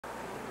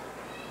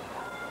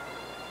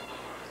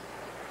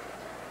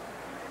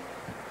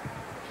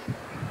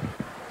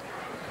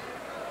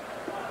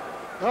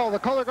Well, the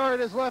color guard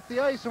has left the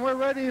ice, and we're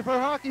ready for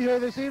hockey here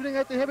this evening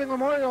at the Hibbing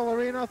Memorial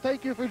Arena.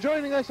 Thank you for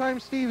joining us. I'm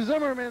Steve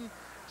Zimmerman.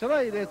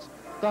 Tonight, it's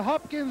the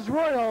Hopkins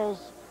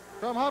Royals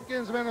from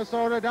Hopkins,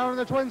 Minnesota, down in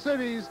the Twin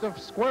Cities to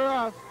square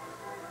off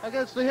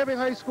against the Hibbing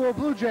High School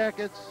Blue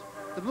Jackets.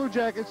 The Blue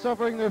Jackets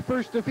suffering their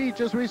first defeat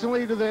just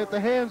recently to the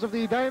hands of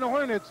the Edina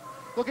Hornets,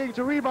 looking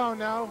to rebound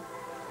now.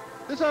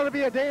 This ought to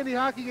be a dandy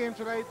hockey game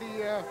tonight.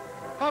 The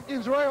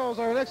Hopkins Royals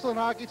are an excellent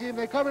hockey team.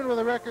 They come in with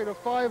a record of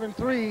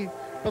 5-3,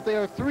 but they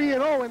are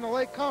 3-0 in the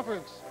Lake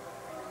Conference.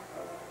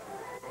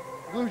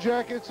 Blue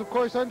Jackets, of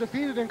course,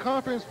 undefeated in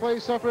conference play,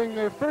 suffering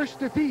their first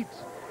defeat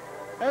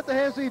at the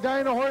hands of the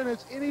Edina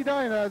Hornets in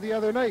Edina the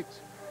other night.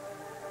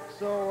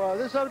 So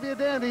this ought to be a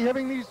dandy.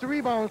 Hibbing needs to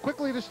rebound.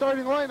 Quickly to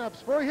starting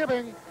lineups for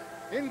Hibbing.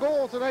 In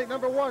goal tonight,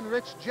 number 1,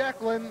 Rich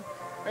Jacklin.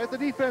 At the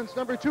defense,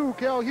 number 2,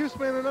 Cal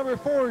Huseman, and number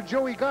 4,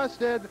 Joey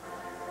Gosted.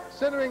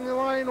 Centering the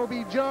line will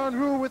be John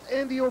Rue with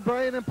Andy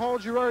O'Brien and Paul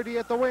Girardi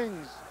at the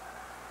wings.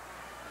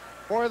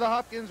 For the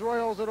Hopkins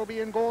Royals, it'll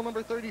be in goal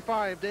number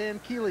 35, Dan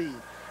Keeley.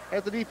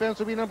 At the defense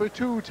will be number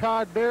 2,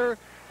 Todd Bear,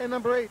 and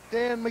number 8,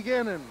 Dan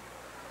McGannon.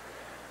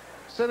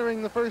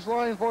 Centering the first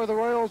line for the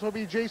Royals will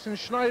be Jason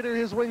Schneider.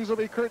 His wings will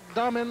be Kurt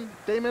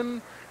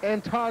Damon,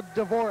 and Todd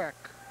Dvorak.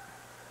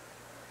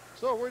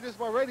 So we're just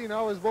about ready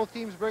now as both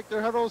teams break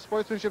their huddles.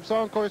 Sportsmanship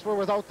song, of course, we're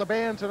without the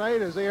band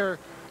tonight as they are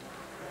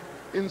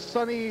in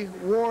sunny,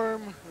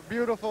 warm,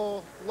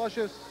 beautiful,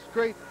 luscious,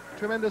 great,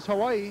 tremendous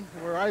Hawaii,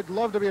 where I'd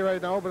love to be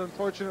right now, but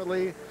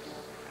unfortunately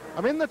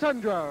I'm in the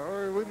tundra,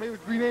 or we may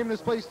rename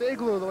this place the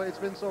Igloo the way it's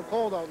been so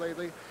cold out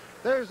lately.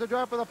 There's the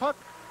drop of the puck,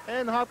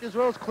 and Hopkins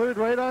Royals cleared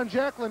right on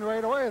Jacklin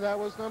right away. That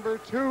was number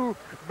 2,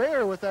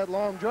 Bear, with that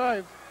long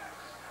drive.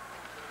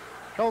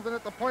 Held in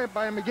at the point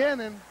by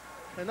McGannon,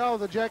 and now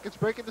the Jackets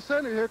break it to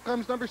center. Here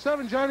comes number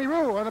 7, Johnny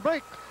Rue, on a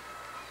break.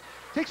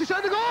 Takes a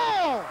shot to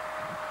goal!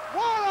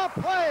 What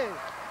a play!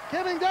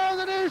 Coming down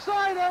the near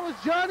side, that was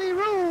Johnny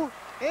Rue.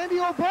 Andy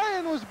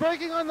O'Brien was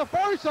breaking on the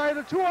far side,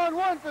 a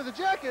 2-on-1 for the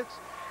Jackets.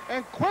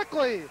 And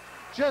quickly,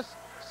 just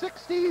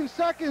 16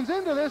 seconds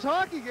into this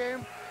hockey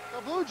game,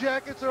 the Blue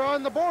Jackets are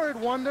on the board,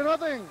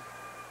 1-0.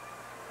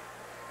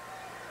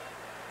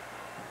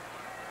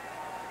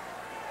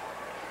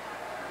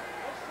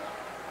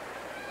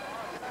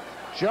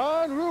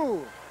 John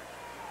Rue.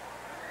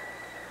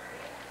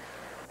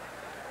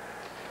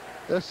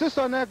 The assist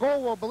on that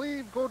goal will,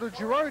 believe, go to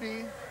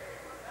Girardi.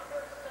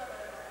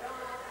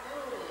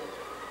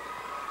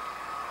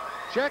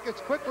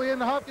 Jackets quickly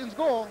into Hopkins'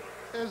 goal,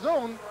 his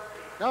zone.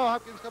 Now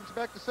Hopkins comes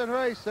back to center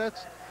ice.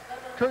 That's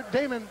Kurt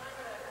Damon.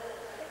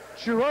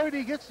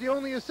 Girardi gets the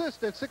only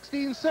assist at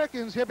 16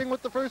 seconds, Hibbing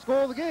with the first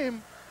goal of the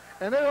game.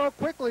 And they're up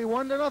quickly,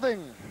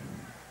 1-0.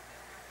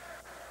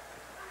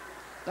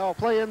 Now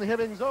play in the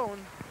Hibbing zone.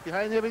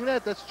 Behind the Hibbing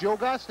net, that's Joe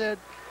Gosted.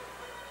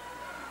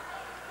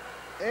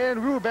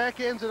 And Rue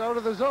backhands it out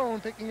of the zone.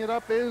 Picking it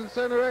up in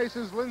center ice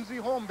is Lindsey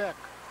Holmbeck.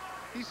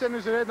 He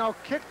centers it in, now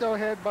kicked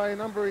ahead by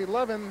number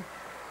 11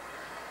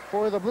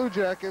 for the Blue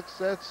Jackets.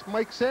 That's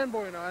Mike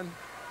Sanborn on.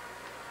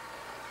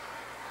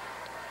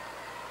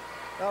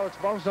 Now it's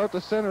bounced out to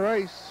center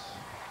ice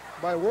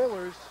by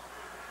Wohlers.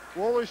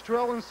 Wohlers,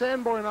 Terrell, and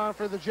Sanborn on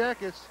for the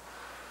Jackets.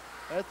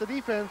 At the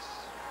defense,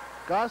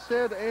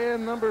 Gosted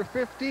and number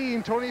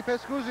 15, Tony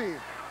Pescuzzi.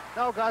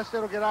 Now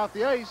Gosted will get off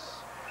the ice.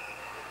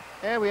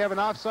 And we have an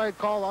offside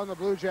call on the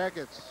Blue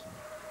Jackets.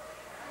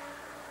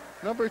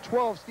 Number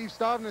 12, Steve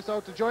Stavnis,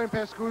 out to join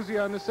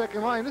Pescuzzi on the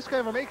second line. This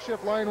kind of a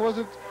makeshift line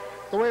wasn't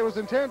the way it was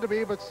intended to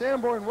be, but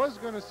Sanborn was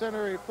going to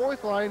center a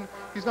fourth line.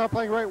 He's now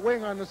playing right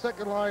wing on the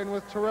second line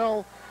with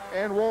Terrell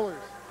and Wohlers.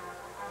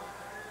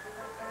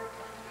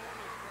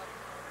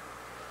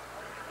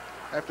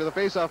 After the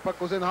faceoff, puck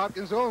goes in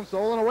Hopkins' zone,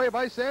 stolen away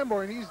by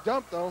Sanborn. He's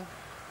dumped, though.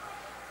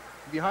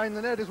 Behind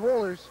the net is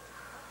Wohlers.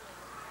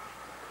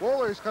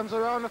 Wohlers comes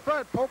around the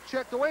front. Poke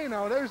checked away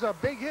now. There's a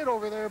big hit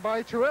over there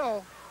by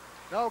Terrell.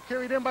 Now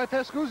carried in by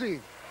Pescuzzi.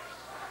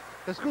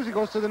 Pescuzzi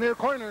goes to the near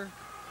corner.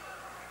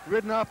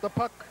 Ridden off the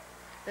puck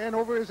and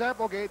over his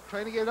Applegate.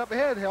 Trying to get it up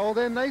ahead. Held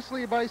in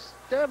nicely by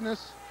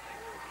Stavnis.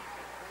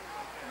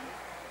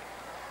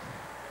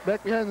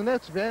 Back behind the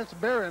nets, Vance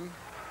Barron.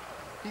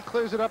 He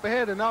clears it up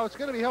ahead, and now it's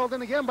going to be held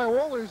in again by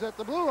Wohlers at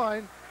the blue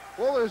line.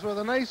 Wohlers with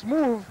a nice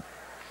move.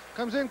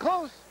 Comes in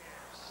close.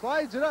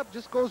 Slides it up,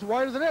 just goes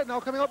wide of the net. Now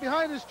coming up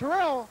behind is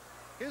Terrell.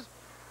 His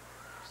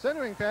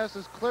centering pass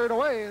is cleared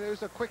away.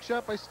 There's a quick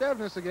shot by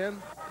Stavnis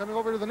again. Coming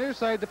over to the near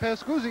side to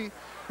Pescuzzi,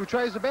 who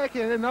tries to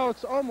backhand, and now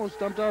it's almost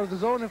dumped out of the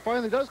zone and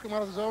finally does come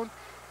out of the zone.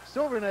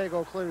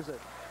 Silvernagle clears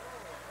it.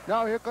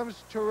 Now here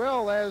comes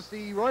Terrell as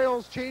the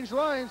Royals change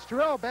lines.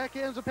 Terrell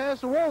backhands a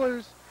pass to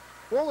Wohlers.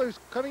 Wohlers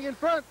coming in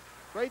front.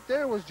 Right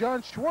there was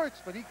John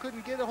Schwartz, but he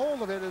couldn't get a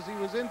hold of it as he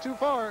was in too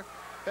far.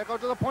 Back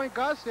out to the point,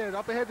 Gosted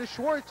up ahead to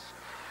Schwartz.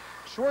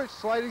 Schwartz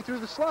sliding through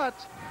the slot.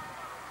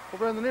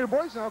 Over on the near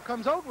boards now,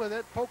 comes out with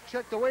it. Poke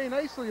checked away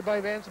nicely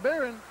by Vance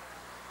Barron.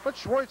 But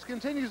Schwartz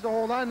continues to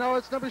hold on. Now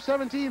it's number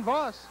 17,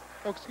 Voss.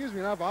 Oh, excuse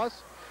me, not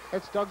Voss.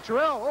 It's Doug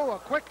Terrell. Oh, a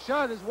quick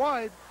shot is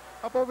wide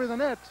up over the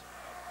net.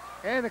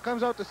 And it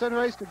comes out to center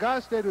ice to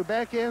Gosted, who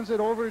backhands it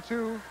over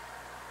to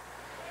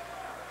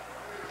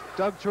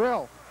Doug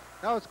Terrell.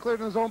 Now it's cleared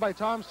in the zone by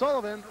Tom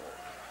Sullivan.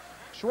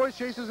 Schwartz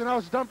chases, and now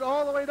it's dumped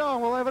all the way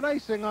down. We'll have an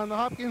icing on the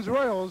Hopkins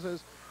Royals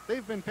as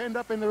they've been penned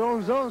up in their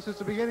own zone since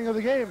the beginning of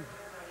the game.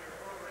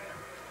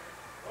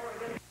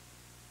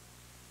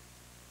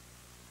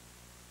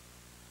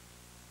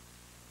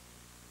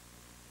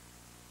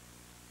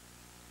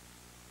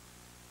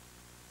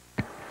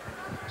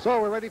 So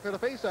we're ready for the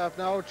faceoff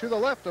now. To the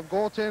left of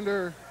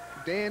goaltender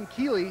Dan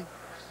Keeley.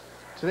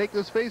 To take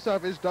this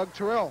faceoff is Doug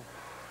Terrell.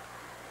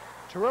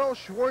 Terrell,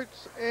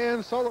 Schwartz,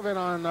 and Sullivan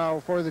on now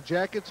for the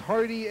Jackets.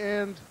 Hardy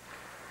and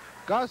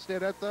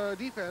Gosted at the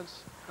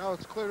defense. Now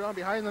it's cleared on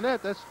behind the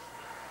net. That's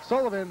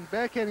Sullivan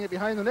backhanding it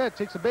behind the net.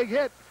 Takes a big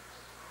hit.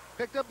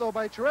 Picked up though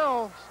by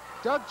Terrell.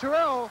 Doug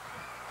Terrell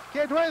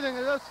can't do anything.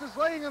 That's just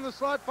laying in the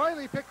slot.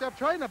 Finally picked up,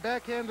 trying to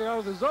backhand it out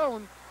of the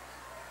zone.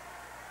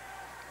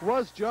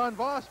 Was John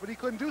Voss, but he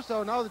couldn't do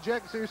so. Now the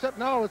Jackets intercept.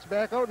 Now it's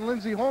back out, and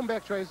Lindsey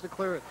Holmbeck tries to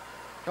clear it.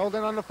 Held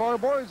in on the far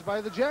boards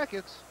by the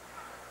Jackets.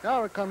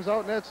 Now it comes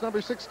out, and that's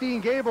number 16,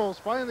 Gables,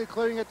 finally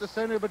clearing it to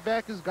center, but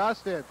back is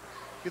Gosted.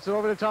 Gets it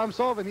over to Tom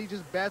Sullivan. He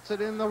just bats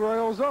it in the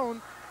Royal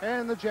zone,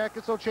 and the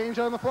Jackets will change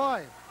on the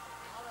fly.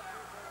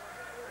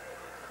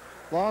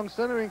 Long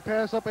centering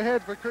pass up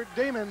ahead for Kurt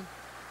Damon.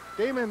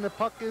 Damon, the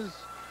puck is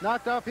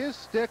knocked off his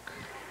stick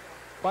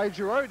by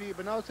Girardi,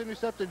 but now it's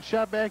intercepted,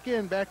 shot back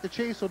in. Back to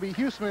chase will be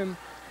Huseman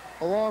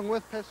along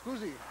with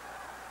Pescuzzi.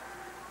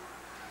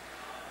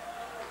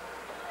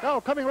 Now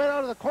coming right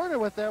out of the corner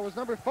with that was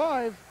number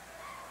 5,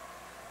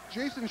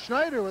 Jason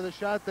Schneider, with a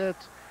shot that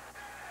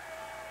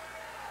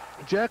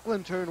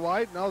Jacklin turned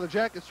wide. Now the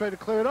Jackets try to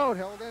clear it out,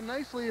 held in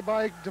nicely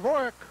by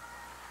Dvorak,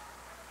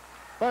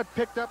 but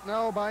picked up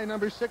now by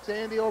number 6,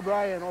 Andy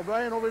O'Brien.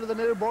 O'Brien over to the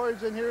near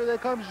boards, and here they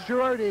comes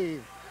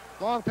Girardi.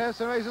 Long pass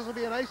on ice. This will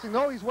be an icing.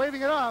 No, he's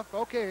waving it off.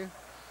 Okay.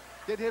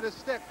 Did hit a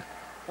stick.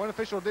 One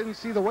official didn't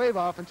see the wave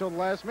off until the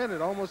last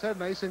minute. Almost had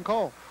an icing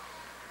call.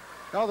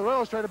 Now the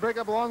Royals try to break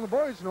up along the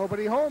boards.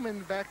 Nobody home,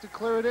 and back to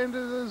clear it into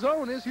the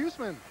zone is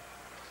Huseman.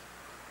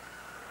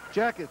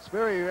 Jackets,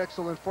 very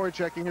excellent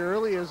forechecking here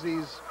early as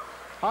these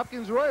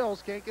Hopkins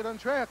Royals can't get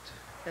untracked.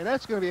 And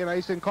that's going to be an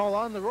icing call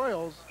on the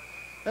Royals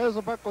as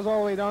the puck goes all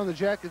the way down the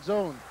Jacket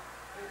zone.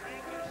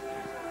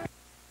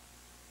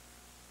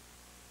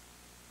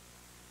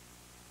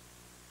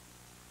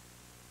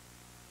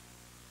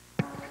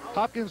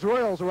 Hopkins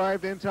Royals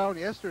arrived in town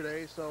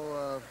yesterday,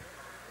 so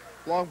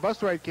long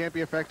bus ride can't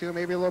be affecting them.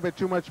 Maybe a little bit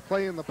too much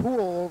play in the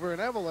pool over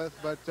in Eveleth,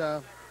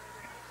 but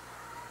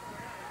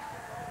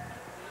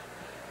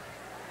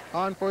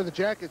on for the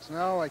Jackets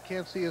now. I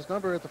can't see his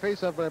number at the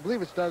faceoff, but I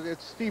believe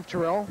it's Steve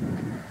Terrell.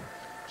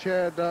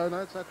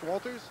 No, it's not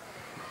Walters.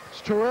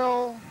 It's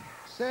Terrell,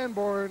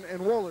 Sanborn,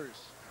 and Wohlers,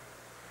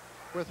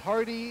 with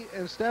Hardy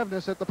and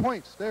Stavnis at the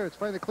points. There, it's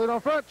finally cleared on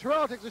front.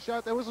 Terrell takes a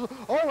shot. That was,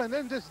 and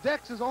then just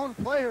decks his own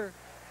player.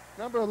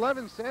 Number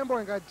 11,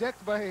 Sanborn, got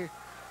decked by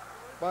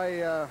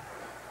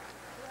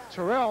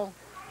Terrell.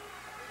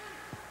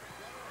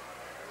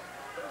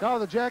 Now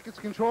the Jackets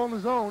controlling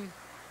the zone.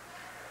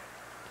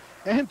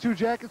 And 2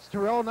 Jackets.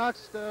 Terrell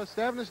knocks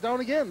Stavnis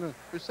down again.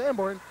 There's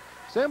Sanborn.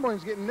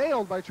 Sanborn's getting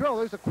nailed by Terrell.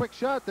 There's a quick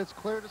shot that's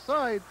cleared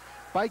aside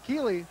by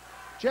Keeley.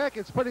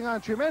 Jackets putting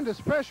on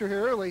tremendous pressure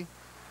here early.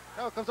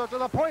 Now it comes out to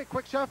the point.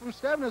 Quick shot from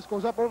Stavnis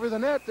goes up over the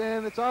net,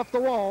 and it's off the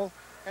wall.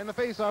 And the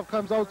faceoff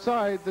comes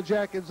outside the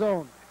Jacket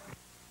zone.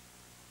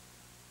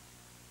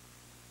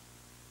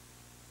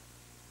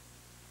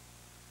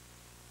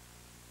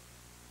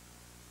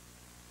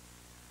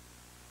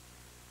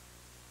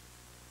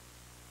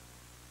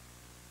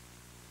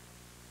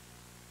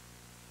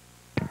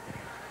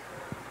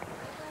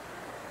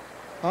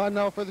 On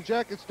now for the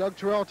Jackets, Doug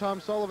Terrell, Tom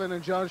Sullivan,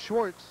 and John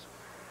Schwartz.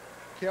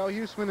 Cal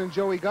Huseman and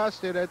Joey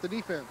Gosted at the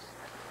defense.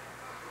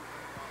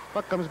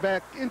 Puck comes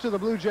back into the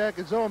Blue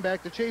Jacket zone.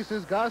 Back to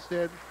chases.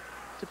 Gosted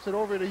tips it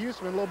over to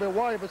Huseman, a little bit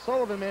wide, but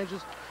Sullivan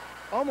manages,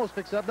 almost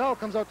picks up. Now it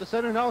comes out to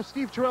center. Now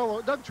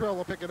Doug Terrell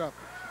will pick it up.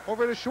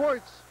 Over to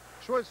Schwartz.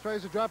 Schwartz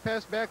tries to drop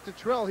pass back to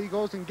Terrell. He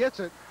goes and gets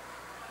it.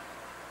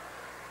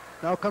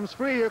 Now comes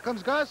free. Here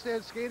comes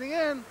Gosted skating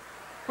in.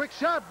 Quick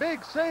shot.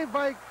 Big save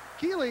by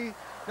Keeley.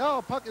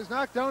 Now puck is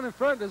knocked down in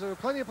front. There are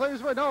plenty of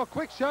players. Now a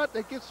quick shot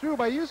that gets through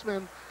by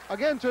Huseman.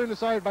 Again turned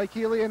aside by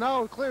Keeley, and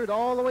now cleared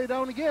all the way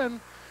down again.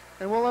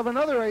 And we'll have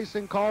another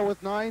icing call with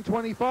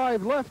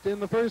 9:25 left in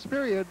the first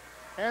period.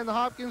 And the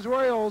Hopkins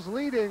Royals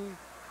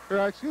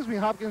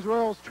Hopkins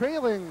Royals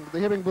trailing the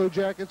Hibbing Blue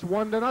Jackets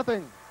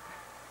 1-0.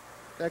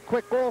 That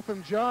quick goal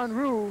from John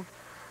Rue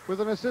with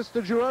an assist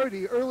to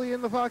Girardi early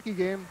in the hockey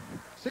game.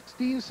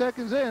 16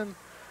 seconds in,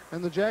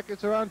 and the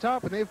Jackets are on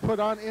top, and they've put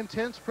on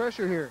intense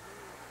pressure here.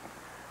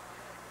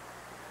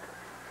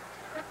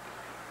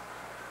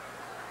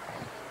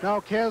 Now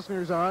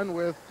Kasner's on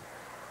with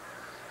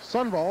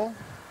Sunval,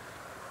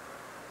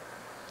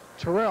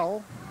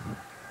 Terrell,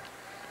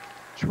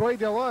 Troy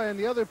Della, and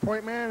the other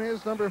point man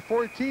is number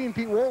 14,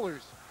 Pete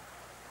Wohlers.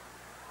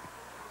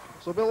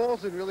 So Bill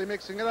Olsen really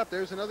mixing it up.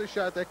 There's another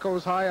shot that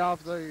goes high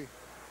off the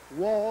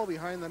wall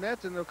behind the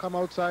net, and they'll come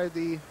outside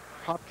the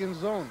Hopkins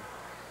zone.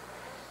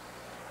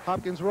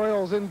 Hopkins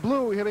Royals in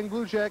blue, Hibbing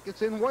Blue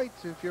Jackets in white,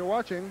 if you're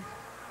watching.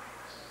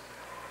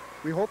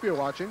 We hope you're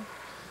watching.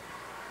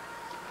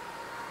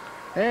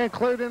 And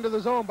cleared into the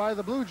zone by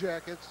the Blue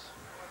Jackets.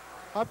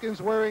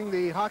 Hopkins wearing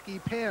the hockey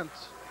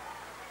pants,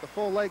 the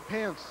full leg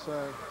pants.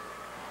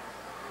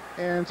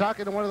 And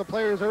talking to one of the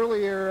players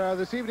earlier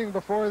this evening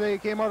before they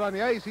came out on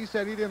the ice, he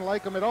said he didn't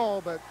like them at all,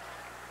 but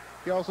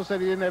he also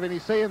said he didn't have any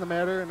say in the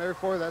matter, and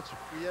therefore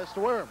he has to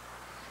wear them.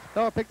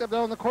 Now picked up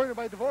down the corner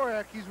by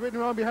Dvorak. He's ridden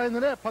around behind the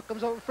net. Puck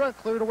comes out in front,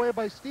 cleared away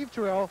by Steve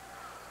Terrell.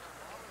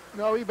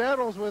 Now he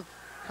battles with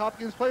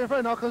Hopkins player in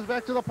front. Now comes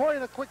back to the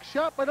point. A quick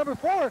shot by number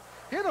 4.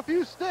 Hit a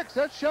few sticks.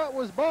 That shot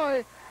was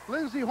by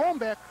Lindsey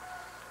Holmbeck.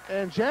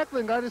 And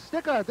Jacklin got his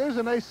stick on it. There's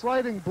a nice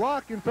sliding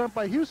block in front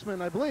by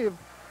Huseman, I believe.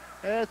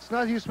 It's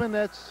not Huseman,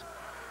 that's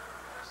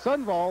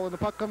Sunval. And the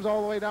puck comes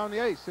all the way down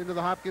the ice into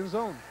the Hopkins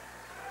zone.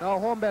 Now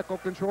Holmbeck will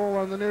control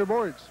on the near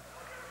boards.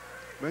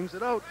 Brings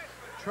it out.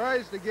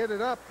 Tries to get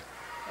it up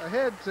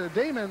ahead to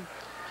Damon.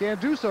 Can't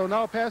do so.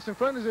 Now a pass in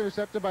front is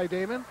intercepted by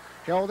Damon.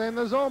 Held in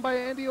the zone by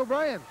Andy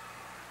O'Brien.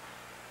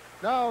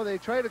 Now they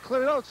try to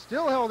clear it out.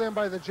 Still held in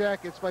by the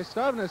Jackets by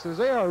Stavnis, as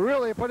they are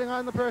really putting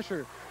on the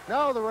pressure.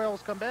 Now the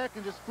Royals come back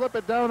and just flip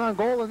it down on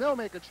goal, and they'll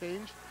make a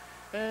change.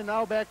 And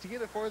now back to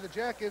get it for the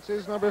Jackets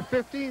is number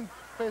 15,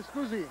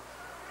 Pescuzzi.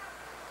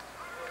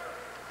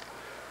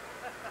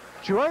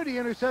 Girardi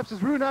intercepts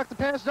as Rue knocked the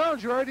pass down.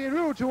 Girardi and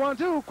Rue,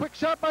 2-on-2. Quick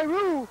shot by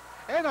Rue.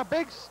 And a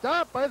big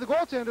stop by the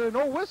goaltender.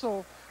 No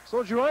whistle.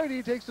 So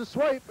Girardi takes the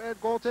swipe at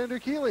goaltender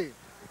Keeley.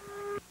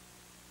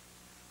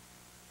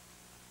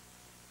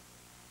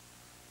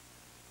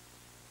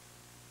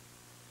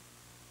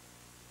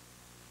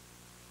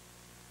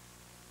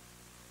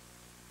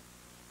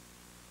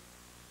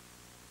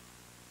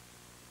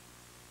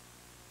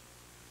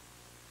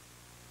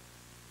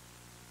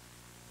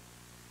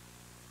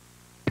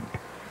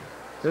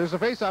 There's a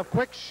face-off.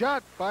 Quick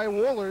shot by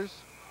Wohlers.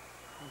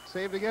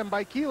 Saved again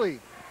by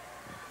Keeley.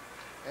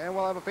 And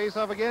we'll have a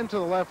face-off again to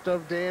the left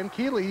of Dan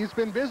Keeley. He's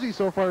been busy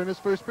so far in this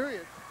first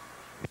period.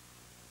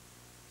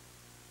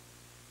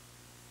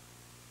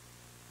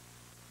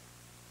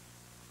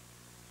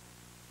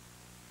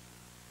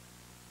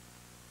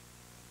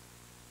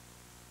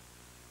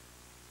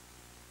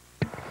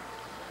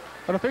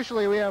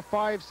 Unofficially, we have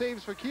 5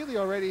 saves for Keeley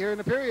already here in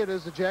the period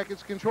as the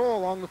Jackets control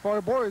along the far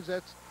boards.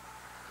 That's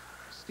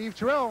Steve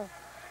Terrell.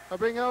 I'll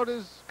bring out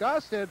his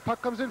Gosted.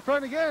 Puck comes in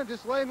front again,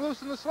 just laying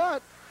loose in the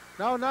slot.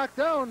 Now knocked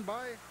down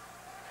by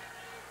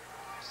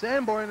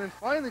Sanborn and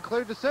finally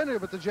cleared to center,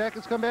 but the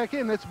Jackets come back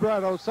in. That's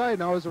brought outside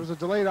now as there was a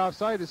delayed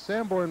offside as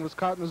Sanborn was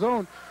caught in the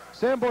zone.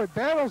 Sanborn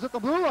battles at the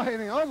blue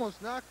line and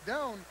almost knocked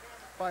down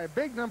by a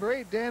big number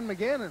 8, Dan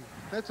McGannon.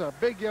 That's a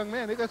big young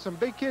man. They got some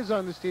big kids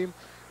on this team.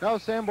 Now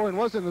Sanborn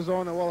was in the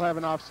zone and we'll have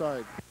an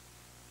offside.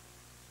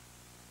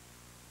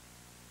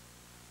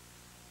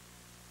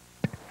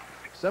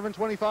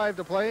 .7:25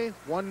 to play,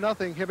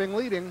 1-0 Hibbing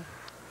leading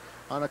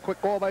on a quick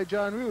goal by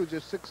John Rue,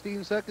 just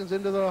 16 seconds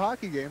into the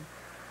hockey game.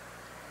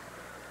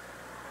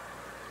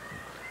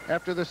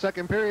 After the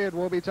second period,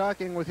 we'll be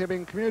talking with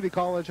Hibbing Community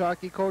College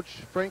hockey coach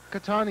Frank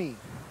Catani.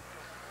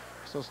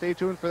 So stay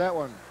tuned for that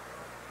one.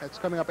 That's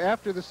coming up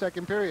after the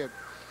second period.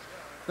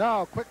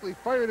 Now quickly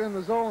fired in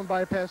the zone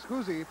by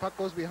Pascuzzi. Puck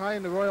goes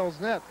behind the Royals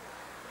net.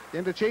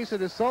 In to chase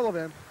it is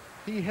Sullivan.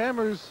 He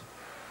hammers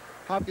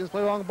Hopkins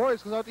play along the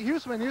boards, goes out to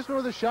Huseman. Huseman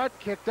with a shot,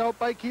 kicked out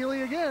by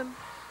Keeley again.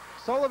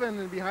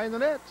 Sullivan behind the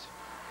net.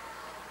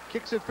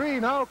 Kicks it free,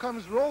 now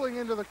comes rolling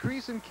into the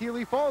crease and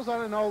Keeley falls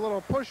on it. Now a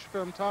little push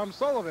from Tom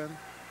Sullivan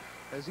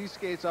as he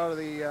skates out of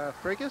the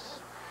fracas.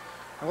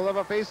 And we'll have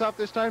a face-off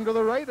this time to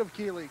the right of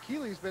Keeley.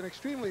 Keeley's been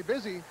extremely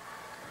busy.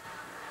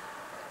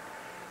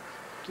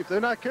 If they're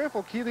not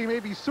careful, Keeley may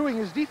be suing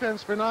his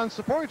defense for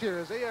non-support here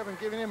as they haven't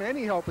given him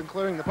any help in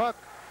clearing the puck.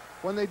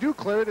 When they do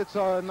clear it, it's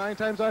 9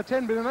 times out of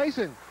 10 been an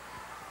icing.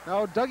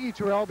 Now Dougie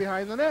Terrell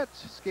behind the net,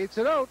 skates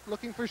it out,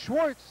 looking for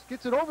Schwartz,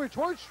 gets it over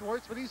towards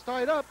Schwartz, but he's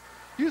tied up.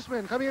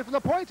 Huseman coming in from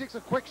the point, takes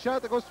a quick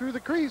shot that goes through the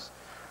crease.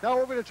 Now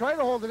over to try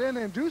to hold it in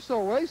and do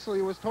so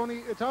nicely was Tom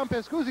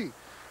Pescuzzi.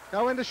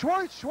 Now into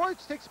Schwartz.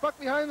 Schwartz takes puck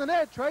behind the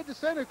net, tried to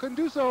center, couldn't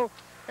do so,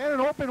 and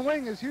an open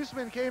wing as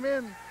Huseman came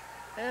in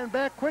and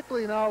back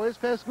quickly. Now is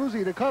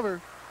Pescuzzi to cover,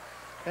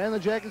 and the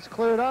Jackets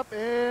clear it up,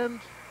 and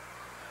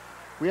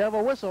we have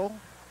a whistle.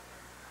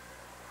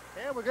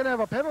 And we're going to have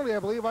a penalty, I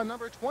believe, on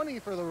number 20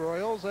 for the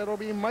Royals. That'll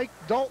be Mike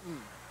Dalton.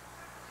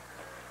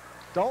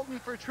 Dalton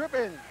for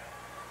tripping.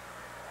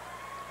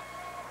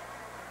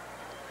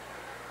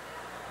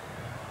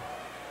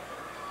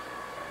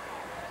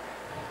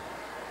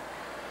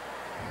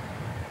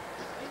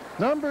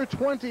 Number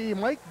 20,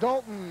 Mike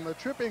Dalton, the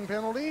tripping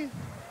penalty.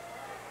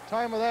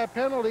 Time of that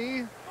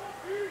penalty,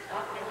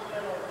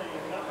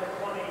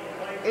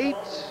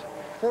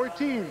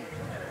 8:14,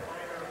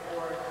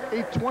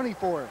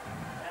 8:24.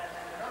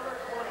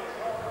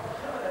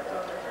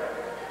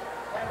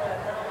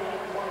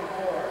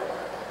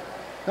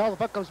 Now the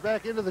puck comes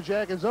back into the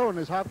Jacket zone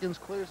as Hopkins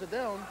clears it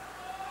down.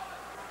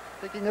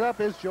 Picking it up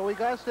is Joey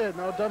Gosted.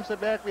 Now dumps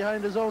it back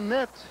behind his own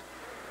net.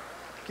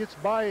 Gets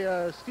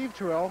by Steve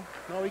Terrell.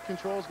 Now he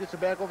controls, gets it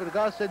back over to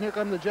Gosted, and here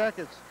come the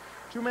Jackets.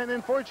 2 men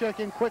in,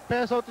 forechecking. Quick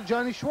pass out to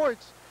Johnny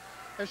Schwartz.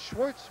 As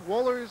Schwartz,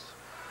 Wohlers,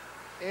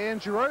 and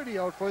Girardi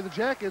out for the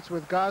Jackets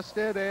with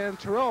Gosted and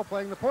Terrell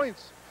playing the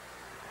points.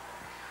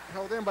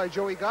 Held in by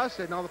Joey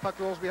Gosted. Now the puck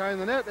rolls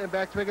behind the net, and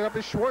back to pick it up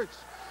is Schwartz.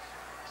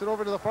 It's it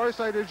over to the far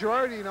side of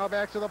Girardi. Now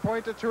back to the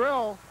point to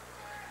Terrell.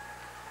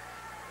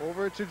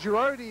 Over to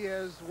Girardi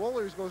as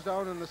Wohlers goes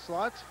down in the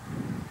slot.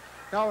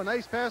 Now a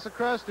nice pass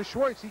across to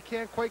Schwartz. He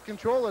can't quite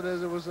control it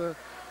as it was a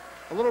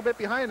little bit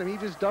behind him. He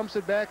just dumps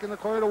it back in the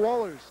corner to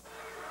Wohlers.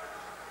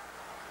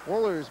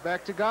 Wohlers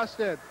back to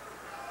Gosted.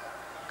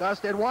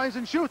 Gosted winds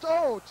and shoots.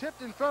 Oh,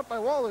 tipped in front by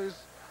Wohlers.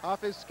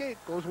 Off his skate,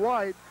 goes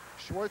wide.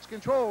 Schwartz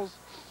controls.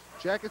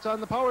 Jackets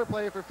on the power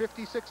play for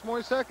 56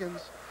 more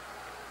seconds.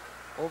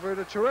 Over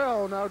to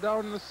Terrell, now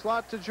down in the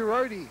slot to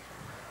Girardi.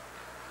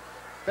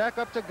 Back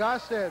up to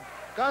Gosted.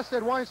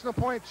 Gosted winds to the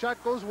point.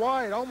 Shot goes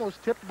wide.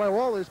 Almost tipped by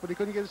Wohlers, but he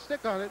couldn't get a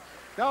stick on it.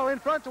 Now in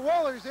front to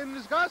Wohlers. In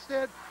is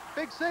Gosted.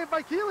 Big save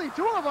by Keeley.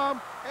 2 of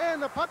them.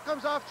 And the puck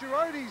comes off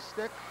Girardi's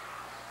stick.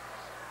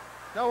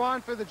 Now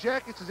on for the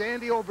Jackets is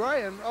Andy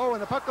O'Brien. Oh,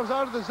 and the puck comes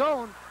out of the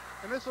zone.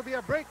 And this will be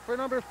a break for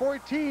number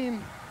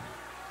 14,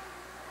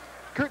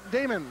 Kurt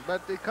Damon.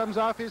 But it comes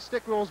off his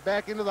stick, rolls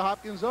back into the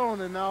Hopkins zone.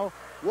 And now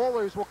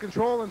Wohlers will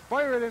control and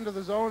fire it into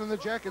the zone. And the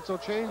Jackets will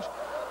change.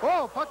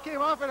 Oh, puck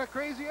came off at a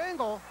crazy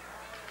angle.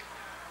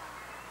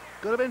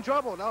 Could have been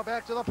trouble. Now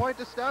back to the point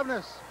to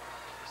Stavnes.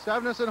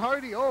 Stavnes and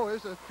Hardy. Oh,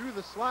 there's a through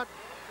the slot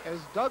as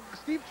Doug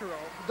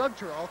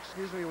Terrell,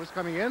 was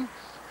coming in.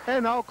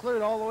 And now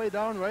cleared all the way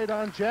down right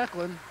on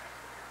Jacklin.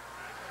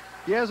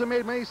 He hasn't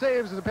made many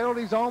saves. The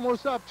penalty's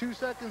almost up. 2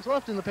 seconds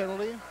left in the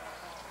penalty.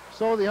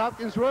 So the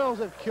Hopkins Royals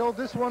have killed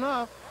this one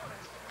off.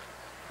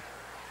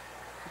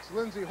 It's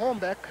Lindsey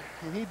Holmbeck,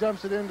 and he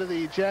dumps it into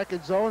the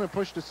Jacket zone and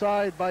pushed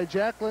aside by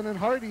Jacklin, and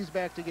Hardy's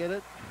back to get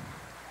it.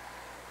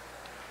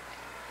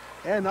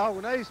 And now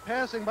nice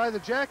passing by the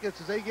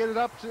Jackets as they get it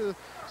up to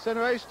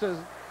center ice to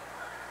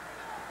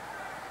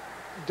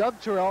Doug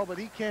Terrell, but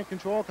he can't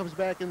control, comes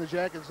back in the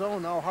Jacket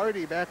zone. Now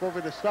Hardy back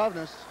over to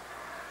Stavnes.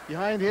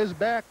 Behind his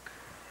back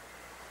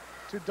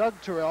to Doug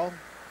Terrell.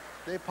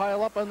 They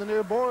pile up on the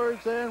near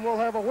boards, and we'll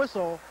have a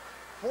whistle.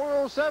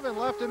 4:07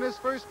 left in this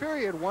first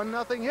period.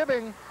 1-0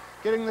 Hibbing,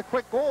 getting the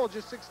quick goal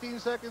just 16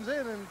 seconds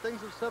in, and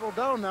things have settled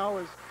down now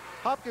as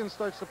Hopkins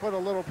starts to put a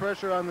little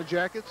pressure on the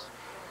Jackets.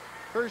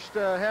 First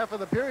half of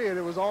the period,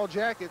 it was all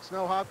Jackets.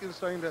 Now Hopkins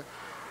starting to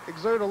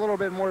exert a little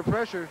bit more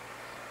pressure.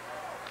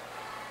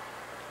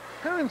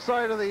 Parent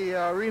side of the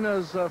arena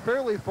is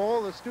fairly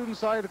full. The student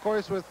side, of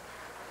course, with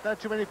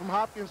not too many from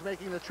Hopkins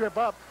making the trip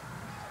up.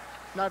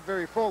 Not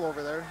very full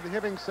over there. The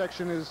Hibbing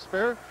section is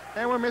spare.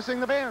 And we're missing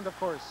the band, of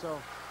course. So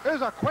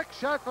there's a quick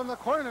shot from the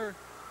corner.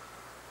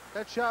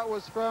 That shot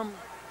was from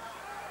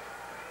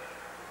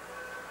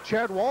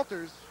Chad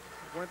Walters.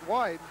 Went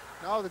wide.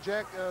 Now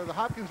the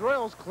Hopkins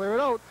Royals clear it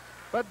out.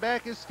 But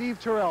back is Steve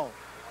Terrell.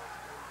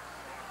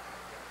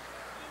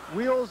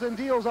 Wheels and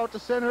deals out to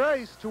center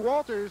ice to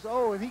Walters.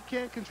 Oh, and he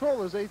can't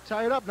control as they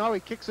tie it up. Now he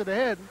kicks it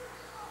ahead.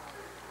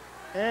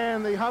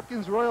 And the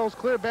Hopkins Royals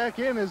clear back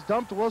in as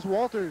dumped was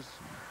Walters.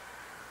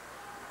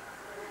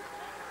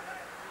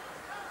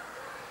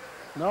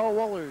 Now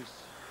Wohlers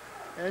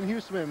and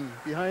Huseman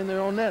behind their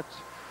own net.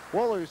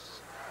 Wohlers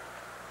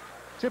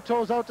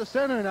tiptoes out to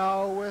center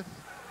now with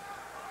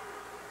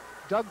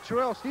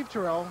Steve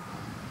Terrell.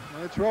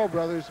 And the Terrell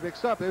brothers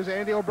mixed up. There's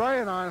Andy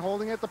O'Brien on,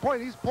 holding at the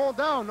point. He's pulled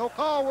down. No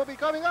call will be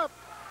coming up.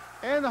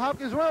 And the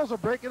Hopkins Royals will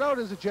break it out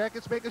as the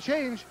Jackets make a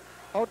change.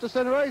 Out to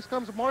center ice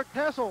comes Mark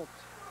Passolt.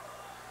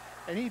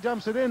 And he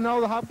dumps it in. Now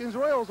the Hopkins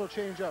Royals will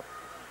change up.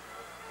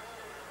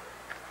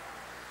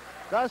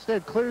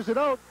 Gosted clears it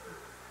out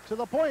to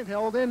the point.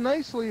 Held in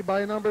nicely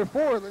by number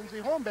 4,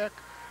 Lindsey Holmbeck.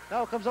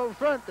 Now comes out in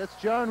front. That's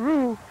John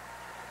Rue.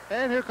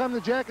 And here come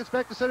the Jackets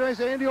back to center ice.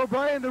 Andy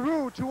O'Brien to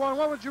Rue.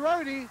 2-on-1 with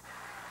Girardi.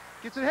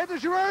 Gets it ahead to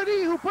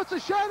Girardi, who puts a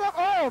shot up.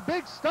 Oh,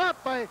 big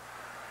stop by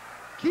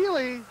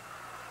Keeley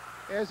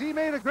as he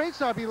made a great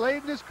stop. He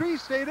laid in his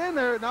crease, stayed in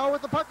there. Now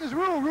with the puck is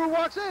Rue. Rue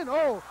walks in.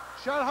 Oh,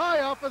 shot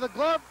high off of the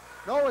glove.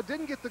 No, it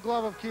didn't get the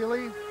glove of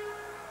Keeley.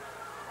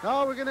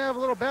 Now we're going to have a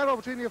little battle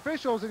between the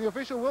officials, and the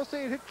official will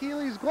say it hit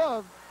Keeley's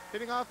glove,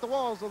 hitting off the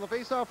wall. So the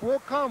faceoff will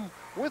come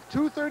with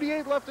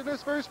 2:38 left in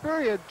this first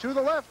period to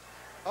the left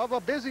of a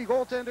busy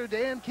goaltender,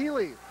 Dan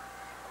Keeley.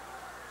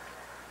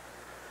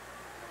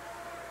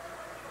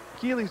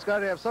 Keeley's got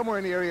to have somewhere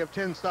in the area of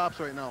 10 stops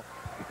right now.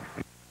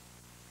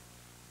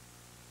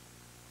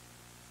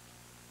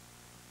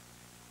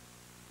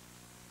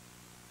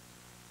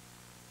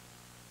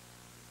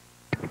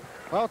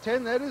 Well,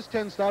 10, that is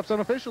 10 stops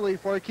unofficially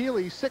for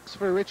Keeley, 6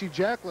 for Richie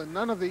Jacklin.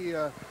 None of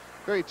the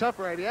very tough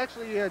variety.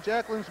 Actually,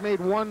 Jacklin's made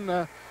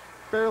one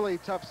fairly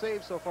tough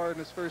save so far in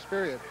this first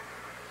period.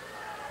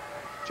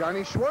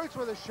 Johnny Schwartz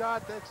with a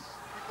shot that's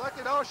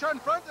deflected. Oh, shot in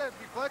front that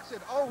deflects it.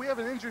 Oh, we have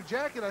an injured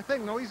Jacket, I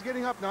think. No, he's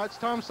getting up now. It's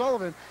Tom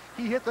Sullivan.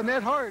 He hit the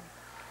net hard,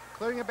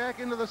 clearing it back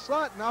into the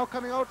slot. Now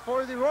coming out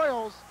for the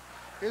Royals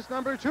is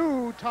number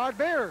 2, Todd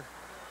Bear.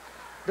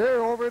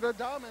 Bear over to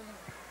Dahman.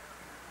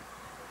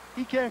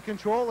 He can't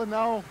control, and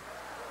now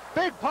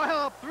big pile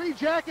up. 3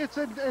 jackets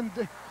and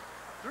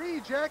 3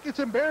 jackets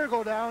and Bear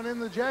go down in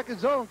the jacket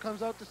zone.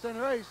 Comes out to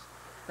center ice.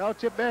 Now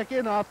tip back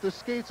in off the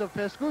skates of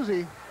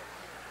Pescuzzi.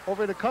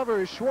 Over to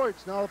cover is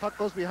Schwartz. Now the puck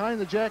goes behind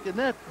the jacket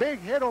net. Big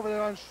hit over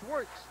there on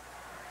Schwartz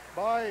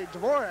by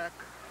Dvorak.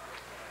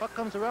 Puck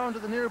comes around to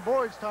the near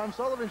boards. Tom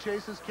Sullivan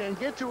chases, can't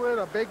get to it.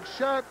 A big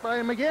shot by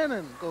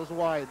McGannon goes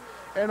wide.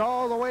 And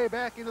all the way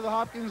back into the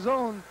Hopkins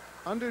zone.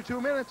 Under 2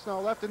 minutes now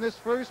left in this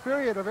first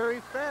period. A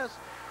very fast,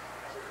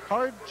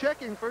 hard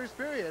checking first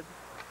period.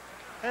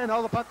 And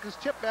now the puck is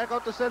chipped back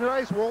out to center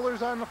ice.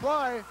 Wohlers on the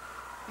fly.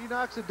 He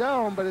knocks it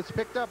down, but it's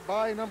picked up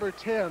by number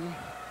 10,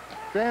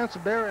 Vance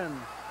Barron.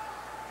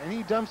 And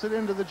he dumps it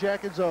into the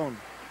jacket zone.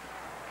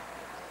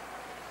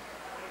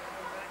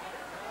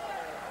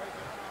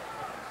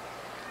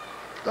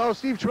 Oh,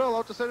 Steve Trill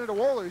out to center to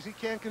Wohlers. He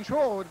can't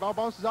control. It now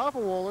bounces off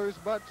of Wohlers,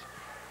 but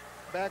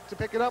back to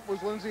pick it up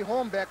was Lindsey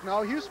Holmbeck.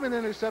 Now Huseman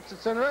intercepts at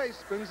center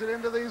ice, brings it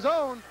into the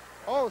zone.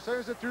 Oh,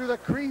 sends it through the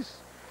crease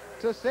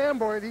to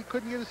Sandborn. He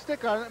couldn't get a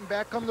stick on it, and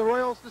back come the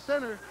Royals to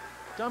center.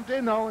 Dumped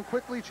in now, and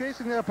quickly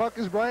chasing that puck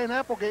is Brian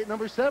Applegate,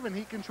 number 7.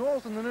 He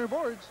controls in the near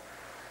boards.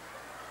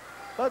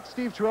 But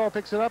Steve Terrell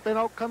picks it up, and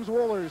out comes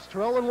Wohlers.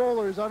 Terrell and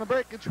Wohlers on a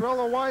break. Get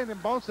Terrell a wide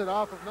and bounce it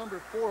off of number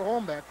 4,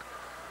 Holmbeck.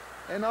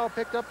 And now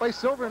picked up by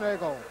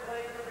Silvernagel.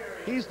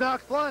 He's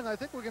knocked flying. I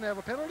think we're going to have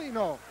a penalty.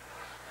 No.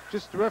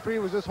 Just the referee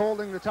was just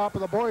holding the top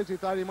of the boards. He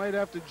thought he might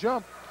have to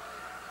jump.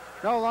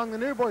 Now along the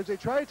near boards, they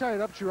try to tie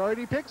it up.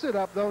 Girardi picks it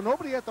up, though.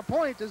 Nobody at the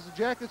point as the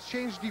Jackets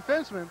change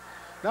defenseman.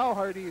 Now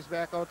Hardy is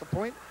back out the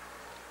point.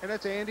 And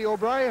that's Andy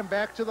O'Brien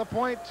back to the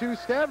point to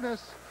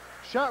Stavnis.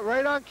 Shot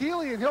right on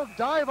Keeley, and he'll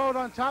dive out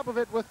on top of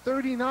it with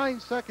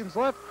 39 seconds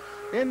left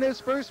in this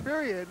first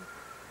period.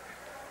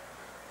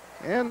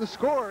 And the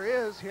score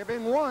is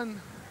Hibbing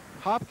 1,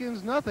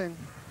 Hopkins nothing.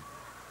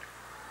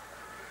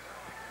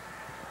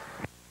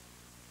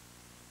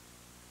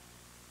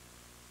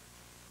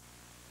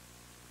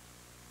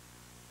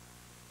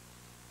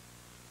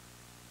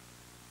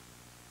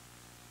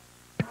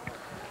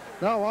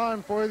 Now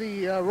on for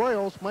the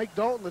Royals, Mike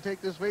Dalton to take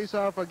this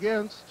face-off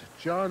against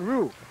John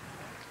Rue.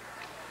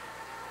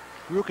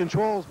 Rue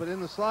controls, but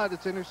in the slot,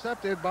 it's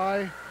intercepted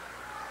by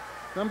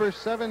number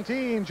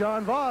 17,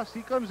 John Voss.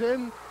 He comes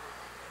in,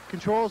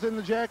 controls in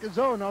the jacket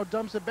zone, now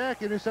dumps it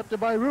back, intercepted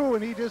by Rue,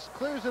 and he just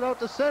clears it out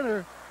to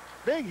center.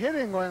 Big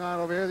hitting going on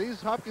over here.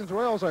 These Hopkins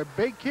Royals are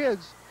big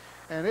kids,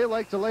 and they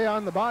like to lay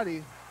on the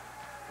body.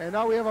 And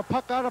now we have a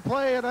puck out of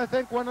play, and I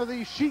think one of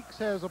these Sheiks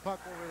has a puck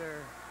over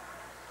there.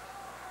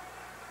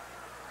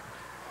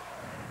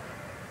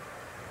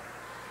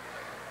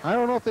 I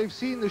don't know if they've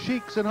seen the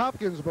Sheiks in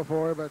Hopkins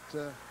before, but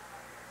it's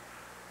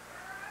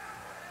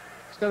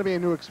going to be a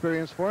new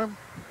experience for him.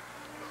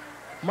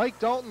 Mike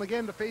Dalton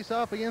again to face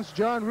off against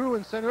John Rue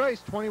in center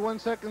ice. 21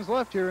 seconds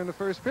left here in the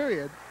first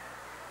period.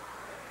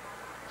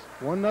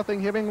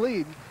 1-0 Hibbing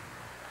lead.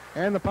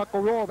 And the puck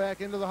will roll back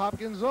into the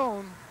Hopkins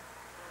zone.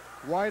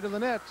 Wide of the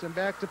nets, and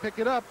back to pick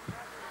it up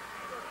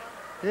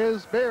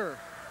is Bear.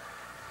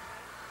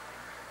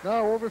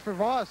 Now over for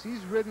Voss.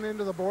 He's ridden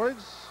into the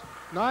boards.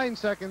 9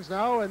 seconds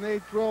now, and they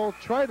will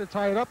try to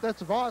tie it up.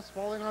 That's Voss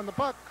falling on the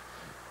puck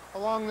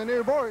along the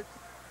near board,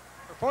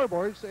 or far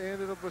boards, and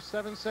it was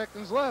 7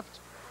 seconds left.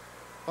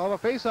 Of a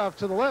face-off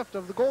to the left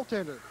of the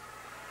goaltender,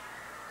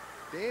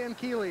 Dan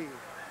Keeley.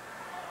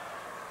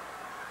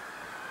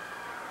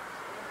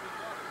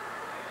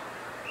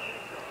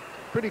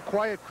 Pretty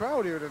quiet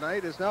crowd here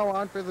tonight. Is now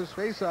on for this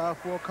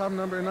face-off will come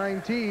number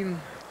 19,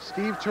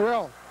 Steve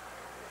Terrell.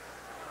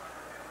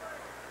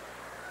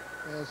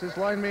 As his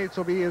line mates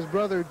will be his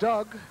brother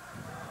Doug.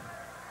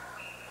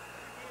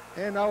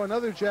 And now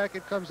another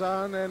jacket comes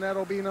on, and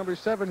that'll be number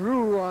 7,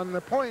 Rue on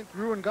the point.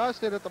 Rue and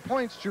Gosted at the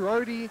points.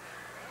 Girardi,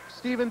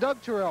 Steve, and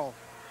Doug Terrell.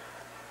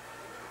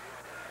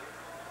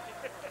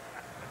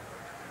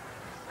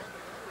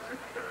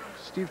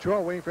 Steve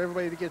Terrell waiting for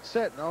everybody to get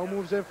set. Now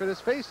moves in for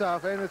this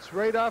face-off, and it's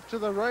right off to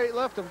the right,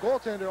 left of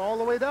goaltender, all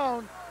the way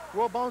down.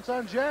 Will bounce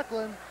on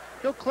Jacklin.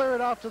 He'll clear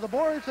it off to the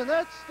boards, and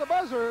that's the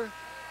buzzer.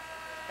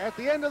 At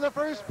the end of the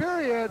first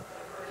period,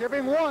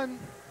 Hibbing 1,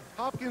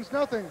 Hopkins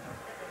nothing.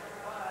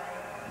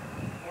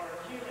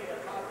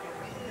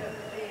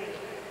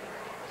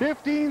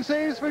 15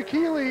 saves for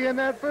Keeley in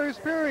that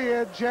first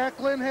period.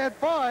 Jacklin had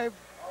 5.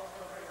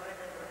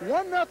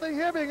 1-0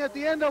 Hibbing at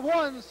the end of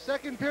 1.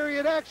 Second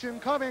period action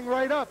coming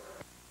right up.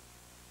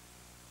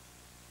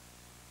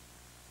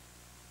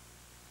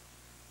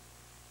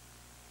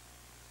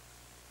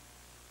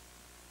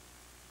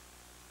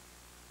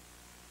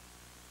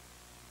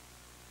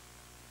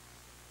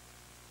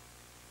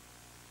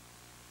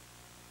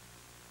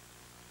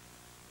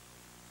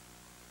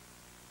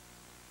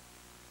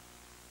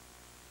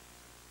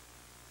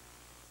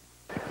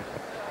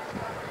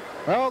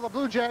 Well, the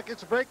Blue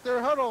Jackets break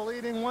their huddle,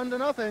 leading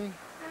 1-0.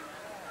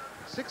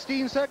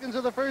 16 seconds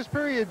of the first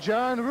period.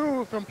 John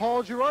Rue from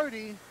Paul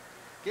Girardi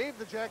gave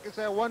the Jackets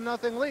that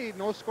 1-0 lead.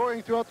 No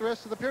scoring throughout the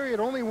rest of the period.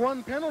 Only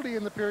one penalty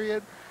in the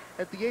period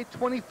at the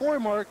 8:24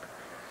 mark.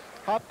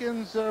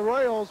 Hopkins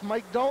Royals,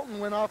 Mike Dalton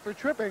went off for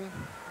tripping.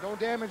 No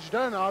damage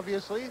done,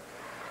 obviously.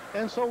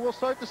 And so we'll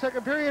start the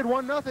second period,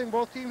 1-0,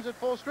 both teams at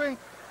full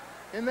strength.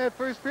 In that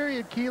first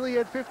period, Keeley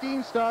had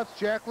 15 stops,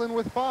 Jacklin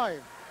with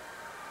 5.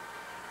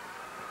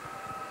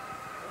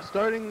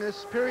 Starting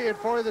this period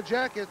for the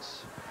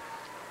Jackets,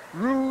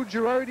 Rue,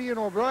 Girardi, and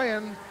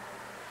O'Brien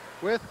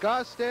with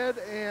Gostad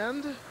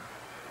and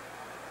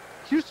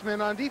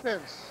Huseman on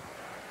defense.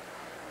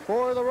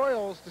 For the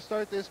Royals to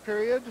start this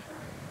period,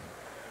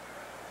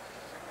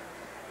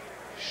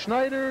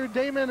 Schneider,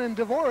 Damon, and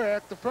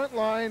Dvorak, the front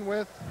line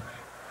with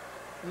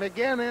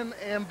McGannon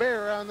and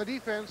Bear on the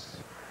defense.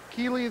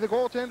 Keeley, the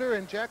goaltender,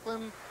 and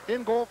Jacklin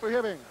in goal for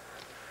Hibbing.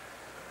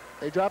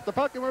 They drop the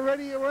puck and we're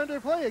under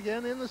play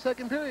again in the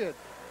second period.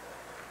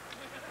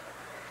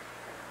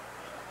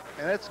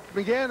 And that's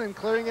McGannon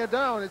clearing it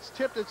down. It's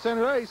tipped at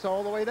center ice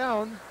all the way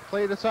down.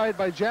 Played aside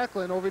by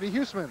Jacklin over to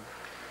Huseman.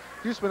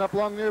 Huseman up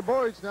along near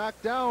boards,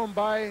 knocked down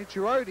by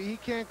Girardi. He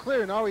can't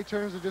clear. Now he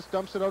turns and just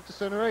dumps it out to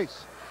center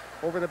ice.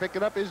 Over to pick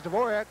it up is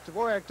Dvorak.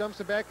 Dvorak dumps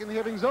it back in the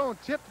Hibbing zone.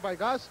 Tipped by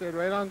Gostad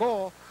right on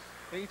goal.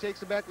 And he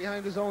takes it back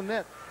behind his own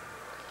net.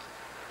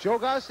 Joe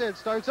Gostad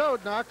starts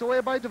out, knocked away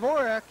by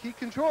Dvorak. He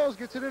controls,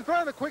 gets it in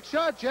front. A quick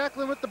shot.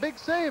 Jacklin with the big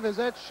save as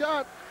that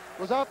shot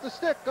was off the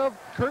stick of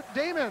Kurt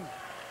Damon.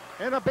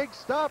 And a big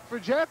stop for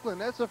Jacklin.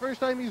 That's the first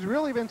time he's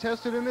really been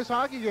tested in this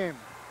hockey game.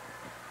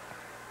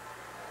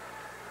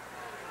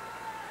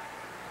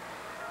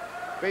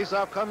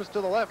 Faceoff comes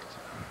to the left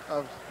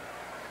of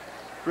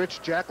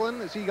Rich Jacklin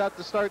as he got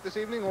the start this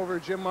evening over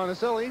Jim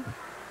Monticelli.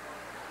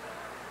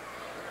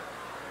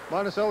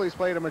 Monticelli's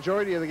played a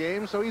majority of the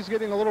game, so he's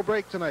getting a little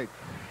break tonight.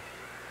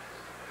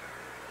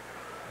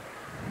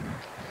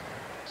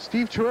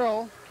 Steve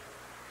Terrell.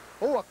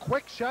 Oh, a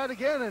quick shot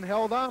again and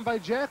held on by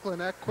Jacklin.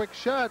 That quick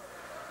shot,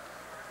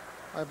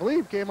 I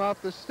believe, came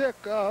off the stick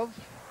of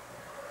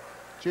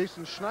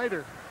Jason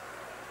Schneider.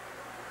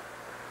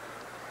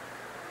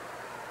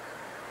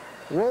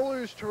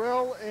 Wohlers,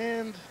 Terrell,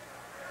 and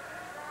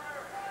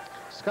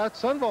Scott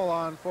Sunval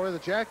on for the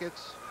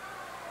Jackets.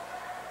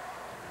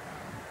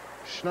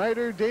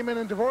 Schneider, Damon,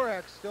 and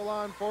Dvorak still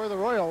on for the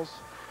Royals.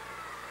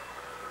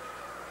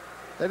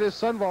 That is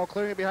Sunval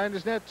clearing it behind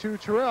his net to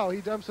Terrell.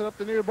 He dumps it up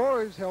the near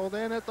boards, held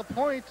in at the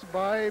point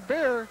by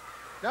Bear.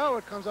 Now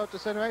it comes out to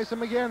center ice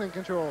and McGannon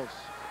controls.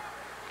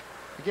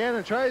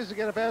 McGannon tries to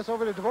get a pass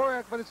over to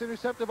Dvorak, but it's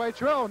intercepted by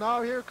Terrell.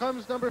 Now here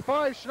comes number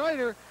 5,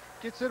 Schneider.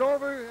 Gets it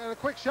over, and a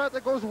quick shot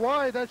that goes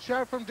wide. That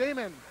shot from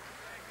Damon.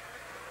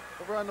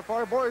 Over on the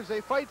far boards,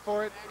 they fight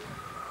for it.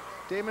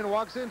 Damon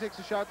walks in, takes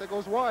a shot that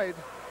goes wide.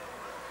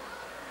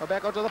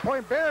 Back out to the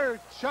point.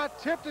 Bear, shot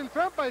tipped in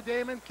front by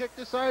Damon, kicked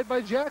aside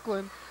by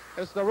Jacklin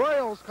as the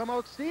Royals come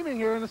out steaming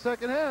here in the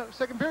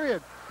second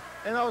period.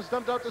 And now it's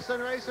dumped out to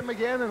center ice and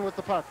McGannon with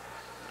the puck.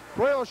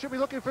 Royals should be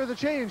looking for the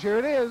change. Here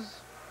it is.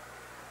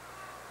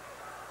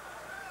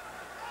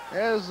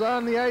 As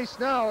on the ice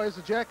now, as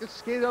the Jackets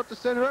skate out to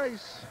center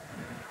ice,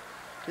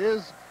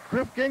 is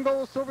Griff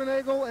Gingle,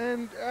 Silvernagel,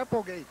 and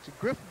Applegate.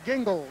 Griff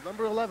Gingle,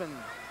 number 11.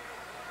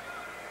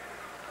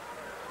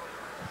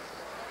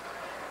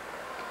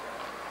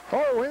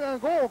 Oh, in on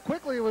goal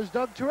quickly was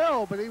Doug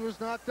Terrell, but he was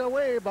knocked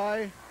away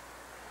by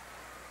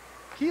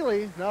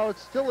Keeley. Now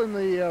it's still in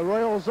the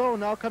Royal zone.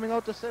 Now coming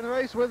out to center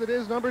ice with it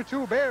is number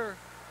 2, Bear.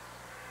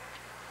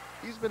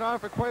 He's been on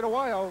for quite a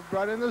while.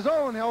 Brought in the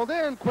zone, held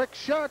in. Quick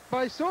shot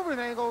by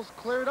Silvernagels,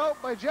 cleared out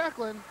by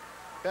Jacklin.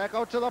 Back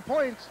out to the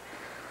point.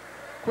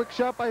 Quick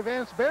shot by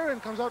Vance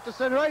Barron, comes out to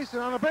center ice,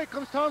 and on a break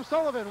comes Tom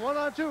Sullivan.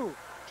 1-on-2.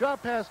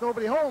 Drop pass,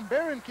 nobody home.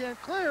 Barron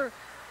can't clear.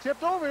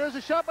 Tipped over. There's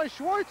a shot by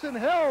Schwartz and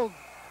held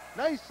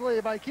nicely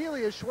by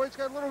Keeley as Schwartz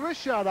got a little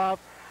wrist shot off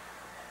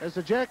as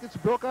the Jackets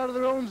broke out of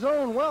their own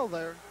zone well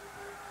there.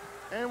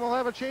 And we'll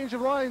have a change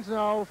of lines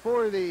now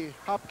for the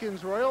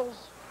Hopkins Royals.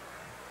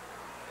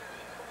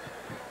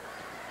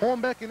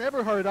 Holmbeck and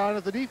Eberhard on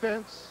at the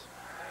defense.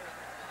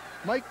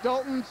 Mike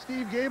Dalton,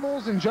 Steve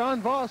Gables, and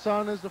John Voss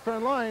on as the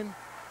front line.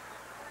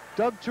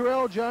 Doug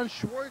Terrell, John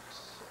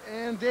Schwartz,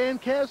 and Dan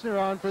Kasner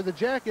on for the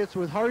Jackets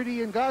with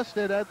Hardy and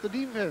Gostad at the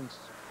defense.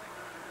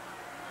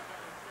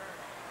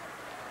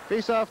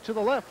 Face off to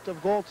the left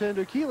of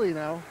goaltender Keeley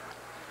now.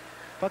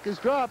 Puck is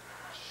dropped.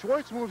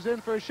 Schwartz moves in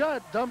for a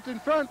shot. Dumped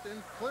in front,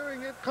 and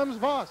clearing it comes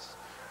Voss.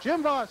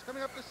 Jim Voss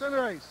coming up to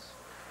center ice.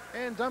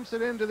 And dumps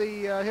it into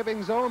the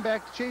Hibbing zone.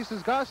 Back to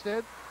chases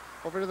Gostad.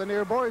 Over to the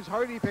near boards.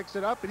 Hardy picks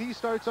it up, and he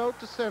starts out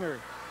to center.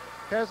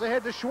 Has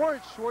ahead to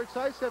Schwartz. Schwartz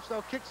sidesteps,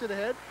 now kicks it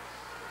ahead.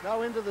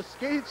 Now into the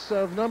skates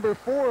of number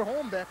 4,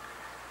 Holmbeck.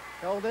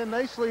 Held in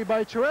nicely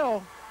by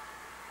Terrell.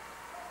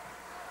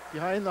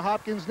 Behind the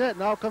Hopkins net.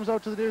 Now comes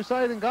out to the near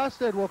side, and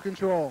Gostad will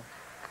control.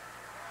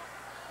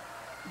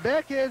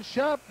 Backhand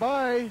shot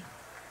by...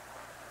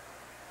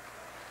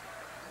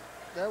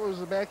 That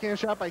was a backhand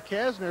shot by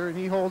Kasner, and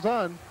he holds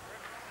on.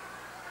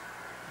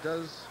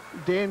 Does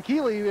Dan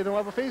Keeley, and we'll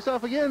have a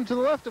face-off again to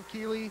the left of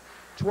Keeley.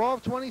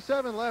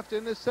 12:27 left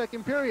in this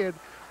second period.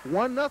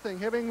 1-0.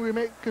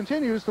 Hibbing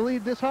continues to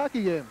lead this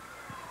hockey game.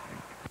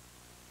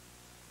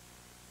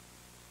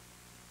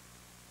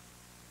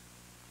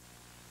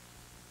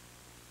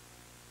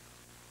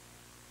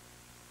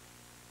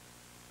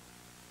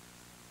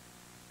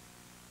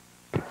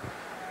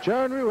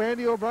 John Rue,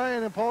 Andy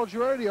O'Brien, and Paul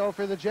Girardi out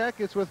for the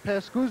Jackets with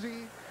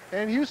Pascuzzi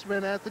and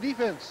Huseman at the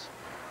defense.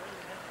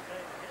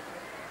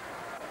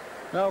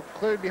 Now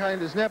cleared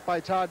behind his net by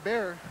Todd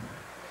Bear.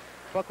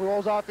 Puck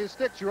rolls off his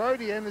stick.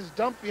 Girardi and is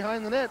dumped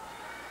behind the net.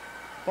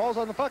 Falls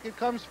on the puck. It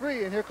comes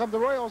free. And here come the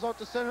Royals out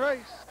to center ice.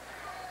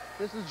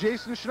 This is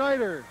Jason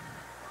Schneider.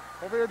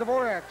 Over to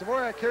Dvorak.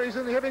 Dvorak carries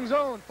in the Hibbing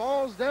zone.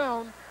 Falls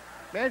down.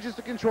 Manages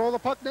to control the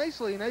puck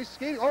nicely. Nice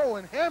skating. Oh,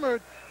 and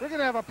hammered. We're going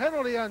to have a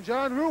penalty on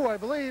John Rue, I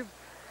believe,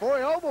 for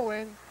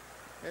elbowing.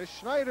 As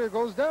Schneider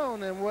goes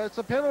down. And it's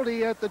a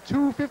penalty at the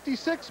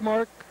 2:56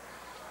 mark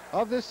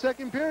of this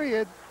second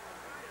period.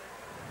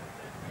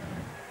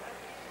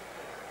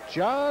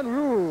 John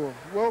Rue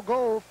will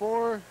go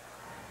for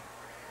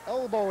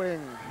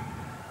elbowing.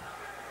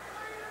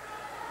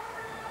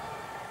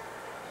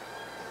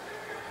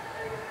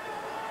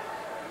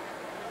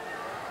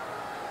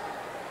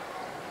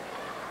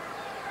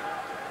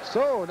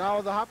 So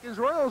now the Hopkins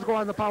Royals go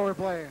on the power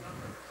play.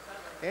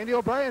 Andy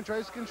O'Brien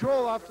tries to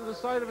control off to the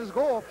side of his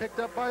goal, picked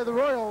up by the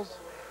Royals.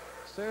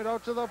 Sent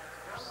out to the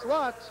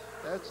slot.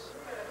 That's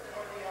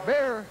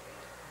Bear.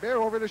 Bear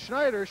over to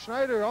Schneider.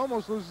 Schneider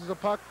almost loses the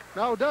puck.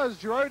 Now does.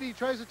 Girardi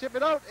tries to tip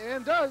it out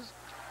and does.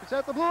 It's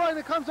at the blue line.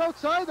 It comes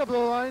outside the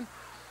blue line.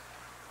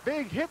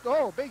 Big hit.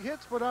 Oh, big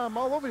hits put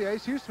all over the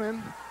ice.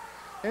 Huseman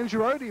and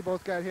Girardi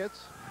both got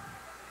hits.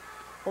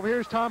 Over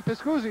here's Tom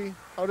Pascuzzi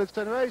out at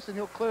center ice, and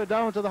he'll clear it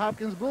down to the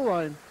Hopkins blue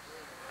line.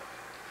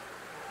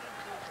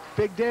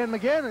 Big Dan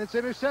again, and it's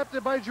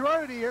intercepted by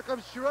Girardi. Here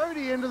comes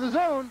Girardi into the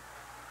zone.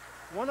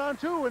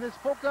 1-on-2, and it's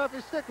poked off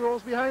his stick,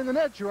 rolls behind the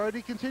net.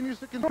 Girardi continues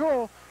to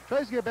control,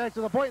 tries to get back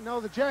to the point. Now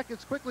the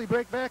Jackets quickly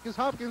break back as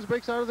Hopkins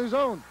breaks out of their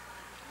zone.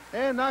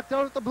 And knocked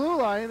out at the blue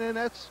line, and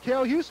that's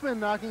Cale Huseman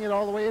knocking it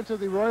all the way into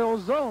the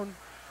Royals zone.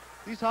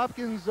 These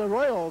Hopkins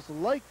Royals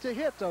like to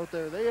hit out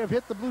there. They have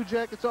hit the Blue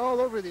Jackets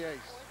all over the ice.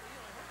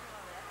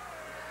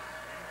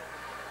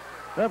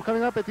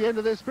 Coming up at the end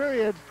of this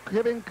period,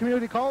 Hibbing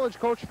Community College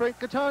coach Frank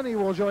Catani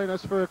will join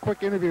us for a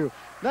quick interview.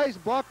 Nice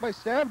block by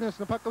Stavnis, and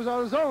the puck goes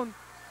out of zone.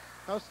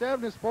 Now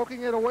Stavnis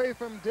poking it away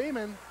from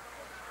Damon.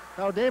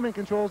 Now Damon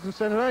controls in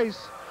center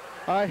ice.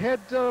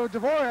 Head to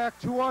Dvorak,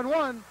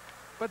 2-on-1.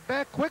 But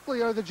back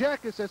quickly are the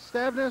Jackets. That's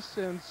Stavnis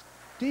and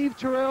Steve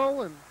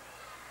Terrell, and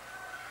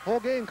whole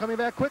game coming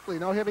back quickly.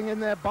 Now Hibbing in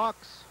that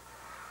box.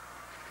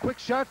 Quick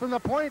shot from the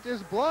point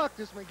is blocked.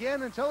 As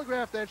McGann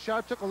telegraphed that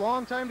shot. Took a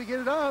long time to get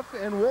it off,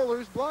 and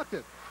Wohlers blocked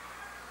it.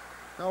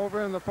 Now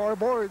over in the far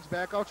boards,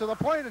 back out to the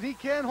point, and he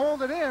can't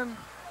hold it in.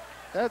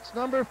 That's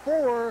number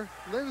 4,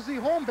 Lindsey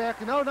Holmbeck,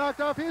 and now knocked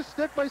off his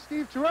stick by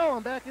Steve Terrell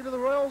and back into the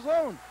Royal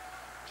zone.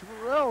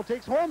 Terrell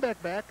takes Holmbeck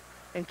back,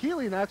 and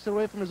Keeley knocks it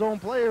away from his own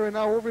player, and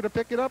now over to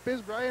pick it up is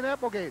Brian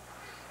Applegate.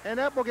 And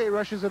Applegate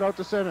rushes it out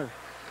to center.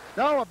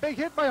 Now a big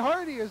hit by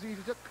Hardy as he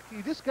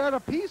just got a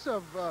piece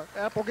of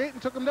Applegate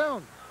and took him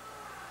down.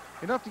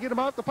 Enough to get him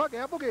out the puck.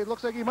 Applegate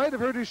looks like he might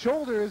have hurt his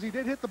shoulder as he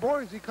did hit the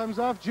boards. He comes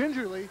off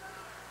gingerly.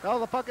 Now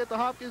the puck at the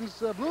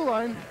Hopkins blue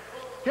line.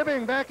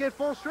 Hibbing back at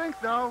full strength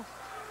now.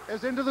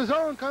 As into the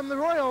zone come the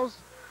Royals.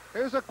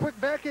 There's a quick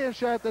backhand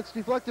shot that's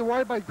deflected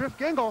wide by Griff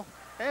Gengel.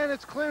 And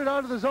it's cleared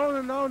out of the zone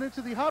and now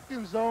into the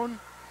Hopkins zone.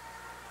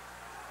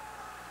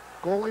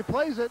 Goalie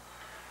plays it.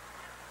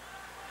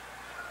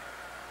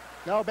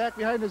 Now back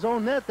behind his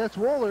own net, that's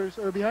Wohlers,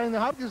 or behind the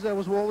Hopkins, that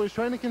was Wohlers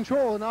trying to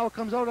control, and now it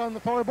comes out on the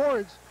far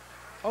boards.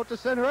 Out to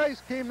center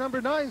ice came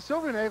number 9,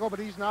 Silvernagel, but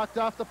he's knocked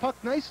off the puck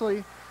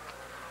nicely.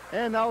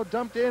 And now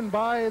dumped in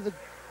by the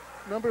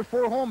number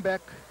 4,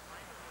 Holmbeck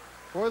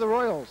for the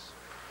Royals.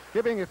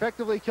 Hibbing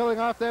effectively killing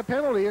off that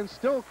penalty and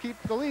still keep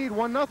the lead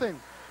 1-0.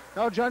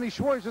 Now Johnny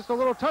Schwartz, just a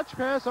little touch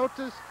pass out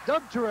to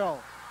Doug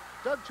Terrell.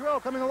 Doug Terrell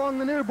coming along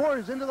the near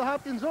boards into the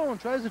Hopkins zone,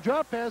 tries a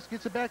drop pass,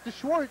 gets it back to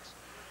Schwartz.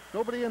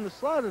 Nobody in the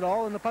slot at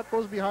all, and the puck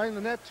goes behind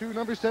the net to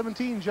number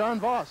 17, John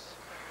Voss.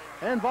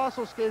 And Voss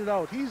will skate it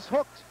out. He's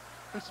hooked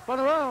and spun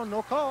around,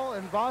 no call,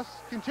 and Voss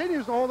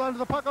continues to hold on to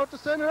the puck out to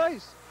center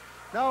ice.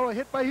 Now a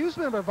hit by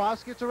Huseman, but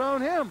Voss gets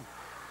around him.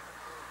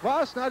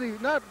 Voss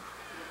not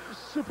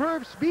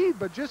superb speed,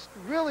 but just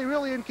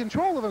really in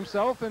control of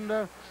himself,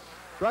 and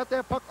brought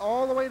that puck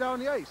all the way down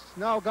the ice.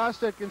 Now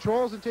Gostet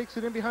controls and takes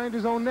it in behind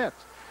his own net.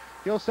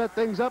 He'll set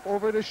things up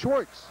over to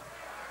Schwartz.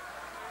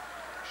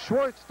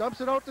 Schwartz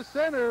dumps it out to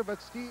center, but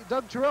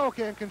Doug Terrell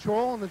can't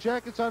control, and the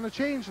Jackets on the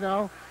change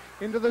now.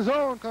 Into the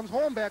zone comes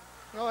Holmbeck.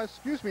 No,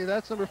 excuse me,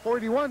 that's number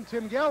 41,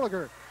 Tim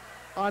Gallagher,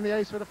 on the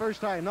ice for the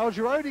first time. Now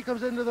Girardi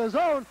comes into the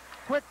zone.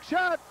 Quick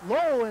shot,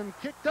 low, and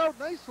kicked out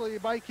nicely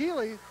by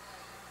Keeley.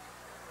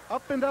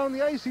 Up and down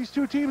the ice, these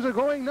two teams are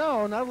going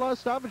now. Not a lot of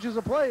stoppages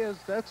of play, as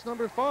that's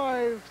number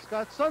 5,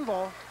 Scott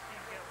Sunval,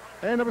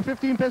 and number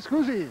 15,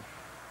 Pascuzzi.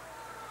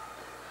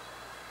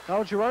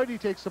 Now Girardi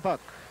takes the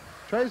puck.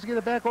 Tries to get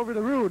it back over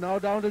to Rue. Now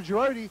down to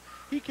Girardi.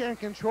 He can't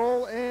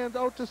control, and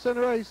out to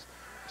center ice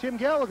Tim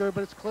Gallagher,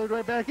 but it's cleared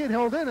right back in,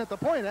 held in at the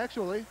point,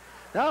 actually.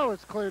 Now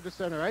it's cleared to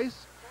center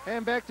ice.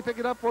 And back to pick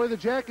it up for the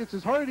Jackets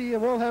is Hardy,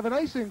 and we'll have an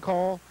icing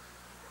call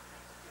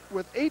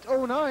with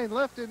 8:09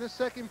 left in this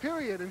second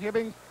period, and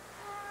Hibbing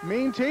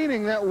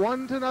maintaining that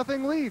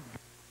 1-0 lead.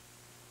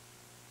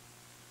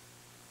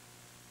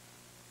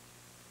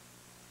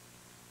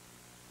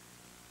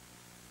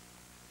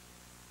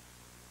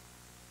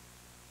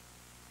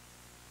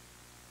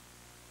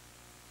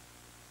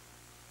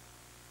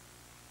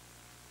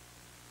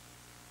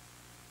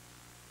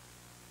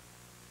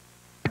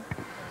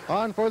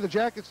 On for the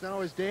Jackets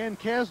now is Dan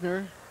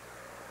Kasner,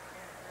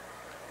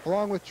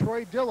 along with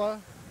Troy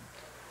Dilla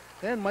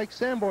and Mike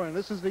Sanborn.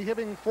 This is the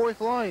Hibbing fourth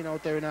line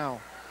out there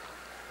now,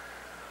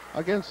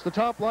 against the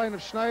top line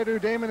of Schneider,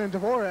 Damon, and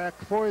Dvorak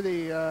for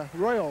the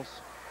Royals.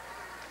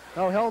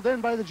 Now held in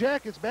by the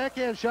Jackets.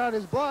 Backhand shot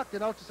is blocked,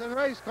 and out to center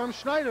ice comes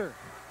Schneider.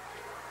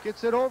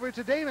 Gets it over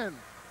to Damon.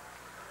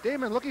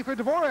 Damon looking for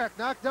Dvorak,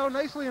 knocked down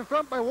nicely in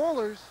front by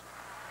Wohlers.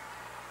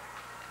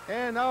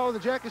 And now the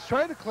Jackets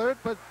try to clear it,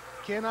 but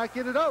cannot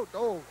get it out.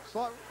 Oh,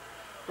 slot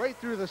right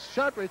through the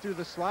shot, right through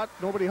the slot.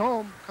 Nobody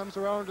home. Comes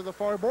around to the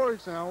far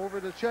boards now. Over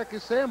to check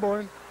is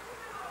Sanborn.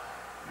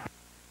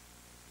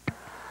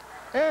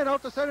 And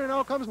out the center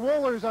now comes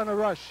Wohlers on a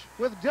rush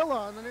with Dilla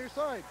on the near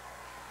side.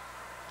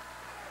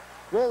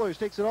 Wohlers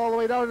takes it all the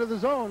way down to the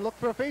zone. Look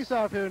for a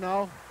face-off here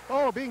now.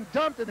 Oh, being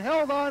dumped and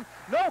held on.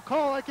 No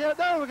call. I can't.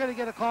 Now we're going to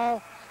get a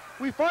call.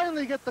 We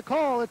finally get the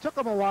call. It took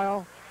them a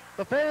while.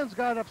 The fans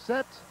got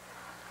upset.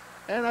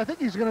 And I think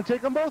he's going to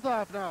take them both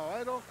off now.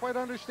 I don't quite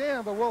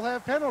understand, but we'll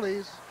have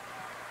penalties.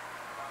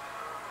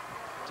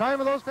 Time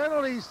of those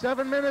penalties,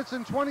 7 minutes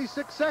and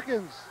 26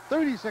 seconds.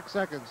 36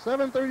 seconds,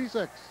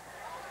 7:36.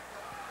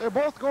 They're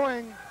both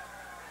going.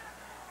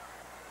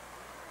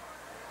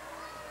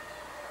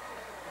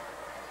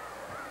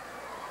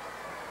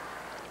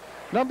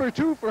 Number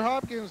 2 for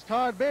Hopkins,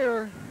 Todd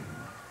Baer.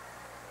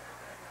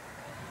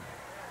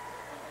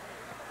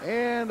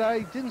 And I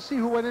didn't see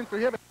who went in for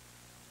Hibbing.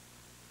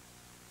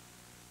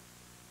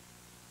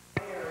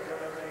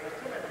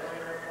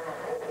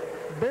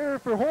 Baer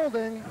for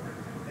holding.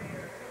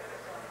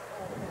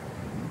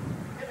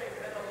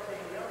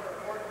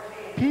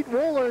 Pete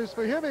Wohlers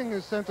for Hibbing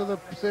is sent to the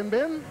sin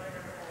bin.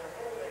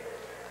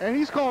 And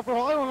he's called for,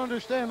 I don't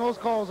understand those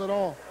calls at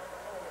all.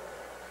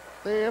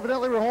 They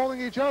evidently were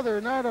holding each other,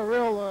 not a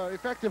real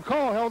effective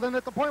call. Held in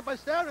at the point by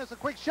Stavnis, a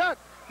quick shot.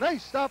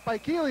 Nice stop by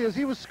Keeley as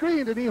he was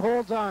screened, and he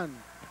holds on.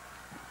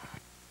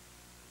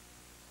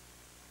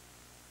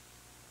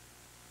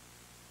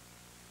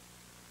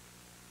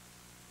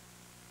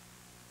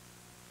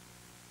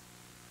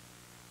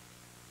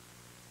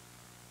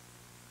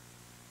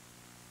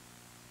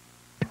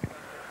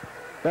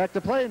 Back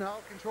to play now,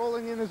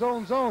 controlling in his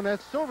own zone.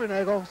 That's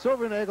Silvernagel.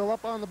 Silvernagel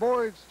up on the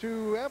boards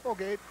to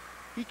Applegate.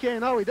 He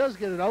can't now, he does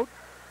get it out.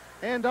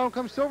 And down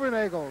comes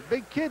Silvernagel.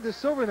 Big kid, this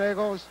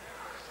Silvernagel.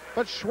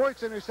 But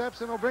Schwartz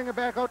intercepts and will bring it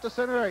back out to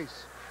center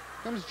ice.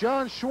 Comes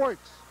John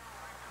Schwartz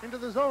into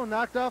the zone,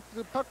 knocked off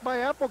the puck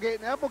by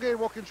Applegate. And Applegate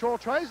will control,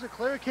 tries to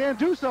clear, can't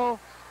do so.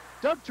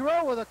 Doug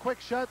Terrell with a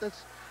quick shot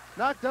that's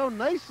knocked down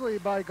nicely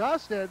by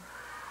Gosted.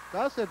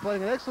 Gosted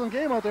playing an excellent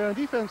game out there on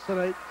defense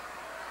tonight.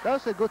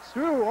 Gosted gets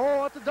through.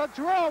 Oh, out to Doug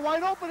Terrell.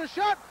 Wide open, a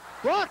shot.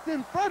 Blocked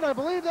in front. I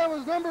believe that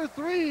was number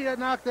 3 that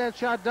knocked that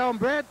shot down.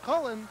 Brad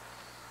Cullen.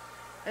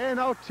 And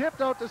now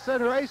tipped out to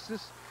center ice.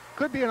 This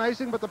could be an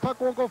icing, but the puck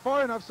won't go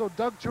far enough, so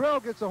Doug Terrell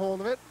gets a hold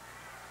of it.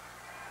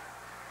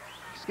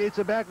 Skates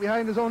it back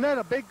behind his own net.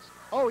 A big...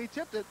 Oh, he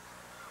tipped it.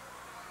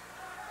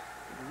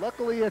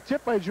 Luckily, a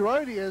tip by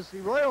Girardi as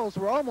the Royals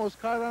were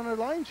almost caught on a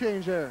line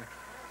change there.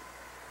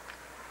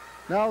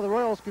 Now the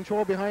Royals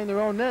control behind their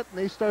own net, and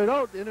they start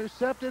out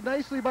intercepted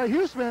nicely by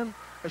Huseman.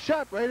 A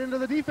shot right into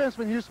the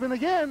defenseman. Huseman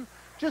again,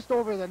 just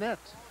over the net.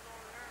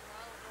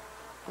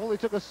 Goalie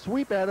took a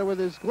sweep at it with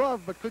his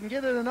glove, but couldn't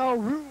get it, and now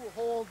Rue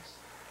holds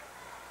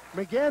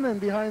McGannon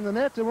behind the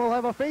net, and we'll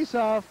have a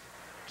face-off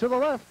to the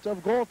left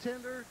of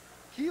goaltender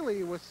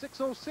Keeley with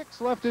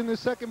 6:06 left in the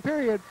second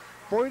period.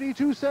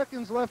 42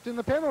 seconds left in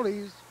the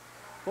penalties.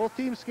 Both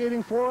teams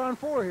skating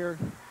 4-on-4 here.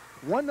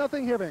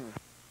 1-0 Hibbing.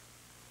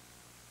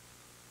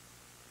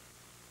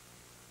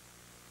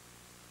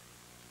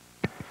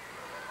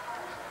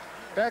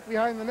 Back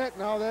behind the net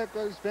now, that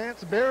goes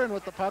Vance Barron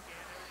with the puck.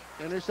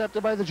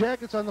 Intercepted by the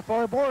Jackets on the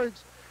far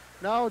boards.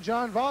 Now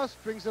John Voss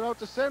brings it out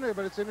to center,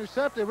 but it's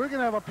intercepted. We're going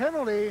to have a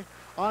penalty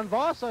on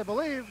Voss, I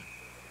believe.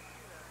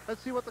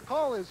 Let's see what the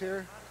call is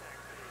here.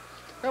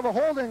 Have a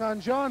holding on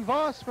John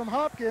Voss from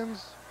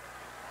Hopkins.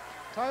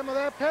 Time of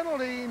that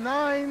penalty,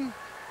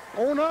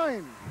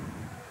 9:09.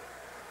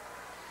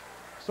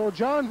 So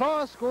John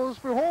Voss goes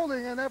for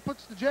holding, and that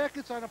puts the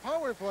Jackets on a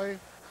power play.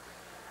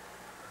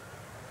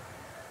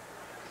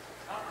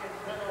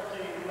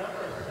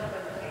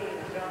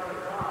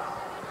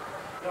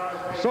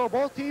 So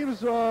both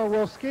teams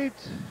will skate.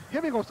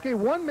 Hibbing will skate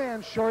 1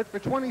 man short for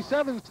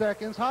 27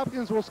 seconds.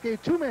 Hopkins will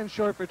skate 2 men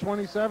short for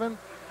 27.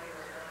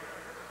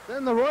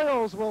 Then the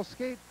Royals will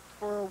skate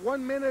for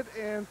 1 minute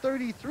and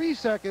 33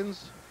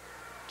 seconds.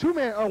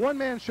 one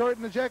man short,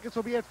 and the Jackets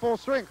will be at full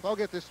strength. I'll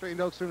get this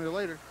straightened out sooner or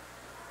later.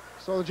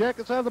 So the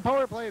Jackets have the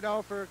power play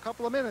now for a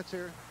couple of minutes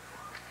here.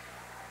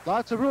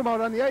 Lots of room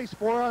out on the ice,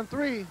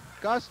 4-on-3.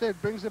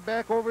 Gosted brings it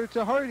back over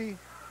to Hardy.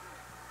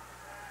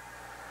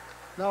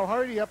 Now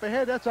Hardy up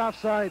ahead, that's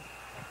offside.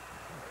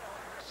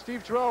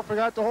 Steve Terrell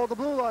forgot to hold the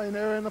blue line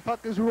there, and the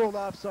puck is ruled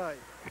offside.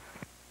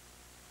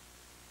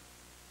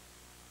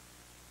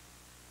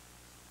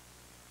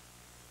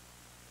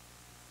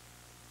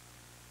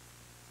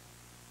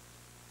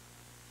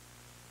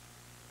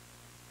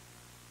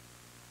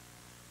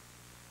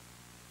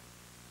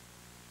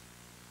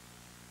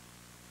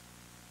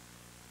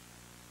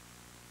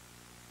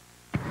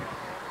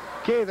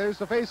 Okay, there's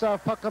the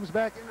face-off. Puck comes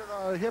back into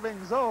the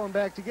Hibbing zone.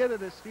 Back to get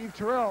it is Steve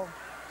Terrell.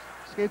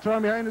 Skates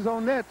around behind his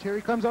own net. Here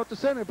he comes out to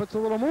center, puts a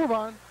little move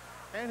on.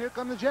 And here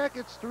come the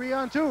Jackets,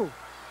 3-on-2.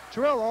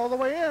 Terrell all the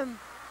way in.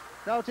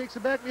 Now takes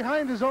it back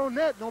behind his own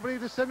net. Nobody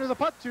to center the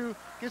puck to.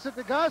 Gets it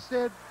to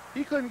Gosted.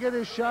 He couldn't get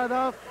his shot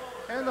off.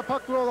 And the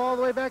puck rolled all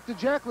the way back to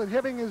Jacklin.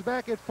 Hibbing is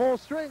back at full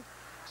strength.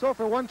 So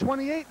for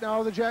 1:28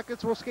 now, the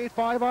Jackets will skate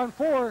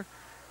 5-on-4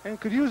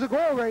 and could use a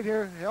goal right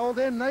here. Held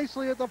in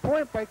nicely at the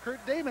point by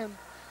Kurt Damon.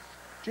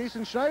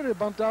 Jason Schneider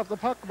bumped off the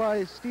puck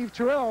by Steve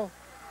Terrell.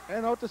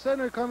 And out to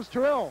center comes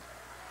Terrell.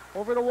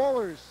 Over to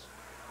Wohlers.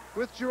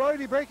 With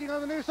Girardi breaking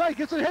on the near side.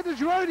 Gets it ahead to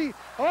Girardi.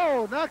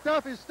 Oh, knocked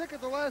off his stick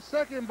at the last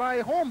second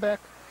by Holmbeck.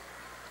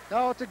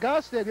 Now to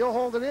Gosted. He'll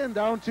hold it in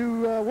down to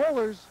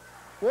Wohlers.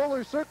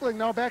 Wohlers circling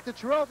now back to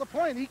Terrell at the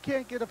point. He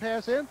can't get a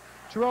pass in.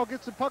 Terrell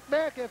gets the puck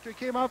back after he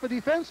came off a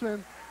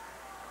defenseman.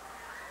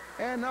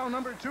 And now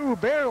number 2,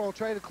 Bear will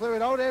try to clear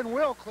it out and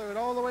will clear it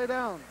all the way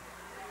down.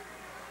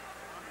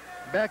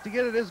 Back to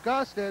get it is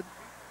Gosted.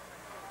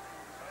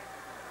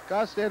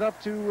 Gosted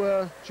up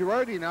to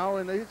Girardi now,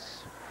 and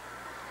it's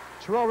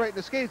Terrell right in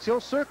the skates.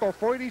 He'll circle.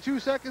 42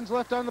 seconds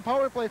left on the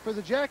power play for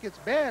the Jackets.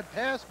 Bad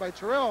pass by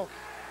Terrell,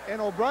 and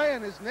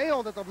O'Brien is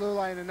nailed at the blue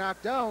line and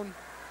knocked down.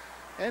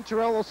 And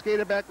Terrell will skate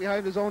it back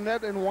behind his own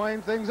net and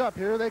wind things up.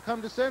 Here they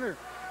come to center.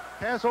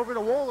 Pass over to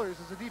Wohlers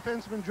as the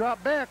defenseman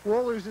drop back.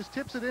 Wohlers just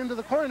tips it into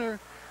the corner.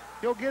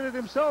 He'll get it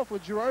himself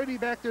with Girardi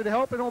back there to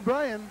help, and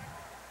O'Brien.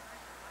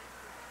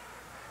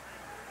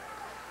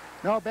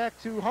 Now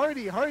back to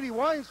Hardy. Hardy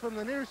winds from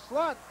the near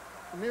slot,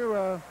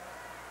 near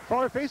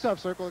far face-off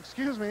circle,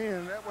 excuse me,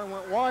 and that one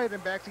went wide,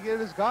 and back to get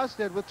it is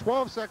Gosted with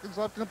 12 seconds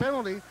left in the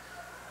penalty.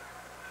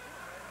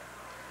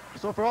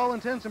 So for all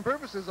intents and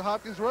purposes, the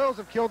Hopkins Royals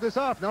have killed this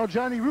off. Now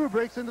Johnny Rue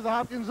breaks into the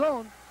Hopkins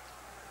zone.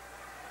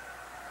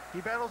 He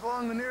battles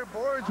along the near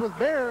boards with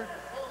Bear.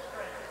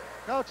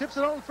 Now tips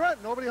it out in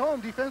front. Nobody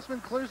home.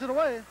 Defenseman clears it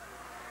away.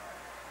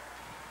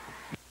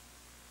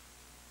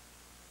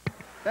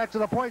 Back to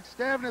the point.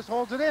 Stavnis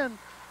holds it in.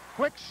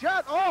 Quick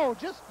shot. Oh,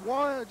 just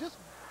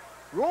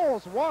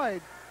rolls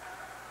wide.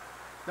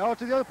 Now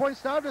to the other point.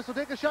 Stavnis will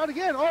take a shot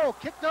again. Oh,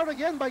 kicked out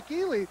again by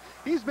Keeley.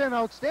 He's been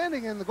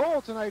outstanding in the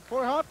goal tonight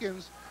for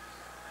Hopkins.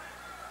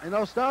 And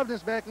now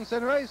Stavnis back in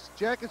center ice.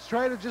 Jackets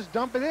try to just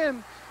dump it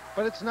in,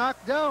 but it's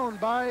knocked down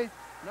by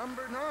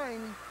number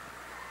 9,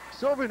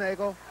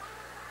 Silvernagel.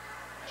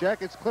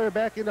 Jackets clear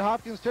back into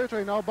Hopkins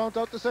territory. Now bumped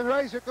out to center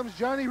ice. Here comes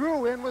Johnny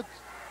Rue in with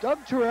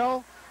Doug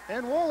Terrell.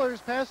 And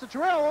Wohlers pass to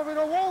Terrell over to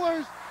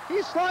Wohlers.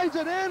 He slides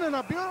it in, and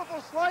a beautiful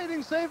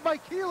sliding save by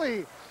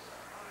Keeley.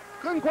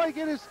 Couldn't quite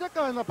get his stick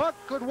on the puck,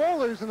 could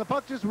Wohlers, and the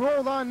puck just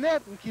rolled on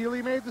net, and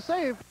Keeley made the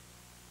save.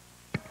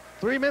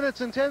 3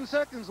 minutes and 10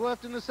 seconds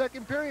left in the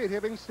second period.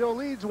 Hibbing still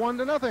leads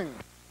 1-0.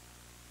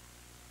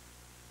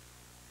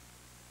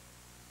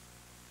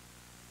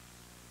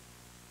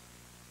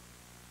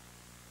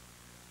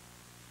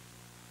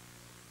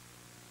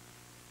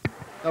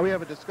 Now we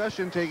have a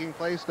discussion taking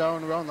place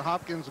down around the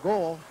Hopkins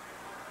goal.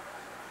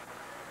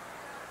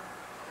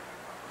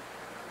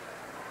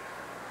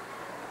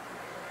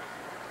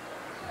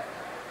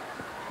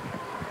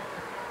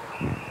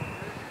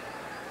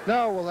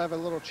 Now we'll have a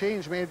little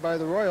change made by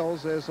the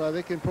Royals as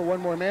they can put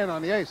one more man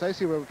on the ice. I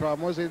see what the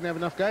problem was. They didn't have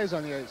enough guys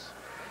on the ice.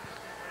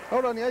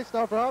 Out on the ice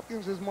now for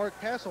Hopkins is Mark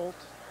Passolt.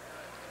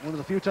 One of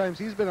the few times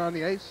he's been on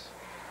the ice.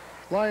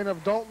 Line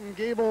of Dalton,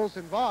 Gables,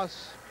 and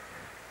Voss.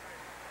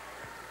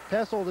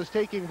 Passolt is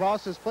taking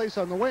Voss's place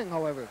on the wing,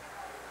 however.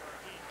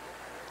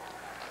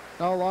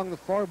 Now along the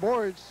far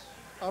boards,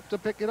 up to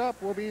pick it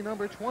up will be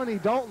number 20,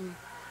 Dalton.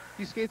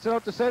 He skates it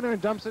out to center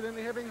and dumps it in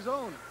the Hibbing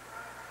zone.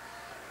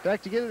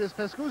 Back to get it is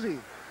Pescuzzi.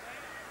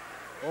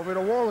 Over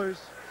to Wohlers.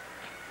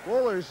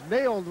 Wohlers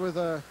nailed with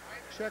a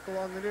check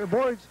along the near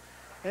boards.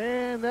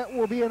 And that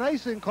will be an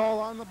icing call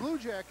on the Blue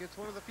Jackets,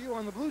 one of the few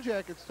on the Blue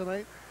Jackets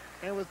tonight.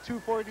 And with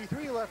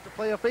 2:43 left to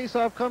play, a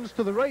face-off comes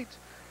to the right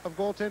of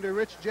goaltender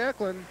Rich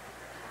Jacklin.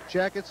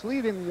 Jackets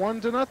leading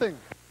 1-0.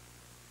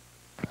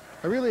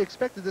 I really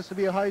expected this to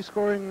be a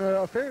high-scoring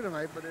affair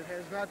tonight, but it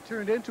has not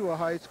turned into a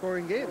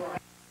high-scoring game.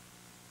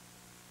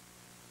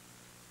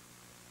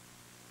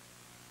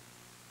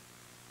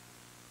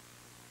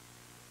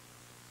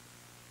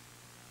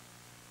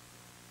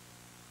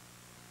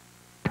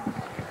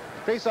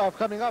 Face-off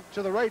coming up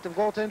to the right of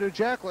goaltender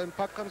Jacklin.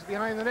 Puck comes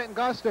behind the net and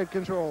Gosted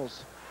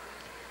controls.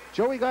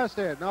 Joey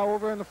Gostad now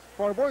over in the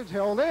far boards,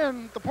 held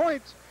in. The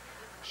point,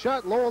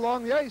 shot low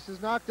along the ice,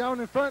 is knocked down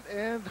in front,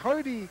 and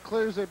Hardy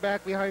clears it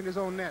back behind his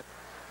own net.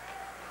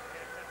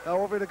 Now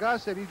over to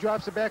Gostad, he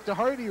drops it back to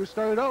Hardy, who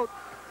started out,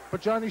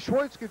 but Johnny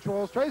Schwartz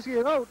controls, tries to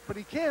get out, but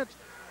he can't.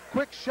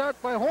 Quick shot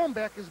by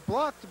Holmbeck is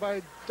blocked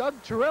by Doug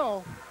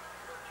Terrell.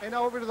 And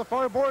now over to the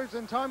far boards,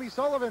 and Tommy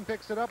Sullivan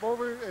picks it up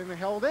over and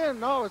held in.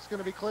 Now it's going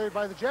to be cleared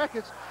by the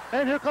Jackets.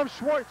 And here comes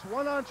Schwartz,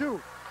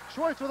 1-on-2.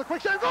 Schwartz with a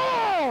quick shot.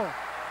 Goal!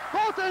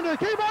 Goaltender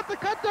came out to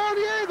cut down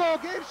the angle,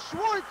 gave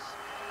Schwartz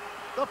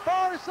the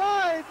far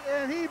side,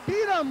 and he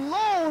beat him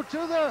low to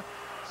the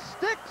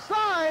stick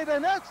side,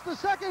 and that's the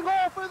second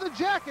goal for the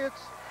Jackets.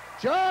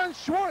 John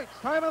Schwartz,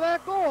 time of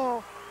that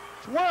goal,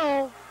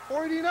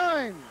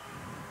 12:49.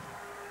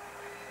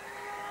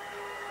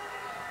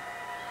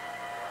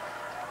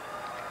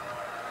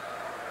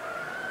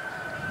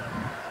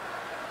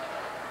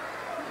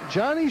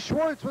 Johnny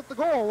Schwartz with the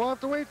goal. We'll have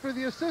to wait for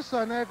the assist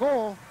on that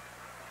goal.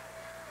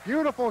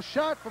 Beautiful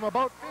shot from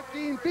about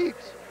 15 feet.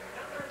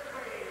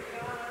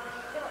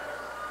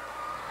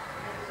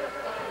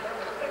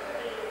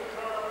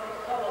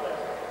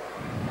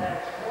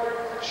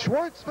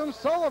 Schwartz from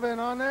Sullivan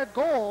on that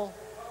goal.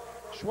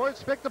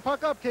 Schwartz picked the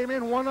puck up, came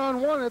in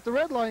 1-on-1 at the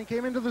red line,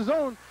 came into the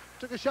zone,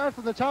 took a shot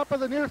from the top of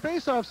the near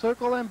faceoff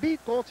circle and beat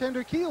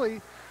goaltender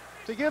Keeley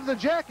to give the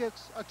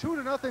Jackets a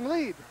 2-0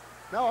 lead.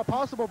 Now a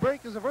possible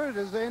break is averted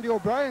as Andy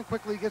O'Brien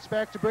quickly gets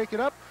back to break it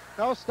up.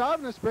 Now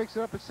Stavnes breaks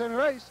it up at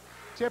center ice.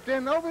 Tipped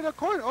in over the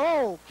corner.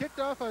 Oh,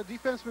 kicked off a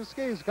defenseman's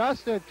skates.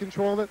 Gostad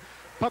controlled it.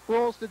 Puck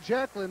rolls to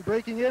Jacklin.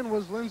 Breaking in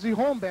was Lindsey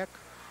Holmbeck.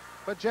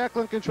 But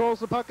Jacklin controls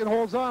the puck and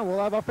holds on.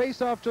 We'll have a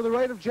face-off to the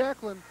right of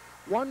Jacklin.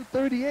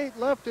 1:38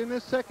 left in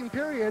this second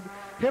period.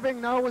 Hibbing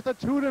now with a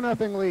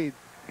 2-0 lead.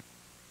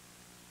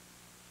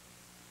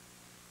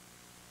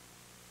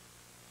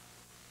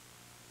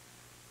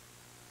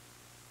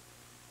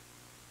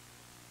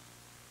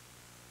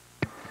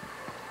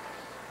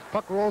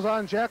 Puck rolls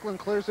on. Jacklin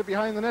clears it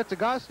behind the net to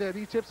Gostad.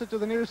 He tips it to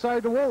the near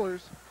side to Wohlers.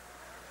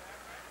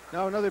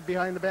 Now another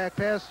behind the back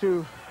pass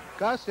to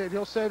Gostad.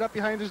 He'll set it up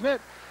behind his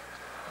net.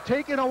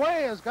 Taken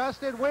away as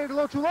Gostad waited a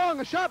little too long.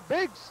 A shot,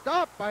 big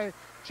stop by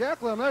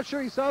Jacklin. I'm not sure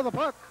he saw the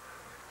puck.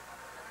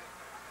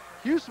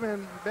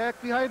 Huseman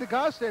back behind to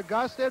Gostad.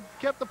 Gostad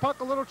kept the puck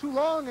a little too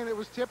long and it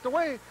was tipped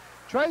away.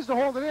 Tries to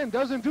hold it in,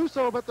 doesn't do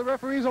so, but the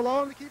referees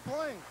allow him to keep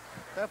playing.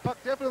 That puck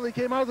definitely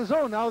came out of the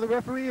zone. Now the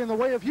referee in the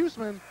way of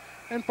Huseman,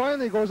 and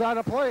finally goes out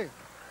of play.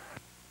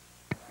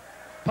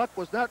 Puck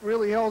was not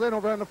really held in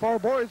over on the far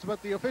boards, but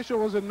the official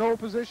was in no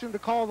position to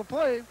call the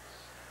play.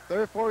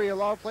 Therefore, he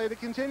allowed play to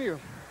continue.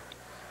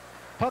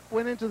 Puck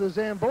went into the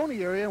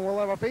Zamboni area, and we'll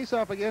have a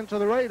face-off again to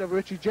the right of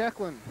Richie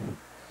Jacklin.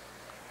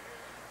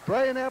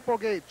 Brian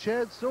Applegate,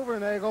 Chad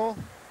Silvernagel,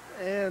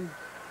 and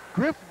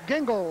Griff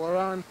Gingle are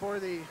on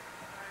for the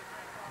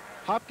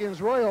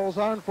Hopkins Royals,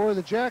 on for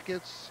the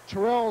Jackets,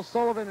 Terrell,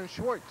 Sullivan, and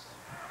Schwartz.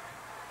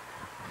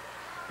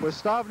 With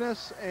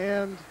Stavnes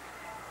and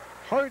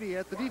Hardy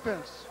at the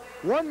defense.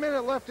 1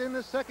 minute left in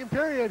this second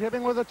period.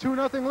 Hibbing with a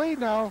 2-0 lead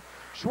now.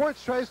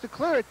 Schwartz tries to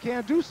clear it,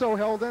 can't do so.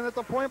 Held in at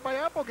the point by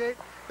Applegate.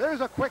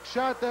 There's a quick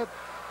shot that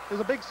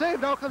is a big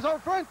save. Now comes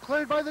out front,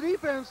 cleared by the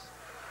defense.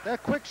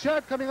 That quick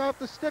shot coming off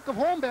the stick of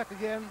Holmbeck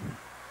again.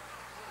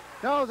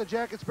 Now the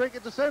Jackets break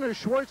it to center.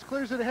 Schwartz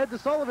clears it ahead to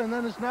Sullivan,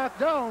 then is knocked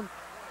down.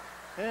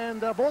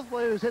 And both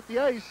players hit the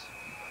ice.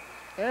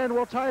 And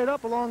we'll tie it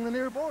up along the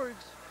near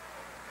boards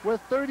with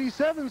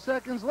 37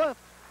 seconds left.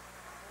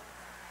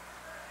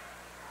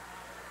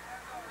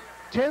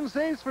 10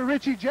 saves for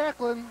Richie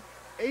Jacklin,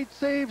 8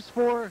 saves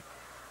for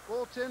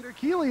goaltender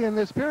Keeley in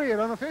this period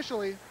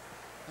unofficially.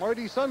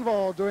 Marty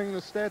Sundvall doing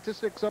the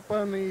statistics up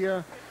on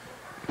the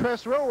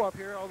press row up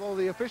here, although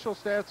the official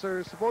stats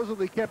are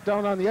supposedly kept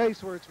down on the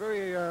ice where it's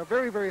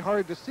very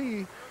hard to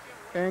see,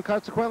 and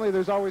consequently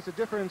there's always a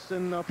difference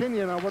in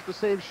opinion on what the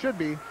saves should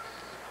be.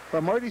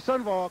 But Marty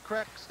Sundvall, a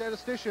crack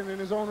statistician in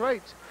his own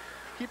right,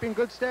 keeping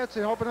good stats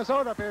and helping us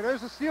out up here.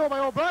 There's a steal by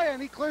O'Brien.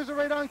 He clears it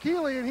right on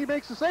Keeley, and he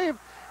makes the save.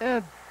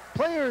 And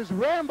players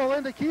ramble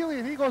into Keeley,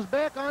 and he goes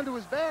back onto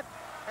his back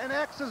and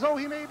acts as though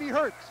he may be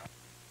hurt.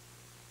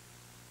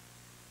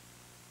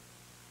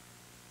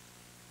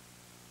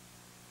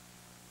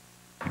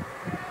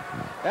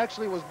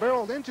 Actually was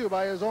barreled into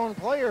by his own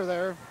player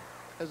there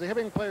as the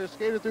Hibbing player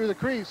skated through the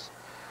crease.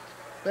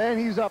 And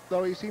he's up,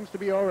 though. He seems to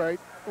be all right.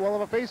 We'll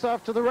have a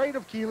face-off to the right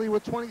of Keeley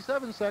with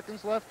 27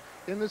 seconds left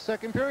in the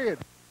second period.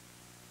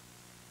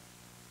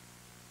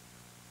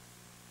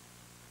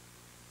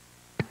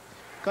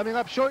 Coming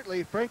up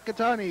shortly, Frank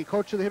Catani,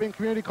 coach of the Hibbing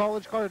Community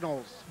College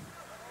Cardinals,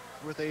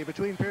 with a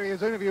between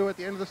periods interview at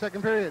the end of the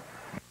second period.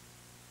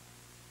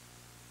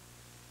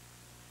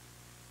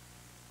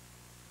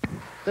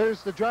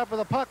 There's the drop of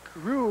the puck.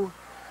 Rue,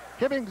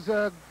 Hibbing's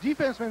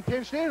defenseman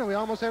pinched in, and we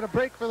almost had a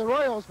break for the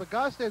Royals, but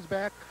Gostad's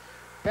back,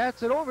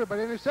 bats it over, but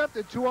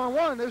intercepted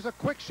 2-on-1. There's a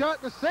quick shot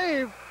and a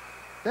save.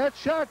 That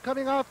shot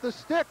coming off the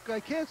stick.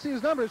 I can't see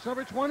his number. It's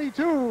number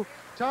 22,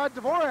 Todd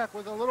Dvorak,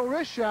 with a little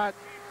wrist shot.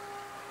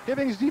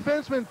 Hibbing's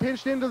defenseman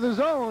pinched into the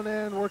zone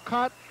and were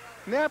caught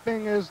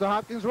napping as the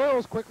Hopkins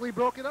Royals quickly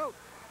broke it out.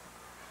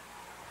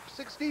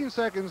 16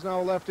 seconds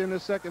now left in the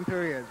second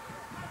period.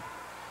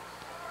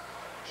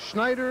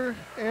 Schneider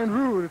and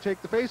Rue to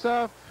take the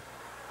face-off.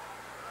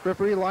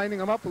 Referee lining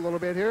them up a little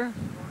bit here.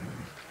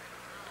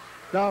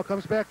 Now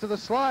comes back to the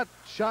slot.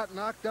 Shot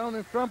knocked down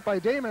in front by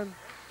Damon.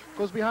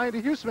 Goes behind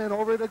to Huseman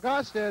over to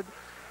Gosted.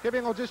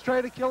 Hibbing will just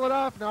try to kill it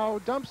off now.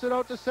 Dumps it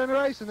out to center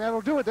ice, and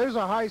that'll do it. There's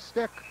a high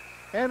stick,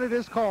 and it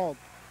is called.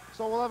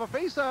 So we'll have a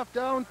face-off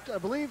down, I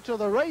believe, to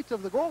the right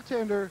of the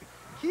goaltender,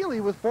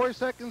 Keeley, with 4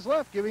 seconds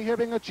left, giving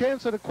Hibbing a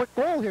chance at a quick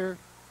goal here.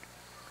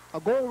 A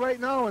goal right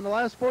now in the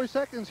last 4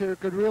 seconds here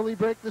could really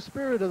break the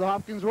spirit of the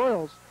Hopkins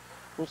Royals.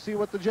 We'll see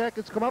what the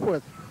Jackets come up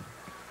with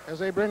as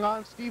they bring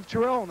on Steve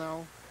Terrell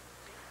now.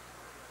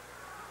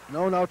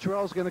 Now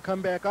Terrell's going to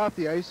come back off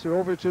the ice. They're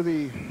over to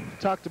the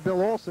talk to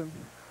Bill Olson.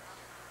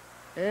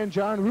 And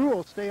John Rue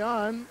will stay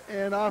on,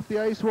 and off the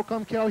ice will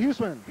come Cal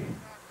Huseman.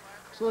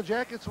 So the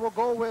Jackets will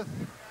go with...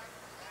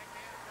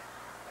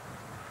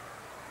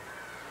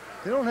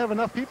 They don't have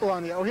enough people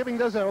on the... Oh, Hibbing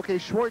does that. Okay,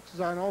 Schwartz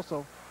is on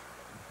also.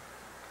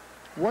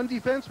 One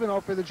defenseman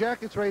out for the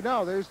Jackets right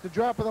now. There's the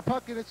drop of the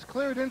puck, and it's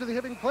cleared into the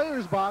Hibbing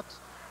players' box.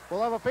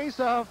 We'll have a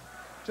face-off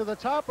to the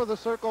top of the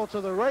circle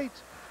to the right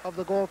of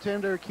the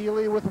goaltender,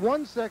 Keeley, with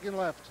 1 second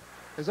left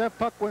as that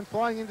puck went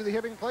flying into the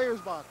Hibbing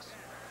players' box.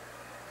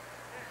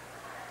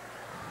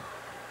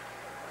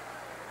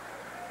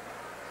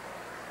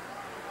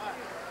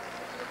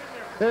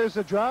 There's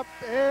a drop,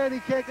 and he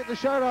can't get the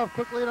shot off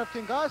quickly enough.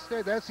 King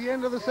Gosted. That's the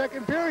end of the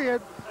second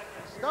period.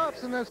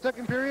 Stops in that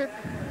second period.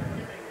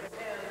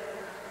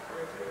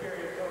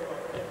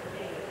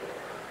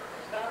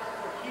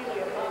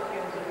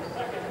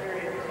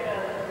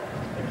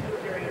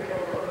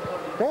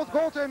 Both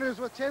goaltenders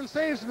with 10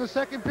 saves in the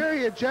second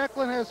period.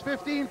 Jacklin has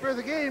 15 for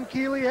the game.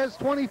 Keeley has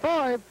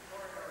 25.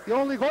 The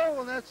only goal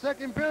in that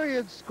second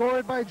period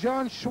scored by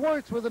John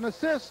Schwartz with an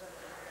assist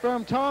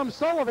from Tom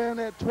Sullivan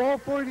at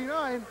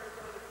 12:49.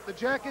 The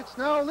Jackets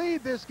now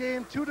lead this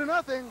game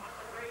 2-0.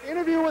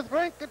 Interview with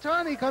Frank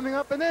Catani coming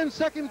up, and then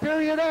second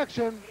period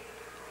action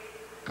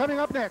coming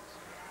up next.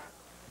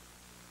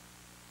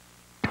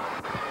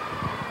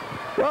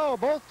 Well,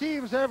 both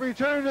teams have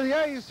returned to the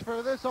ice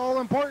for this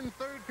all-important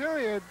third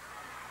period.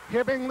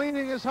 Hibbing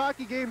leading his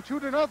hockey game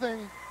 2-0.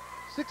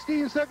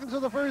 16 seconds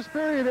of the first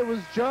period, it was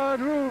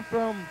John Rue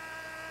from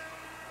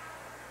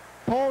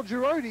Paul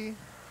Girardi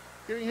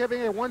giving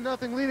Hibbing a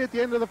 1-0 lead at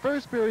the end of the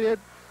first period.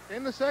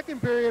 In the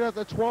second period, at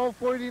the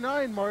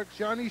 12:49 mark,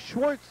 Johnny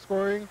Schwartz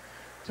scoring.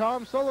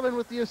 Tom Sullivan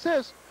with the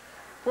assist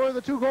for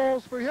the 2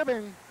 goals for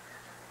Hibbing.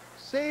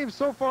 Saves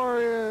so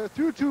far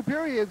through 2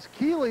 periods.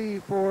 Keeley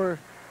for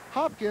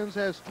Hopkins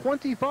has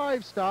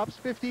 25 stops,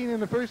 15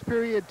 in the first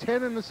period,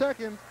 10 in the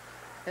second.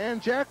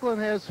 And Jacklin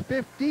has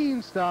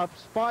 15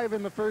 stops, 5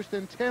 in the first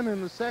and 10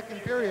 in the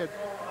second period.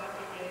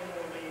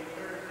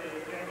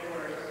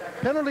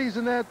 Penalties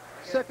in that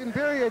second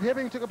period.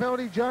 Hibbing took a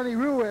penalty. Johnny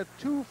Rue at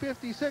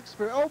 2:56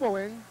 for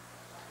elbowing.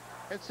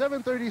 At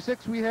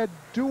 7:36 we had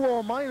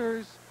dual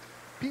minors.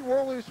 Pete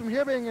Wohlers from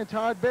Hibbing and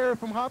Todd Bear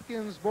from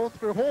Hopkins, both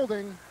for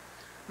holding.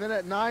 Then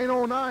at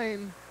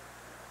 9:09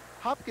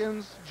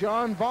 Hopkins,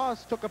 John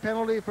Voss took a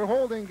penalty for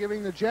holding,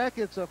 giving the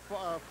Jackets a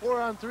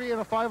 4-on-3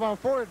 and a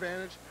 5-on-4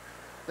 advantage.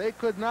 They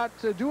could not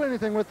do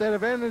anything with that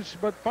advantage,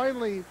 but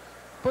finally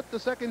put the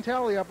second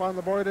tally up on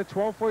the board at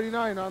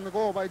 12:49 on the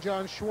goal by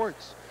John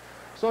Schwartz.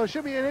 So it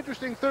should be an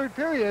interesting third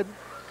period.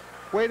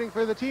 Waiting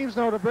for the teams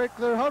now to break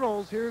their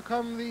huddles. Here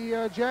come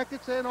the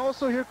Jackets, and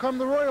also here come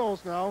the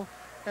Royals now.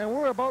 And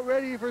we're about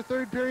ready for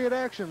third period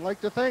action. I'd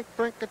like to thank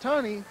Frank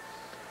Catani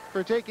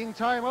for taking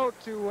time out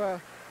to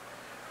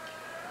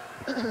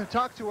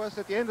talk to us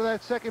at the end of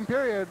that second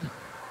period.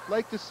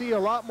 Like to see a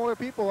lot more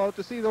people out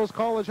to see those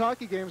college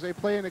hockey games. They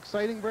play an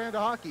exciting brand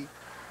of hockey.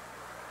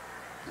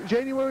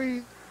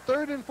 January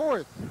 3rd and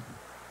 4th,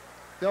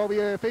 they'll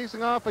be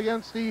facing off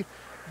against the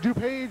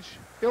DuPage,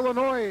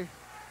 Illinois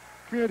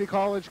Community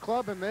College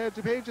Club, and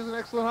DuPage is an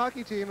excellent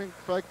hockey team, and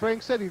like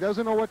Frank said, he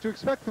doesn't know what to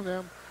expect from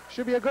them.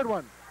 Should be a good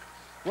one.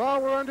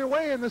 Well, we're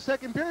underway in the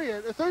third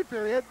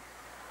period,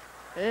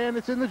 and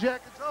it's in the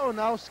Jacket zone.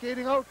 Now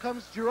skating out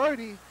comes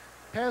Girardi.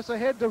 Pass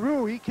ahead to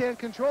Rue. He can't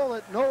control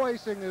it. No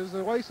icing.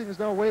 The icing is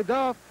now waved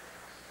off.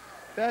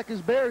 Back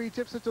is Bear. He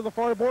tips it to the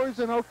far boards,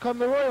 and out come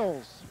the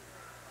Royals.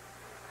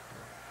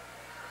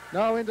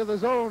 Now into the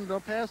zone. They'll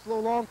pass a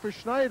little long for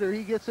Schneider.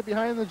 He gets it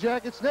behind the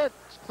Jackets net.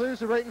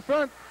 Clears it right in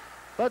front.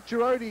 But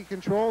Girardi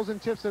controls and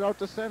tips it out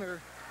to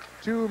center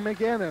to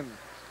McGannon.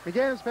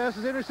 McGannon's pass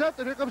is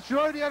intercepted. Here comes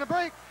Girardi on a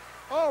break.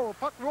 Oh, a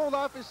puck rolled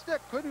off his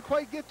stick. Couldn't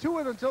quite get to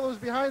it until it was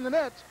behind the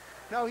net.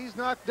 Now he's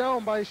knocked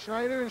down by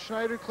Schneider, and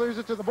Schneider clears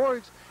it to the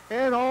boards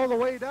and all the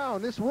way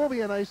down. This will be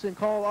an icing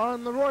call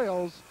on the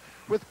Royals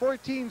with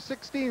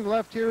 14:16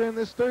 left here in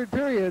this third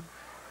period.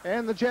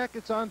 And the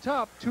Jackets on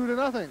top,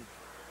 2-0.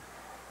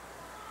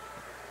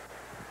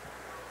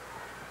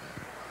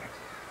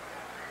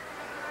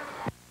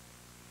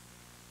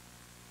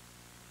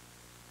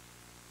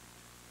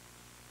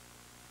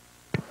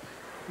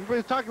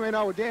 We're talking right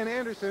now with Dan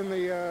Anderson,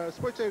 the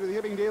sports editor of the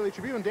Hibbing Daily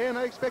Tribune. Dan,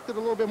 I expected a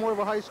little bit more of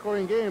a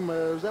high-scoring game.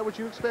 Is that what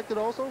you expected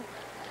also?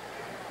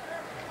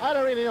 I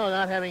don't really know,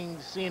 not having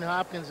seen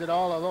Hopkins at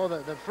all, although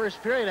the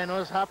first period I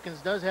noticed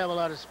Hopkins does have a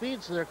lot of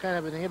speed, so they're kind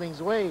of in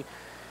Hibbing's way.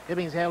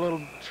 Hibbing's had a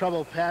little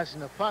trouble passing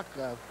the puck.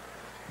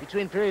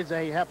 Between periods,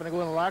 I happened to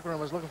go in the locker room,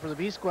 was looking for the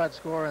B squad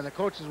score, and the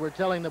coaches were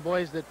telling the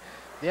boys that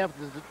they have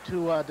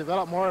to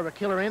develop more of a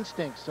killer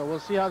instinct, so we'll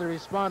see how they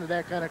respond to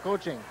that kind of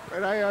coaching.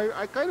 And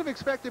I kind of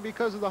expected,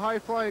 because of the high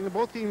flying of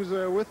both teams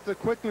with the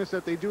quickness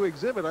that they do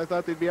exhibit, I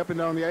thought they'd be up and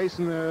down the ice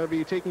and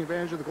be taking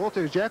advantage of the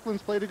goaltenders.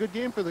 Jacqueline's played a good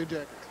game for the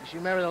Jackets. You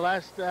remember the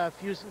last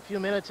few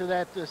minutes of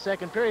that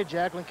second period,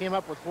 Jacqueline came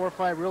up with 4 or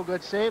 5 real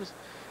good saves.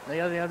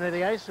 The other end of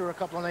the ice, there were a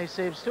couple of nice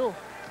saves too.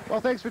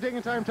 Well, thanks for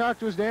taking time to talk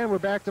to us, Dan. We're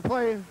back to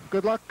play.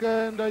 Good luck,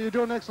 and you're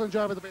doing an excellent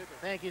job at the paper.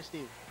 Thank you,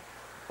 Steve.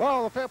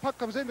 Well, the puck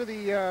comes into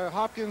the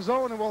Hopkins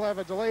zone, and we'll have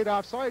a delayed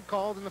offside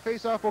called, and the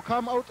faceoff will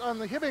come out on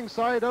the Hibbing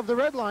side of the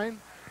red line.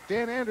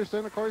 Dan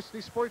Anderson, of course,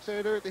 the sports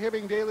editor at the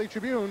Hibbing Daily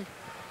Tribune.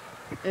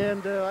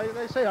 And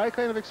I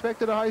kind of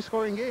expected a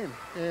high-scoring game,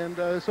 and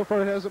so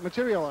far it hasn't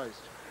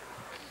materialized.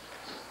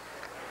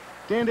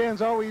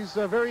 Dan's always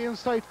very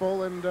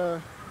insightful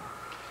and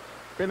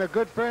been a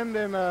good friend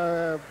and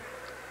a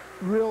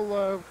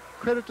real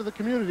credit to the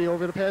community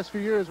over the past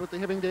few years with the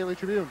Hibbing Daily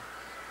Tribune.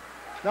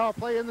 Now a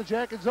play in the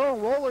Jacket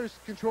zone. Rollers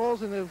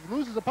controls and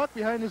loses the puck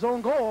behind his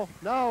own goal.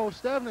 Now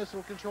Stavness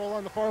will control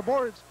on the far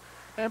boards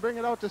and bring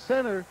it out to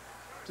center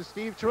to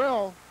Steve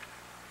Terrell.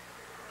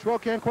 Terrell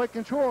can't quite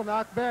control.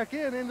 Knocked back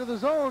into the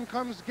zone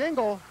comes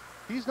Gengel.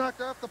 He's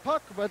knocked off the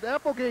puck, but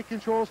Applegate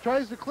controls,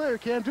 tries to clear,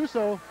 can't do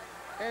so.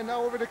 And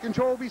now over to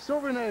control will be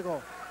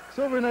Silvernagel.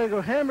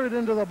 Silvernagel hammered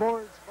into the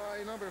boards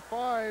by number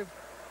 5,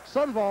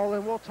 Sunval,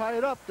 and we'll tie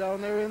it up down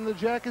there in the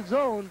Jacket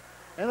zone.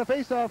 And a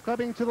face-off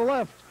coming to the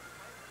left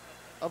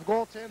of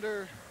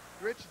goaltender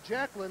Rich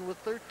Jacqueline with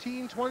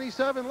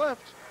 13:27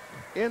 left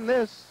in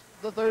the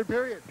third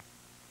period.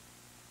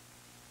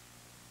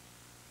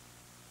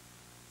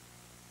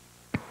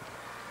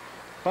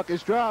 Puck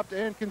is dropped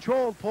and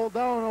controlled, pulled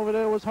down over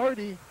there was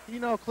Hardy. He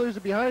now clears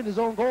it behind his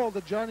own goal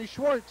to Johnny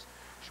Schwartz.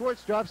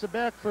 Schwartz drops it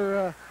back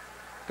for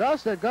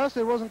Gosted.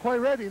 Gosted wasn't quite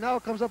ready. Now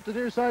it comes up the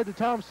near side to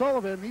Tom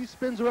Sullivan. He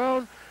spins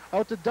around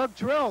out to Doug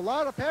Terrell. A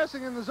lot of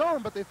passing in the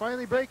zone, but they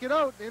finally break it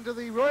out into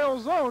the Royal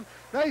zone.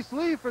 Nice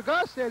lead for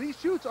Gosted. He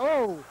shoots.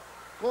 Oh,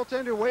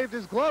 goaltender waved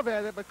his glove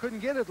at it, but couldn't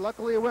get it.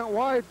 Luckily, it went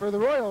wide for the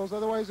Royals.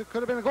 Otherwise, it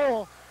could have been a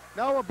goal.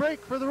 Now a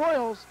break for the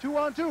Royals.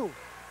 2-on-2.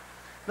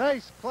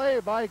 Nice play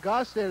by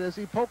Gosted as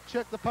he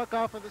poke-checked the puck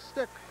off of the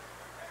stick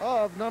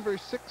of number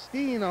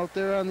 16 out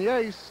there on the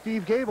ice,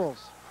 Steve Gables.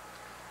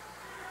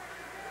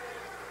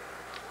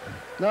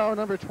 Now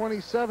number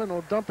 27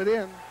 will dump it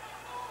in.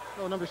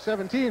 No, number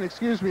 17,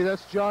 excuse me,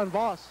 that's John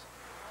Voss.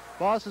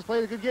 Voss has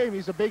played a good game.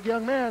 He's a big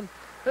young man.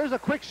 There's a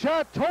quick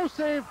shot, toe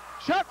save,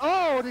 shot,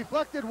 oh,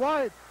 deflected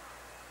wide.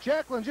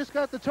 Jacqueline just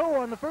got the toe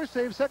on the first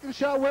save. Second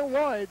shot went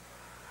wide.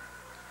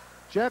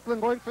 Jacqueline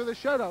going for the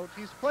shutout.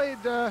 He's played,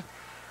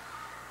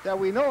 that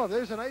we know of.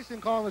 There's an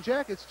icing call on the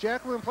Jackets.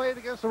 Jacqueline played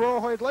against the Royal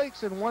Hoyt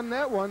Lakes and won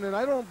that one, and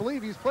I don't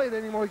believe he's played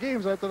any more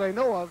games that I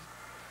know of.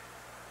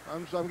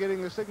 I'm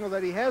getting the signal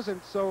that he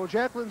hasn't, so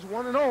Jacqueline's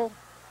 1-0.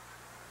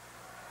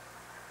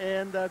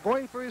 And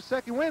going for his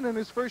second win and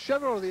his first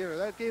shutout of the year.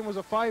 That game was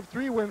a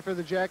 5-3 win for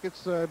the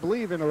Jackets, I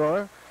believe, in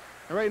Aurora.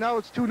 And right now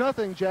it's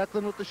 2-0,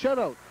 Jacqueline with the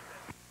shutout.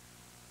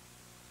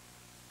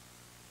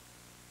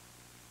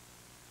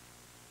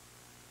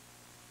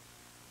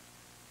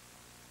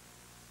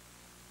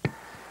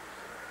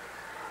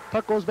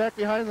 Puck goes back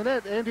behind the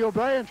net. Andy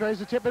O'Brien tries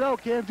to tip it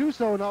out, can't do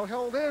so. Now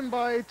held in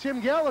by Tim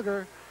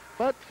Gallagher,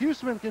 but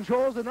Huseman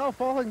controls it. Now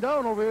falling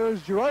down over here is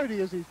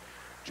Girardi as he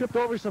tripped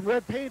over some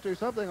red paint or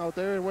something out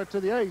there and went to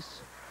the ice.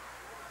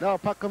 Now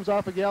puck comes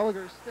off of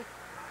Gallagher's stick.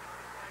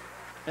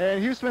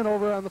 And Huseman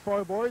over on the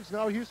far boards.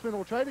 Now Huseman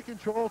will try to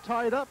control,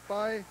 tied up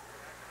by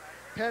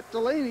Pat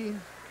Delaney.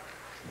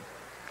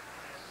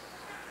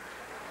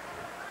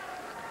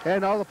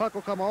 And now the puck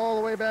will come all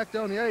the way back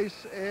down the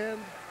ice, and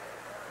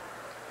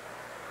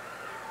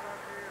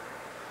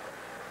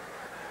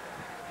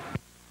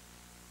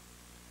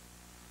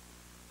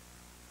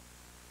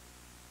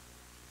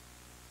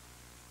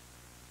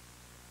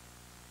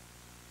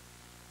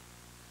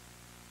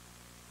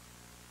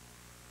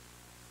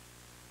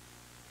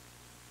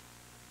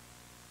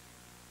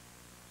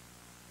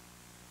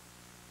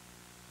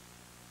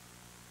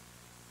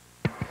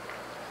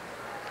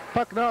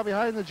puck now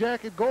behind the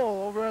Jacket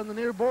goal over on the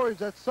near boards.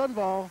 That's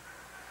Sunval.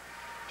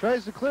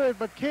 Tries to clear it,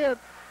 but can't.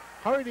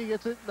 Hardy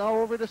gets it now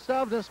over to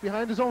Stavness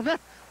behind his own net.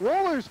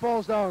 Rollers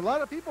falls down. A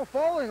lot of people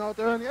falling out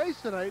there on the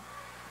ice tonight.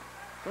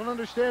 Don't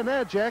understand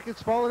that.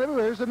 Jackets falling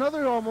everywhere. There's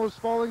another almost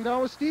falling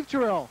down with Steve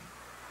Terrell.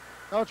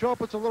 Now Terrell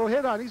puts a little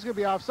hit on. He's going to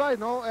be offside.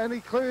 No, and he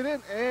cleared it.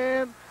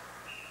 And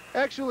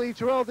actually,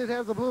 Terrell did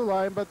have the blue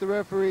line, but the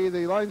referee,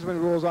 the linesman,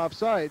 rules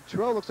offside.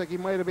 Terrell looks like he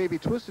might have maybe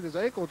twisted his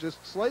ankle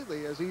just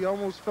slightly as he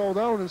almost fell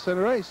down in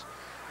center ice.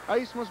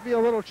 Ice must be a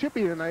little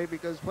chippy tonight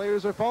because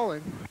players are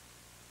falling.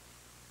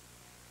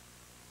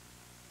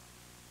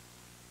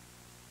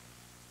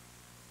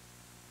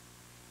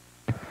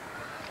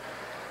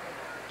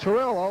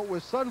 Terrell out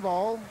with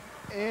Sunval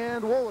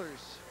and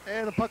Wohlers.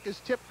 And the puck is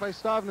tipped by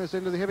Stavnes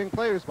into the Hibbing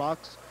players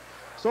box.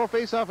 So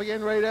face off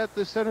again right at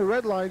the center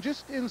red line,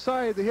 just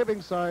inside the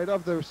Hibbing side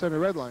of the center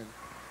red line.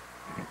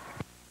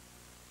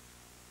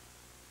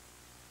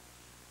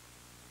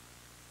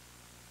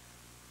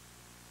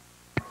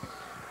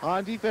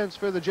 On defense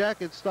for the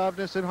Jackets,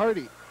 Stavnes and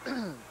Hardy.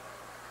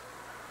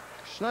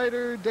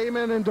 Schneider,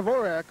 Damon, and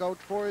Dvorak out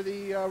for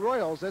the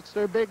Royals. That's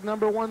their big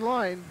number one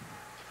line.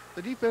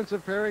 The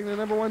defensive pairing, the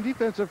number one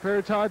defensive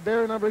pair, Todd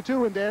Bear, number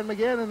 2, and Dan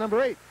McGann,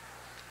 number 8.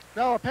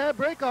 Now a pad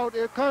breakout,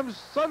 here comes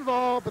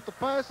Sunval, but the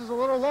pass is a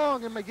little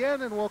long, and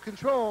McGannon will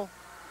control.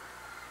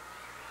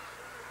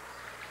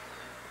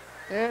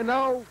 And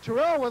now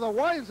Terrell with a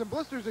winds and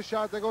blisters a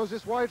shot that goes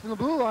just wide from the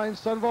blue line.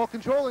 Sunval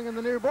controlling in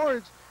the near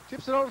boards,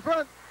 tips it out in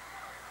front.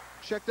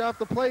 Checked off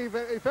the play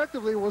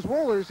effectively was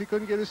Wohlers. He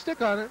couldn't get his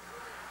stick on it.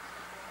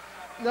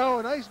 Now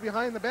a nice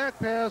behind the back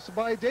pass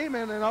by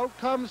Damon, and out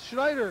comes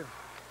Schneider.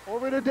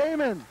 Over to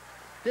Damon.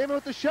 Damon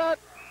with the shot,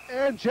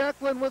 and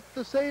Jacklin with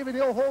the save, and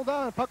he'll hold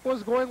on. Puck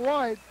was going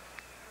wide,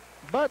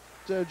 but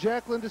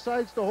Jacklin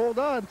decides to hold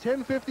on.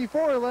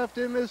 10:54 left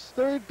in this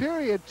third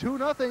period.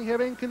 2-0.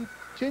 Hibbing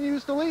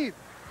continues to lead.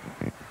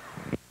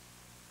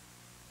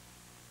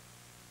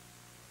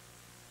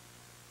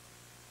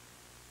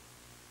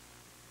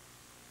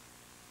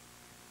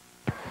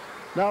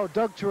 Now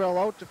Doug Terrell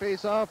out to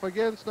face off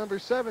against number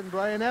 7,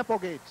 Brian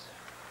Applegate.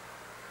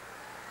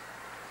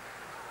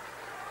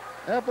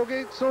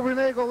 Applegate,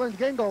 Silvernagel, and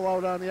Gengel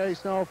out on the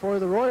ice now for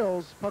the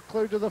Royals. Puck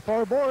cleared to the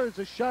far boards.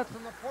 A shot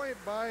from the point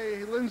by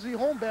Lindsey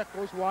Holmbeck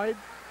goes wide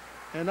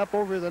and up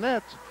over the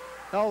net.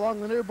 Now along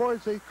the near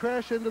boards, they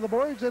crash into the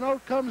boards, and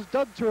out comes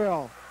Doug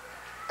Terrell.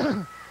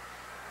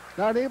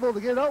 Not able to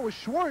get out with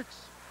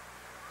Schwartz.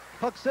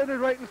 Puck centered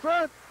right in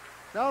front.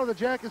 Now the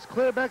Jackets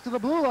clear back to the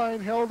blue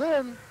line, held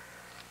in.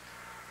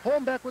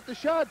 Holmbeck with the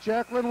shot.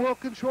 Jacklin will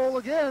control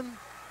again.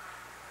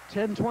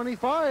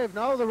 10:25.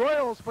 Now the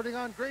Royals putting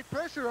on great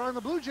pressure on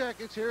the Blue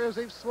Jackets here as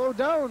they've slowed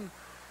down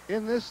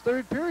in this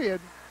third period.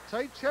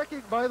 Tight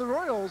checking by the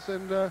Royals,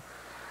 and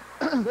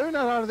they're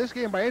not out of this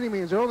game by any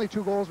means. They're only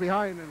 2 goals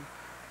behind, and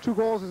 2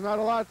 goals is not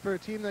a lot for a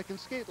team that can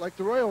skate like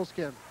the Royals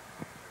can.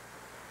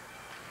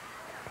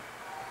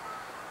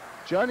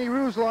 Johnny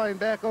Rusline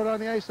back out on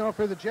the ice now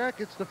for the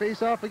Jackets to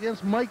face off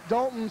against Mike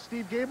Dalton,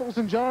 Steve Gables,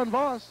 and John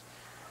Voss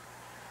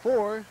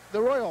for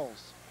the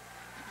Royals.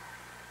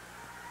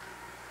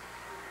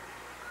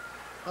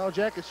 Now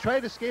Jackets try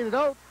to skate it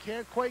out,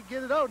 can't quite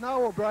get it out.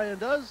 Now O'Brien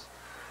does.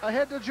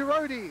 Ahead to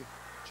Girardi.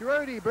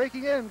 Girardi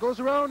breaking in, goes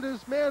around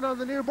his man on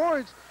the near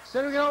boards,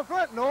 centering it out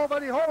front.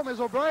 Nobody home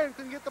as O'Brien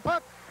couldn't get the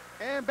puck.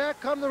 And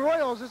back come the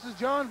Royals. This is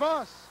John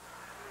Voss.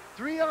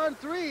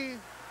 3-on-3.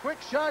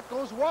 Quick shot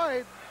goes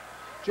wide.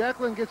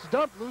 Jacklin gets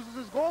dumped, loses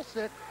his goal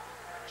stick.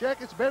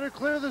 Jackets better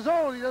clear the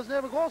zone. He doesn't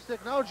have a goal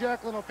stick. Now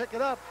Jacklin will pick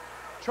it up.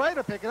 Try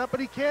to pick it up, but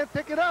he can't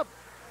pick it up.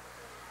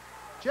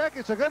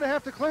 Jackets are going to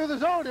have to clear the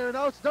zone here.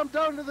 Now it's dumped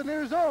down to the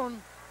near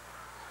zone.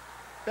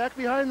 Back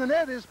behind the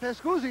net is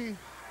Pescuzzi.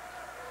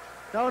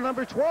 Now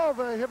number 12,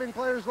 Hibbing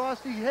players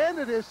lost. He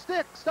handed his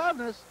stick.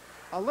 Stavnes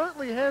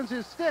alertly hands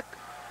his stick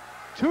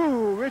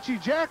to Richie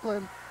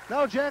Jacklin.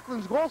 Now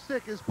Jacklin's goal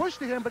stick is pushed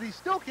to him, but he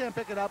still can't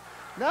pick it up.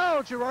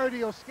 Now Girardi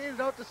will skate it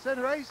out to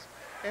center ice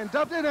and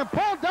dumped in and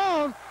pulled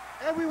down,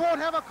 and we won't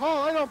have a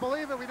call. I don't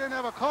believe it. We didn't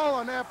have a call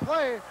on that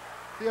play.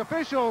 The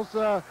officials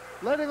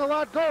letting a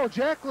lot go.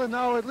 Jacklin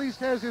now at least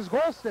has his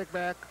goal stick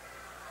back.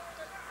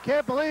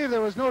 Can't believe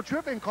there was no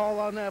tripping call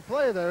on that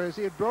play there as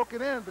he had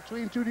broken in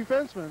between 2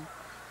 defensemen.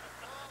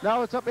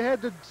 Now it's up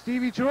ahead to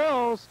Stevie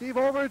Terrell. Steve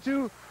over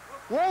to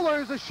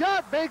Wohlers. A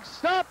shot. Big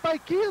stop by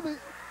Keeley.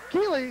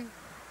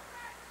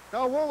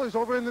 Now Wohlers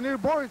over in the near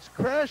boards.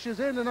 Crashes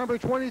into number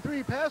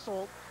 23,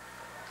 Passolt.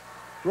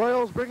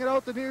 Royals bring it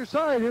out the near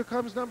side. Here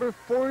comes number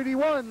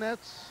 41.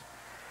 That's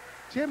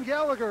Tim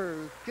Gallagher,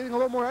 getting a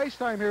little more ice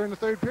time here in the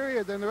third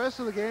period than the rest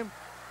of the game.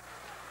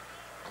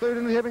 Cleared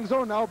in the Hibbing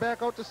zone. Now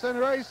back out to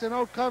center ice, and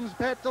out comes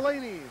Pat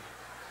Delaney.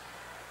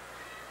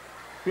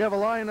 We have a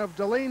line of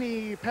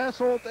Delaney,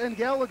 Passolt, and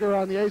Gallagher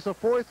on the ice, a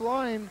 4th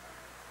line,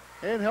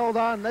 and held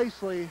on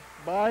nicely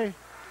by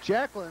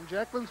Jacklin.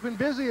 Jacklin's been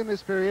busy in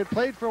this period,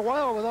 played for a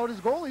while without his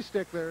goalie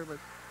stick there, but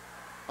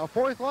a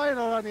 4th line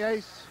out on the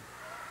ice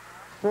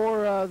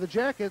for the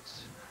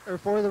Jackets, or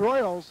for the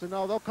Royals, and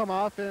now they'll come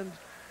off, and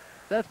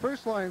that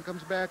first line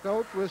comes back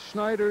out with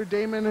Schneider,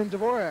 Damon, and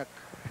Dvorak.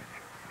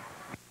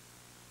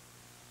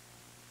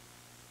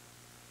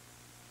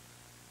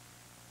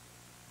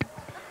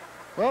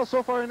 Well,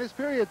 so far in this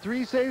period,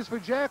 3 saves for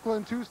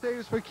Jacklin, 2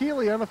 saves for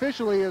Keeley.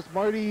 Unofficially, as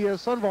Marty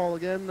Sunval,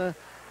 again, the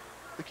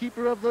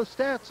keeper of the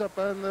stats up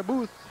on the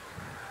booth,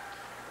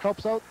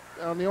 helps out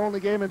on the only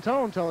game in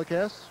town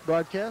broadcast. So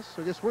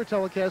I guess we're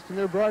telecasting,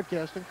 they're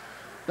broadcasting.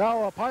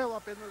 Now a pile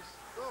up in this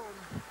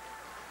zone.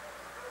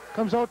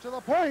 Comes out to the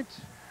point.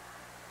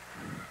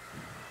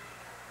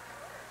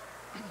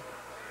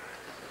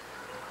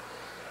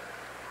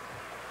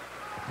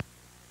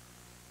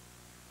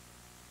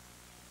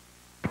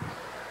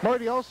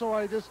 Marty also,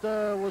 I just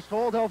was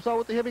told, helps out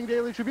with the Hibbing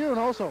Daily Tribune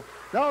also.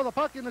 Now the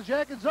puck in the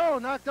Jacket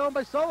zone, knocked down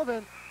by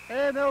Sullivan,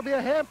 and there'll be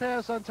a hand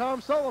pass on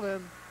Tom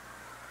Sullivan.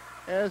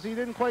 As he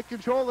didn't quite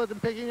control it,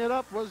 and picking it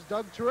up was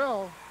Doug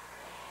Terrell.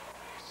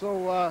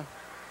 So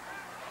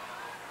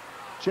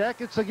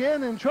Jackets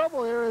again in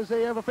trouble here as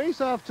they have a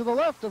face-off to the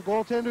left of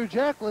goaltender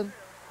Jacklin.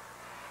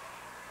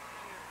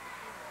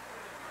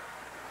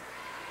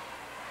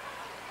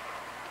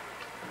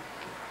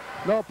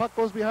 No, puck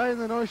goes behind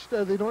the North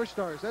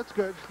Stars. That's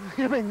good.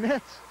 Hibbing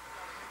nets.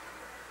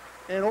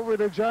 And over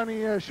to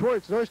Johnny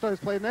Schwartz. North Stars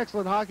played an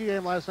excellent hockey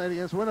game last night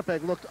against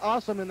Winnipeg. Looked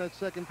awesome in that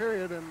second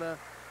period. And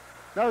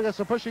now we got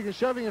some pushing and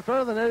shoving in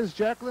front of the net as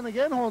Jacklin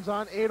again holds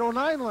on.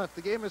 8:09 left.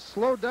 The game has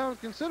slowed down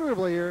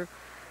considerably here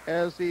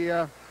as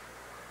the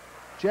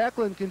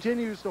Jacklin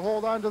continues to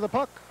hold on to the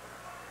puck.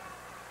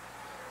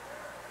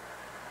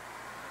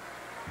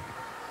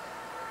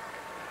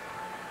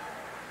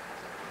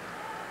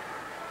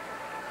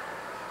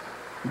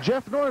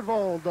 Jeff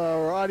Nordvald,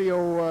 our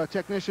audio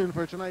technician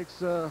for tonight's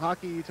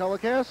hockey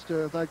telecast.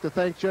 I'd like to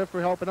thank Jeff for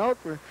helping out.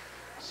 For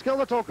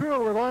skeletal crew,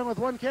 we're going with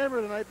one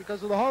camera tonight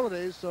because of the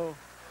holidays, so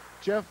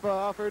Jeff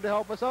offered to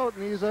help us out,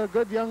 and he's a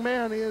good young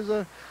man. He is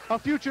a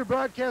future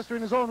broadcaster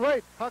in his own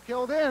right. Puck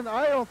held in.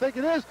 I don't think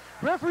it is.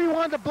 Referee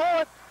wanted to blow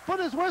it, put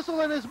his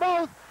whistle in his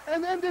mouth,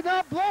 and then did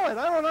not blow it.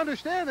 I don't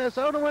understand this.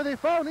 I don't know where they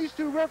found these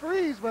two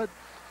referees, but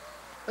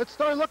let's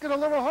start looking a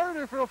little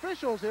harder for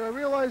officials here. I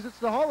realize it's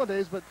the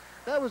holidays, but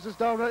that was just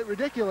downright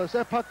ridiculous.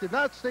 That puck did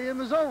not stay in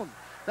the zone.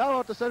 Now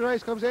out to center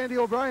ice comes Andy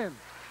O'Brien.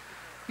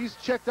 He's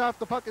checked off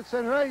the puck at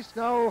center ice.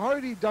 Now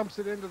Hardy dumps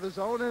it into the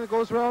zone, and it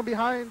goes around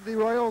behind the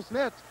Royals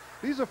net.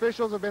 These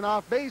officials have been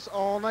off base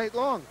all night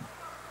long.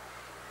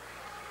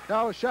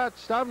 Now a shot.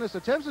 Stavnis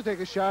attempts to take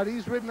a shot.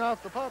 He's ridden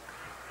off the puck.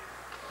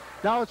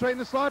 Now it's right in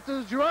the slot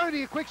to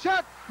Girardi. A quick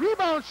shot.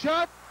 Rebound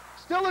shot.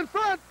 Still in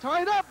front.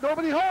 Tied up.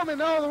 Nobody home, and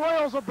now the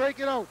Royals will break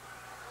it out.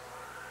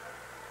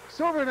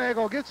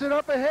 Silvernagel gets it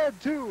up ahead,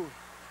 too.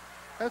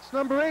 That's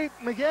number 8,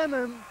 McGinn,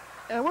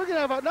 and we're going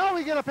to have now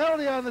we get a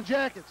penalty on the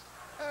Jackets.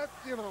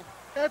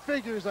 That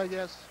figures, I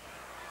guess.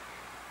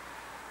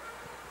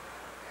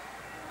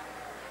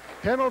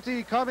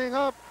 Penalty coming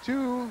up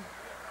to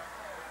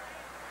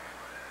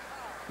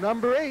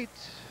number 8,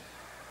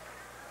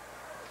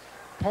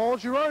 Paul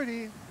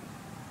Girardi.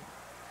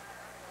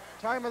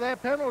 Time of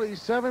that penalty,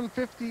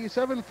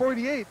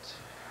 7:48.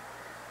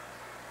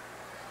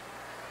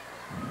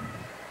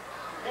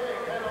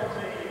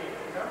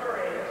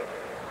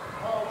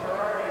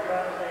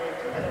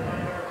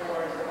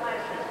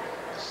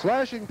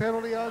 Slashing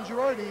penalty on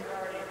Girardi.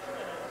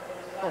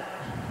 Oh.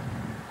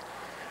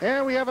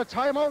 And we have a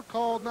timeout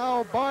called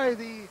now by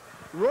the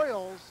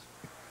Royals.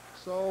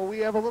 So we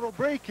have a little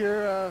break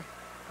here.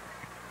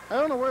 I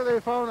don't know where they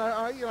found.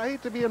 I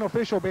hate to be an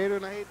official baiter,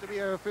 and I hate to be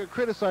a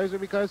criticizer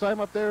because I'm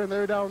up there and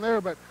they're down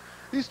there. But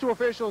these two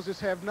officials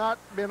just have not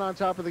been on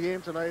top of the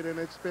game tonight, and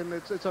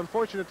it's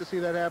unfortunate to see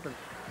that happen.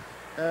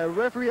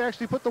 Referee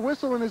actually put the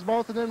whistle in his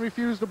mouth and then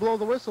refused to blow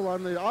the whistle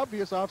on the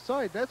obvious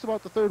offside. That's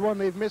about the third one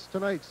they've missed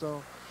tonight.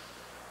 So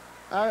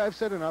I've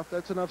said enough.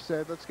 That's enough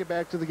said. Let's get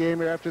back to the game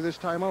here after this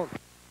timeout.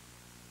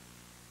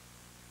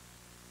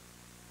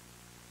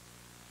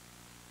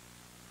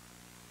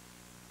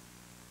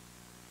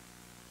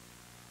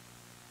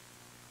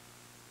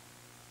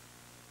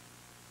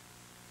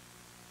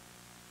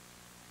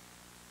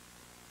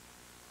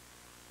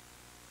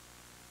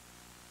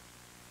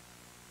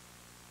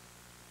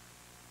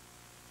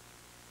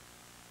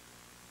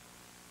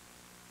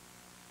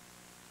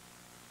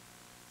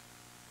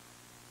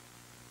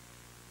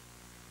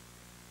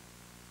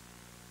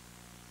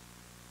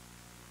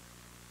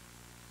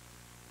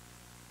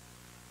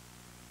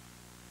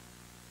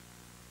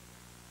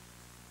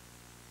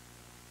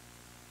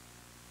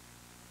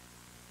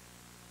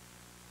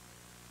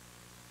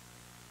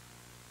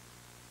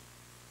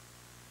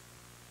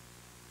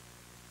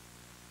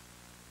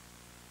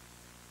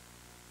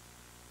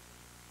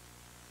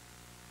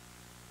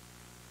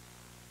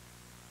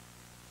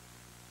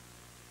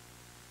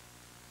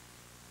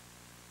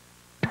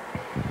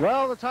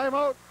 Well, the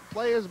timeout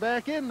play is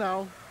back in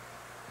now.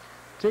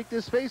 Take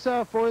this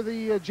face-off for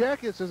the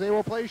Jackets as they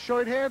will play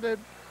shorthanded.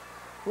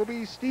 Will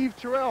be Steve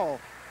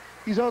Terrell.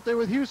 He's out there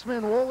with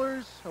Huseman,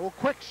 Wohlers. Oh,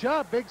 quick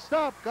shot, big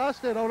stop.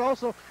 Gosted out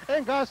also,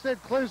 and Gosted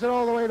clears it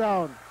all the way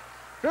down.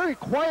 Very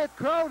quiet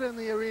crowd in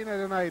the arena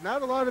tonight.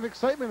 Not a lot of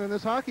excitement in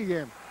this hockey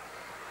game.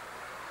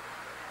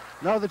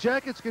 Now the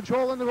Jackets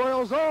control in the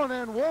Royal zone,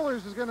 and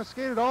Wohlers is going to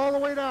skate it all the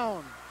way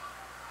down.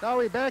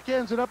 Now he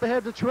backhands it up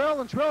ahead to Terrell,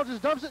 and Terrell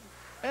just dumps it.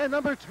 And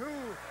number 2,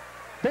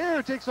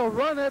 Bear takes a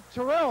run at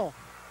Terrell.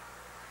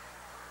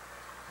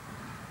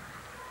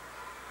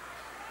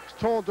 I was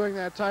told during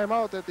that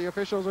timeout that the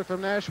officials are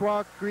from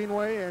Nashwauk,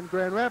 Greenway, and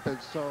Grand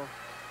Rapids. So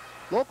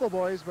local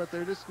boys, but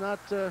they're just not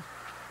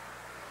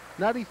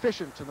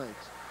efficient tonight.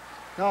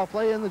 Now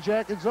play in the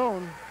Jacket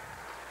zone.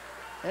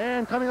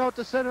 And coming out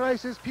to center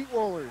ice is Pete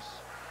Wohlers.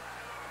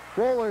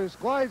 Wohlers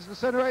glides to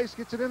center ice,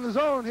 gets it in the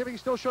zone. Hibbing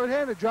still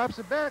shorthanded, drops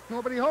it back,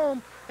 nobody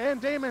home.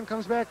 And Damon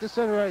comes back to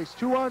center ice.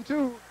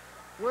 2-on-2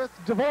 with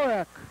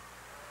Dvorak.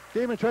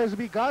 Damon tries to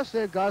beat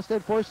Gosted.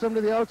 Gosted forced him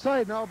to the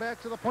outside. Now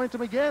back to the point to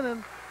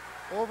McGannon.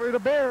 Over to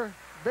Bear.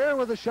 Bear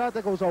with a shot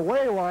that goes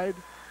away wide.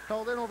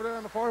 Held in over there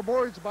on the far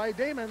boards by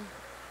Damon.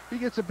 He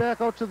gets it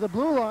back out to the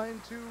blue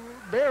line to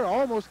Bear.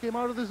 Almost came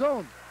out of the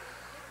zone.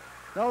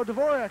 Now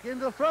Dvorak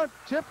into the front.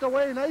 Tipped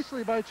away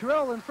nicely by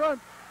Terrell in front.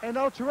 And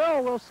now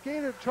Terrell will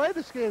skate it, try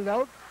to skate it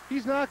out.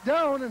 He's knocked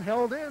down and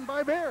held in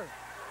by Bear.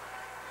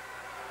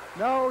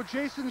 Now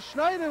Jason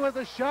Schneider with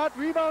a shot.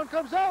 Rebound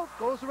comes out.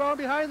 Goes around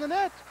behind the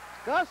net.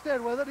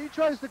 Gosted with it. He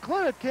tries to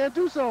clear it. Can't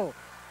do so.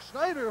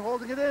 Schneider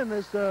holding it in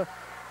as the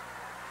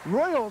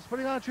Royals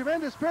putting on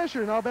tremendous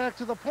pressure. Now back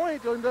to the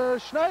point.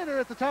 And Schneider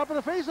at the top of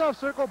the faceoff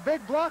circle.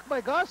 Big block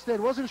by Gosted.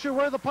 Wasn't sure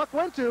where the puck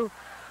went to.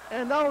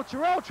 And now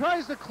Terrell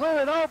tries to clear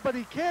it out, but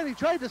he can't. He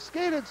tried to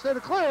skate it instead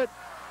of clear it.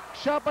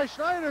 Shot by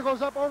Schneider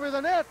goes up over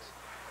the net.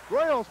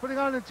 Royals putting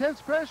on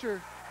intense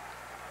pressure.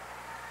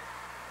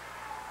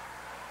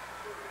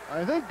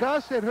 I think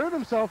Gosted hurt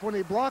himself when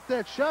he blocked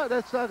that shot.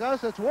 That's not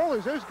Gosted, that's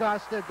Wohlers. There's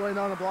Gosted going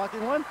down and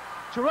blocking one.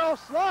 Terrell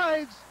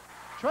slides,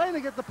 trying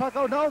to get the puck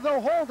out. Now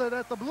they'll hold it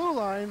at the blue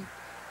line,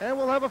 and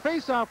we'll have a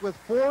face-off with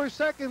 4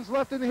 seconds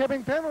left in the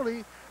Hibbing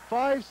penalty.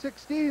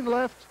 5:16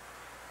 left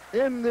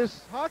in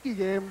this hockey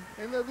game,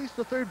 in at least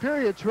the third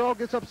period. Terrell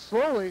gets up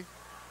slowly.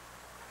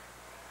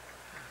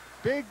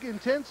 Big,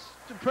 intense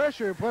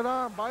pressure put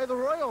on by the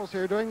Royals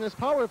here during this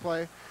power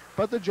play,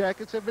 but the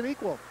Jackets have been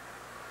equal.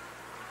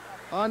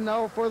 On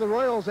now for the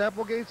Royals,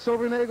 Applegate,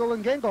 Silvernagel,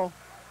 and Gengel.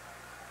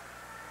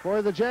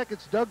 For the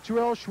Jackets, Doug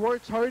Terrell,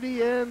 Schwartz,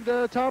 Hardy, and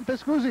Tom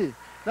Piscuzzi.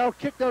 Now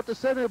kicked out to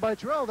center by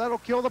Terrell. That'll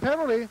kill the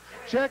penalty.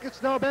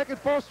 Jackets now back at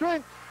full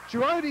strength.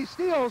 Girardi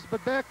steals,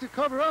 but back to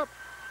cover up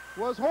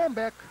was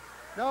Holmbeck.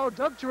 Now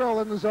Doug Terrell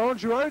in the zone.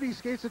 Girardi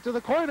skates it to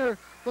the corner,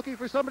 looking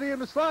for somebody in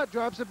the slot.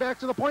 Drops it back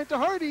to the point to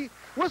Hardy.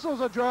 Whistles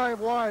a drive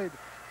wide.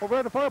 Over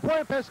at the far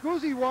point,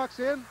 Piscuzzi walks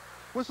in.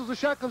 Whistles a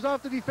shot, comes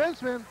off the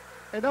defenseman.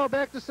 And now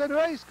back to center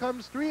ice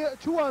comes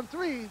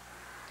 2-on-3.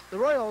 The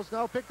Royals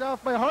now picked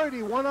off by Hardy.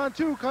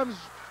 1-on-2 comes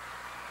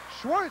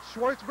Schwartz.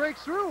 Schwartz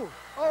breaks through.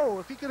 Oh,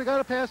 if he could have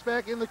got a pass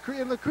back in the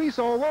crease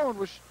all alone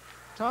was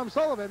Tom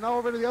Sullivan. Now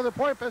over to the other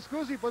point.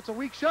 Piscuzzi puts a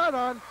weak shot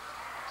on.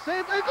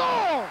 Saved and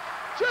goal!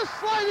 Just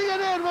sliding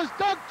it in was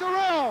Doug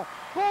Terrell.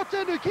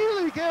 Goaltender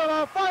Keeley came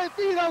about 5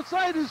 feet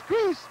outside his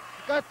crease.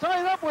 Got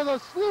tied up with a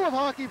slew of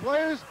hockey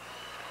players.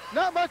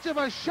 Not much of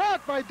a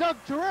shot by Doug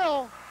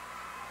Terrell,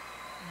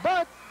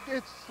 but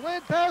it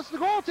slid past the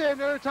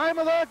goaltender. Time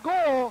of that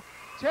goal,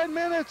 10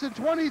 minutes and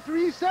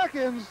 23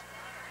 seconds.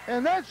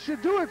 And that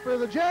should do it for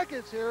the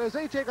Jackets here as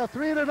they take a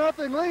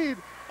 3-0 lead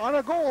on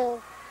a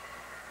goal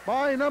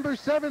by number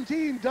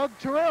 17, Doug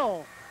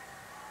Terrell.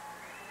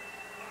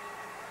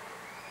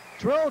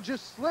 Terrell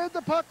just slid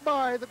the puck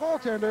by the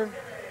goaltender.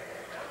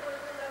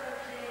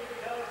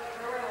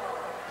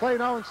 Play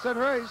now in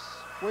center ice.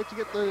 Wait to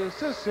get the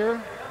assist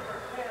here.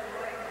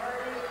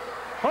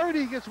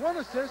 Hardy gets one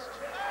assist.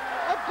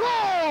 A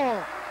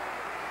goal!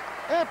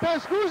 And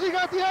Piscuzzi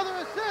got the other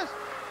assist.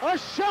 A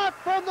shot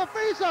from the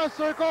faceoff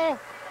circle.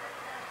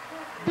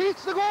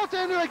 Beats the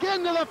goaltender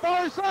again to the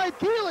far side,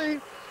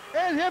 Keeley.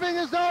 And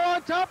Hibbing is now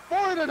on top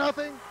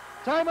 4-0.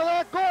 Time of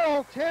that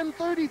goal,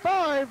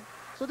 10:35.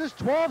 So just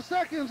 12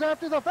 seconds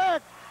after the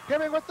fact,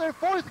 Hibbing with their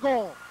 4th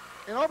goal.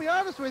 And I'll be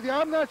honest with you,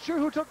 I'm not sure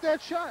who took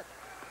that shot.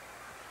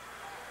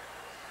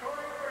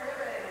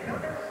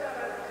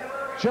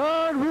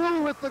 John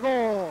Rue with the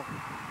goal.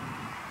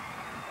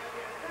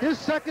 His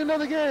 2nd of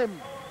the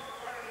game.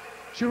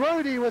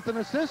 Girardi with an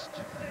assist.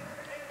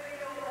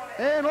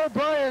 And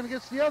O'Brien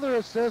gets the other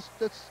assist.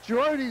 That's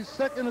Girardi's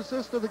 2nd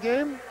assist of the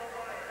game.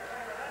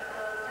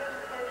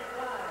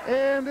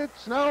 And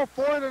it's now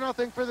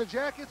 4-0 for the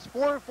Jackets.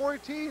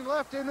 4:14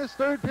 left in this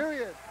third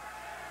period.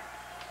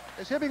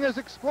 As Hibbing has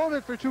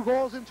exploded for 2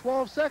 goals in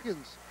 12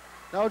 seconds.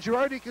 Now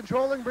Girardi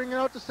controlling, bringing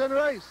out to center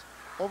ice.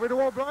 Over to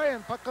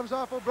O'Brien. Puck comes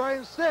off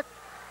O'Brien's stick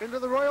into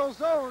the Royal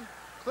zone.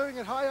 Clearing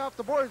it high off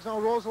the boards. Now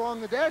rolls along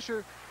the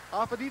dasher.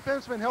 Off a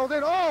defenseman, held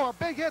in. Oh, a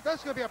big hit.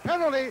 That's going to be a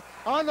penalty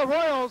on the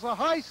Royals. A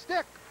high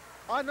stick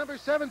on number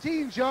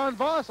 17, John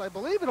Voss. I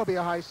believe it'll be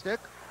a high stick.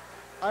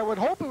 I would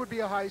hope it would be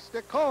a high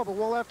stick call, but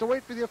we'll have to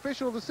wait for the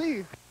official to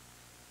see.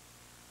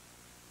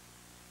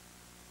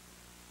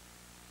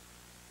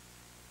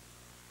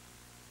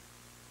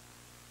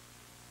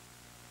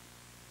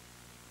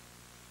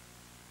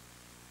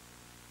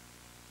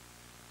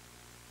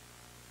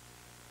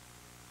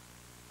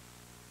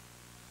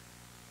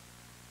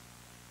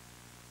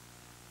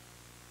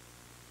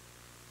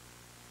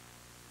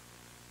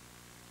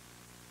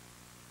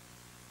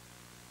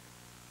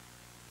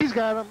 He's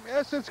got him.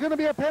 Yes, it's going to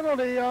be a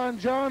penalty on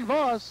John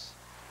Voss.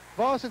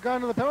 Voss had gone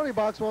to the penalty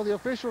box while the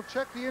official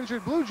checked the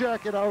injured Blue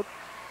Jacket out.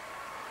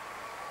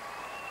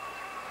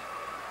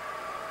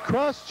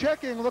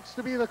 Cross-checking looks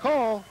to be the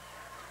call.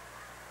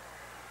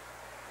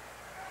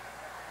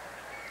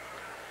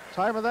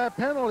 Time of that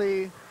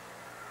penalty,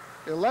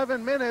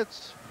 11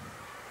 minutes.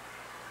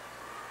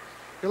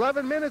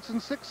 11 minutes and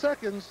 6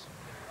 seconds.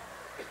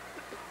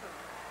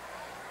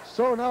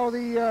 So now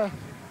the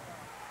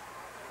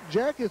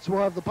Jackets will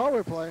have the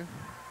power play.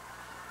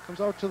 Comes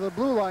out to the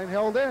blue line,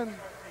 held in.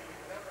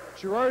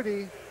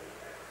 Girardi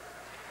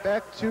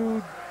back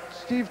to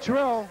Steve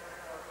Terrell.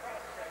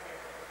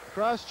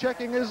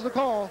 Cross-checking is the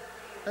call.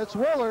 That's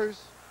Wohlers.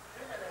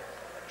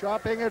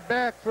 Dropping it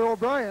back for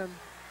O'Brien.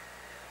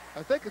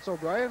 I think it's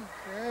O'Brien.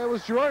 Yeah, it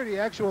was Girardi,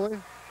 actually.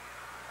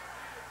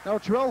 Now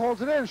Terrell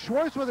holds it in.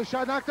 Schwartz with a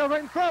shot knocked down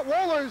right in front.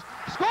 Wohlers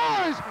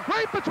scores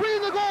right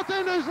between the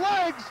goaltender's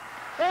legs.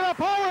 And a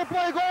power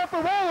play goal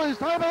for Wohlers.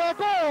 Time of that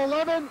goal,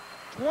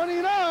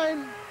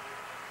 11:29.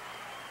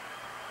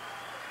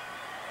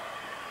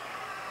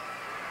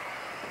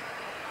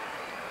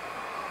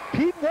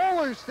 Pete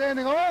Wohlers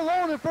standing all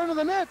alone in front of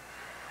the net.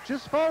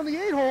 Just found the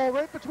 8-hole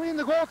right between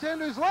the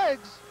goaltender's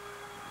legs.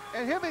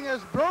 And Hibbing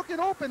has broken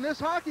open this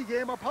hockey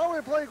game, a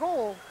power play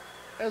goal,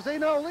 as they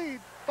now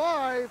lead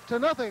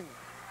 5-0.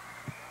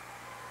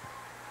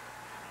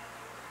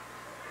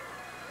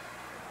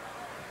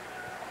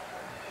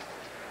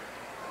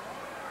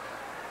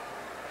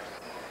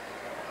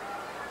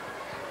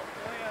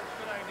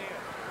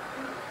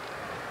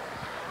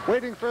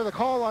 Waiting for the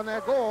call on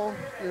that goal.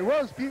 It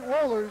was Pete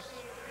Wohlers.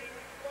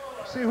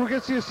 See who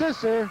gets the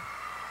assist there.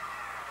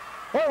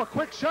 Oh, a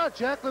quick shot.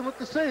 Jacklin with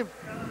the save.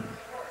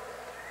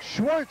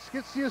 Schwartz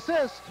gets the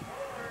assist.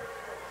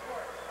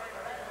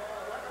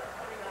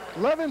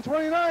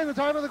 11:29, the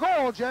time of the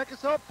goal.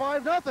 Jackets up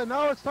 5-0.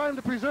 Now it's time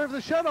to preserve the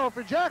shutout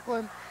for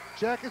Jacklin.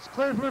 Jackets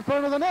cleared from in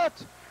front of the net.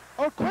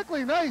 Out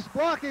quickly. Nice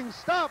blocking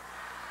stop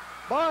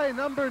by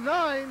number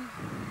 9.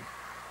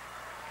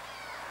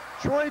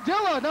 Troy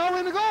Dilla now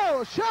in the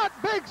goal. Shot,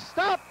 big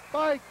stop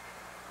by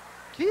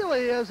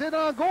Keeley, as in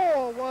on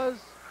goal was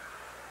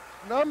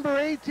number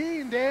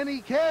 18,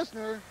 Danny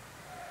Kasner.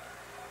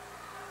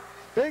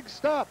 Big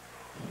stop.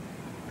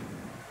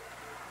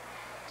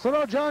 So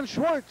now John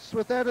Schwartz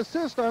with that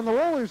assist on the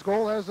Rollers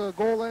goal has a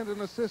goal and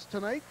an assist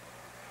tonight.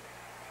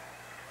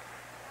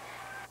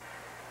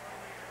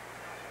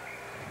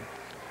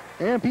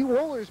 And Pete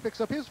Wohlers picks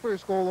up his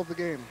first goal of the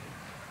game.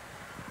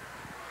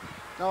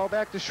 Now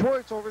back to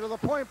Schwartz, over to the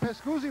point.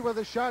 Pescuzzi with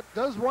a shot,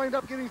 does wind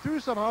up getting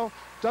through somehow.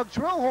 Doug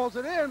Terrell holds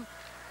it in.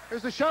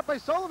 There's a shot by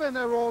Sullivan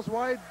that rolls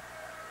wide.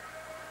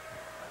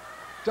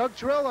 Doug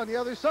Terrell on the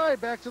other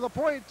side, back to the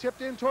point,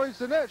 tipped in towards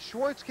the net.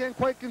 Schwartz can't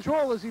quite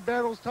control as he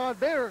battles Todd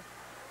Baer.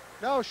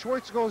 Now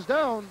Schwartz goes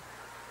down,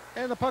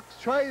 and the puck,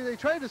 they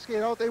try to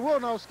skate out. They will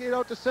now skate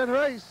out to center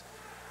ice.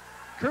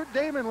 Kurt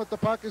Damon with the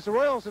puck as the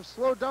Royals have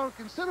slowed down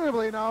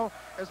considerably now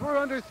as we're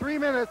under 3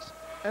 minutes.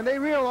 And they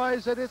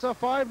realize that it's a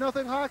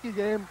 5-0 hockey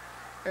game,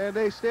 and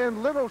they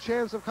stand little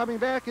chance of coming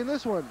back in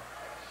this one.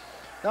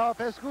 Now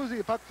Pescuzzi,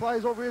 the puck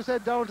flies over his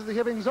head down to the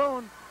Hibbing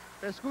zone.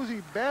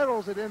 Pescuzzi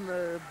battles it in,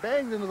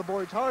 banged into the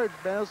boards hard,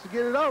 battles to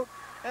get it out.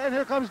 And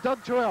here comes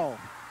Doug Terrell.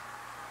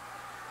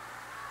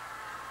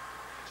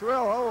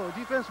 Terrell, oh,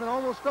 defenseman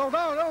almost fell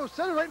down. Oh,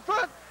 center right in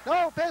front.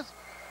 No,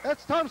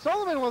 that's Tom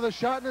Sullivan with a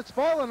shot, and it's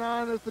fallen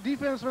on. It's the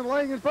defenseman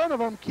laying in front of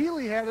him.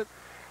 Keeley had it.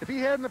 If he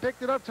hadn't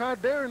picked it up,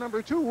 Todd Baer,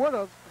 number 2, would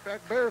have. In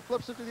fact, Baer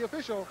flips it to the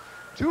official.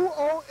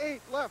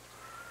 2:08 left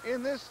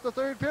in the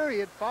third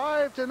period.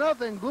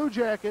 5-0 Blue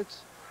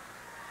Jackets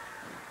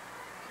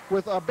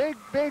with a big,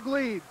 big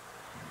lead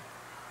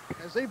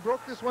as they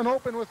broke this one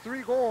open with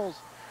 3 goals.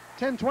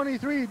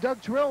 10:23,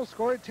 Doug Terrell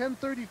scored.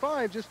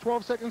 10:35, just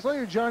 12 seconds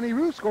later, Johnny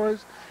Rue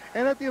scores.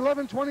 And at the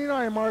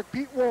 11:29 mark,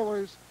 Pete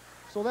Wohlers.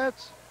 So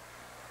that's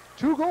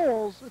 3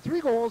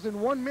 goals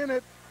in 1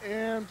 minute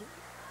and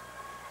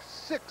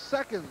 6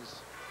 seconds.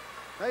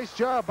 Nice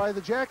job by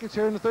the Jackets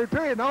here in the third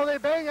period. Now they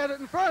bang at it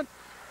in front.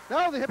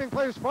 Now the Hibbing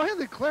players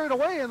finally clear it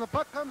away, and the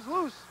puck comes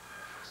loose.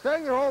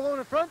 Stanger all alone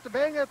in front to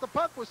bang at the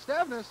puck with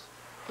Stavnis.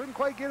 Couldn't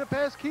quite get it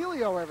past Keeley,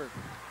 however.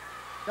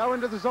 Now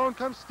into the zone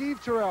comes Steve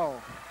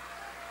Terrell.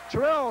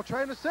 Terrell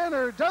trying to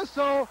center, does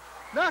so.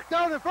 Knocked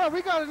down in front.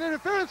 We got an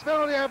interference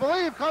penalty, I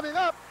believe, coming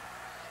up.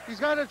 He's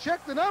got to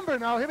check the number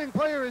now. Hibbing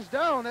player is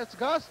down. That's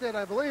Gosted,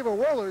 I believe, or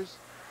Wohlers.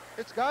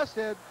 It's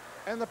Gosted.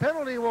 And the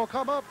penalty will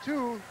come up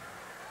to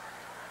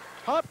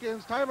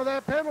Hopkins. Time of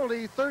that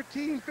penalty,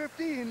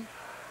 13:15.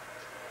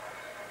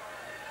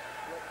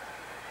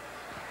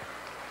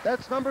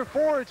 That's number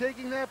 4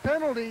 taking that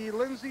penalty,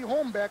 Lindsey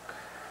Holmbeck.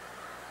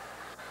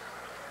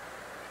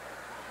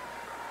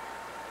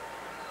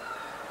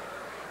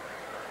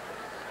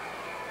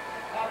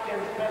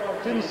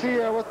 Didn't see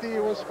what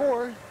it was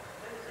for.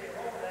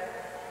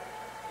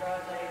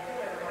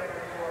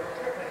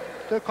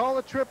 To call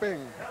it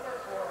tripping,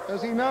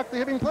 as he knocked the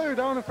Hibbing player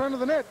down in front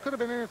of the net. Could have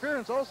been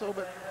interference also,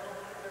 but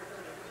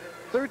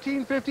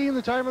 13:15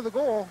 the time of the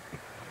goal.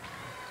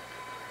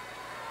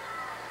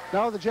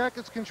 Now the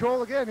Jackets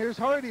control again. Here's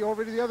Hardy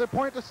over to the other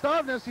point to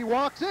Stavnis. He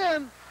walks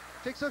in,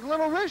 takes a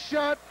little wrist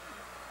shot.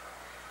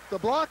 The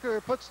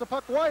blocker puts the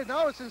puck wide.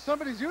 Now it's in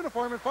somebody's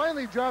uniform and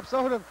finally drops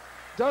out of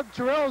Doug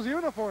Terrell's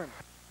uniform.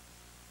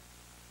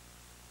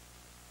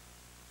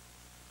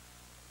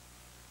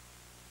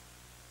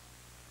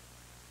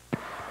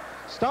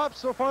 Stops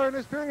so far in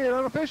this period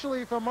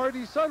unofficially from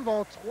Marty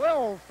Sunval.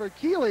 12 for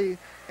Keeley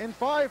and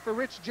 5 for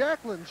Rich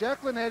Jacklin.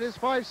 Jacklin had his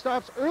 5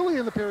 stops early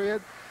in the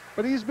period,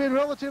 but he's been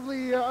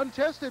relatively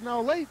untested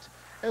now late.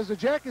 as the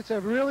Jackets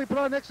have really put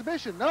on an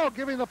exhibition. Now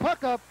giving the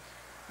puck up,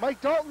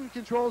 Mike Dalton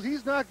controls.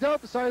 He's knocked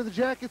out the side of the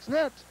Jackets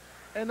net.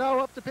 And now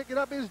up to pick it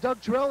up is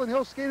Doug Terrell, and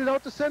he'll skate it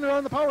out to center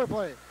on the power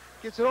play.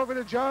 Gets it over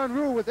to John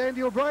Rue with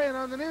Andy O'Brien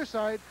on the near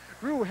side.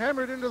 Rue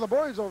hammered into the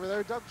boards over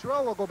there. Doug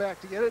Terrell will go back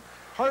to get it.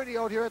 Hardy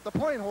out here at the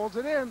point holds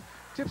it in.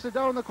 Tips it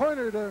down the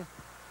corner to,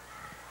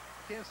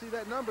 can't see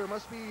that number.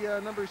 Must be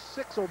number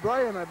 6,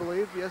 O'Brien, I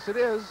believe. Yes, it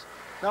is.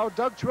 Now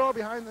Doug Terrell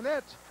behind the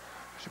net.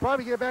 Should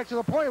probably get back to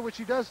the point, which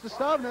he does to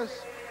Stavnes.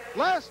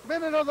 Last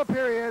minute of the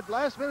period.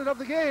 Last minute of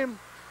the game.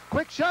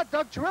 Quick shot,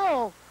 Doug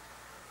Terrell.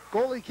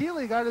 Goalie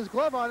Keeley got his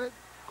glove on it.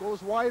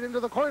 Goes wide into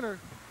the corner.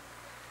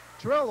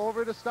 Terrell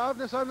over to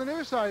Stavnes on the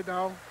near side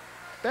now.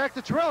 Back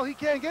to Terrell. He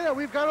can't get it.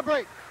 We've got a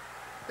break.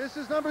 This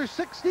is number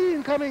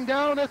 16 coming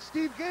down. That's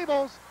Steve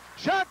Gables.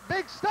 Shot,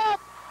 big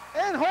stop.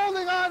 And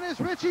holding on is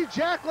Richie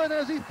Jacklin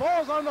as he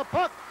falls on the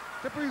puck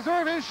to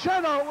preserve his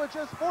shutout with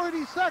just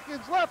 40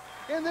 seconds left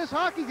in this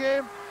hockey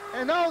game.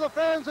 And now the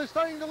fans are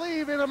starting to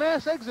leave in a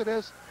mass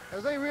exodus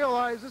as they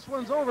realize this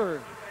one's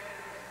over.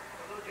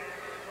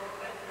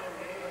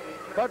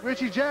 But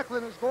Richie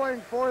Jacklin is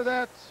going for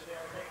that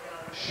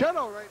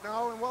shutout right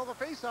now, and while the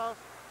faceoff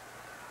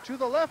to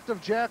the left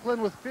of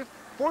Jacklin with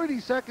 40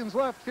 seconds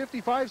left,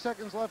 55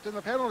 seconds left in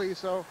the penalty,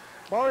 so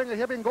barring a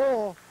Hibbing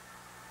goal,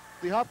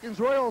 the Hopkins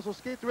Royals will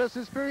skate the rest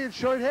of this period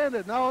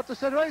short-handed. Now at the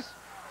center ice,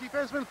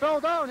 defenseman fell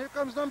down. Here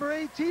comes number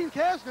 18,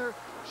 Kasner.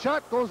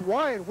 Shot goes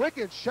wide,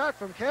 wicked shot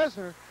from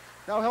Kasner.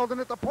 Now held in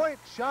at the point,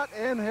 shot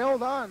and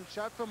held on.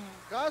 Shot from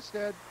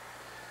Gosted.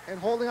 And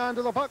holding on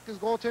to the puck is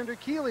goaltender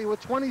Keeley with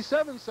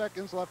 27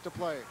 seconds left to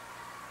play.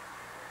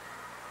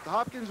 The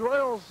Hopkins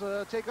Royals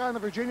take on the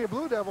Virginia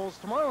Blue Devils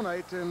tomorrow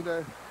night, and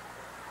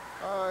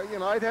you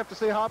know, I'd have to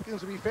say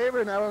Hopkins would be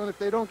favored now if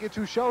they don't get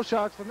 2 shell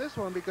shots from this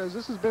one, because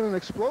this has been an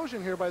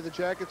explosion here by the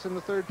Jackets in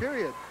the third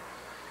period.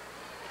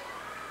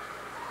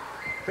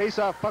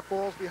 Face-off puck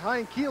rolls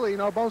behind Keeley.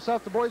 Now bounce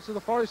off the boards to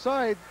the far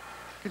side.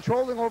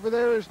 Controlling over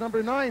there is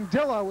number 9,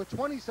 Dilla, with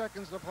 20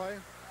 seconds to play.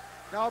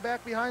 Now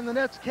back behind the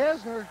nets,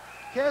 Kasner.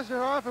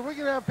 Kasner off, and we're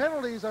going to have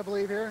penalties, I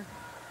believe, here.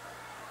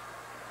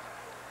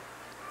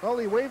 Well,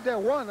 he waved at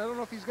 1. I don't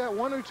know if he's got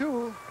 1 or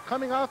 2.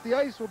 Coming off the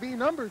ice will be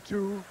number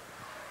 2,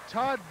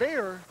 Todd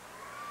Bayer.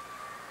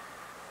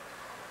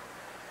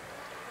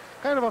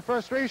 Kind of a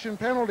frustration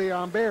penalty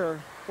on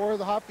Bayer for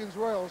the Hopkins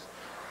Royals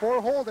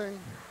for holding.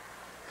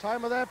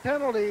 Time of that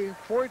penalty,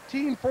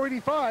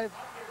 14:45.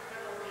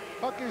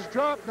 Puck is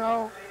dropped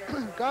now.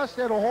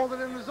 Gosted will hold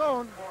it in the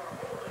zone.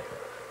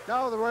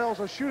 Now the Royals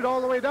will shoot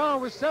all the way down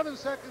with 7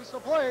 seconds to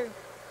play.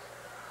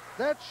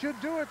 That should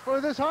do it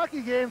for this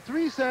hockey game.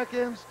 3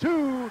 seconds,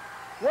 2,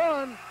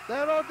 1.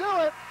 That'll do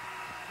it.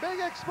 Big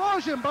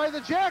explosion by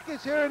the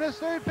Jackets here in this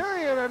third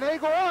period, and they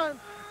go on.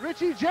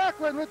 Richie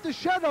Jacklin with the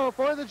shutout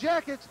for the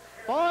Jackets.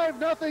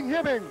 5-0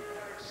 Hibbing.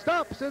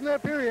 Stops in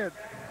that period.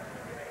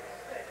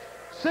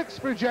 6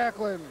 for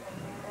Jacklin.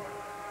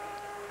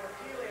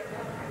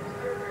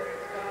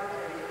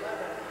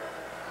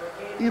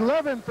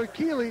 $11 for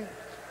Keeley.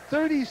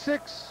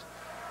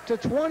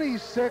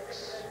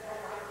 36-26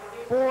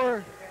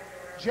 for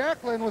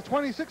Jacklin with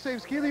 26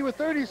 saves. Keeley with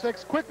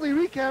 36. Quickly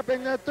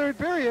recapping that third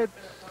period.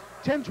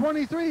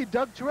 10:23,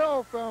 Doug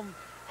Terrell from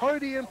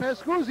Hardy and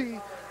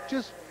Pascuzzi.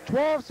 Just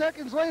 12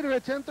 seconds later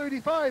at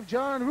 10:35,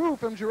 John Rue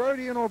from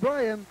Girardi and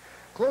O'Brien.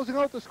 Closing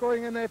out the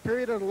scoring in that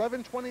period at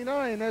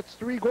 11:29. That's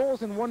 3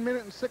 goals in 1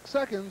 minute and 6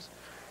 seconds.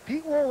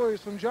 Pete Wohlers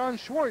from John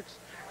Schwartz.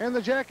 And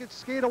the Jackets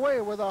skate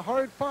away with a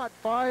hard-fought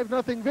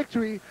 5-0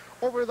 victory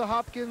over the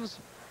Hopkins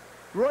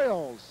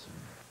Royals.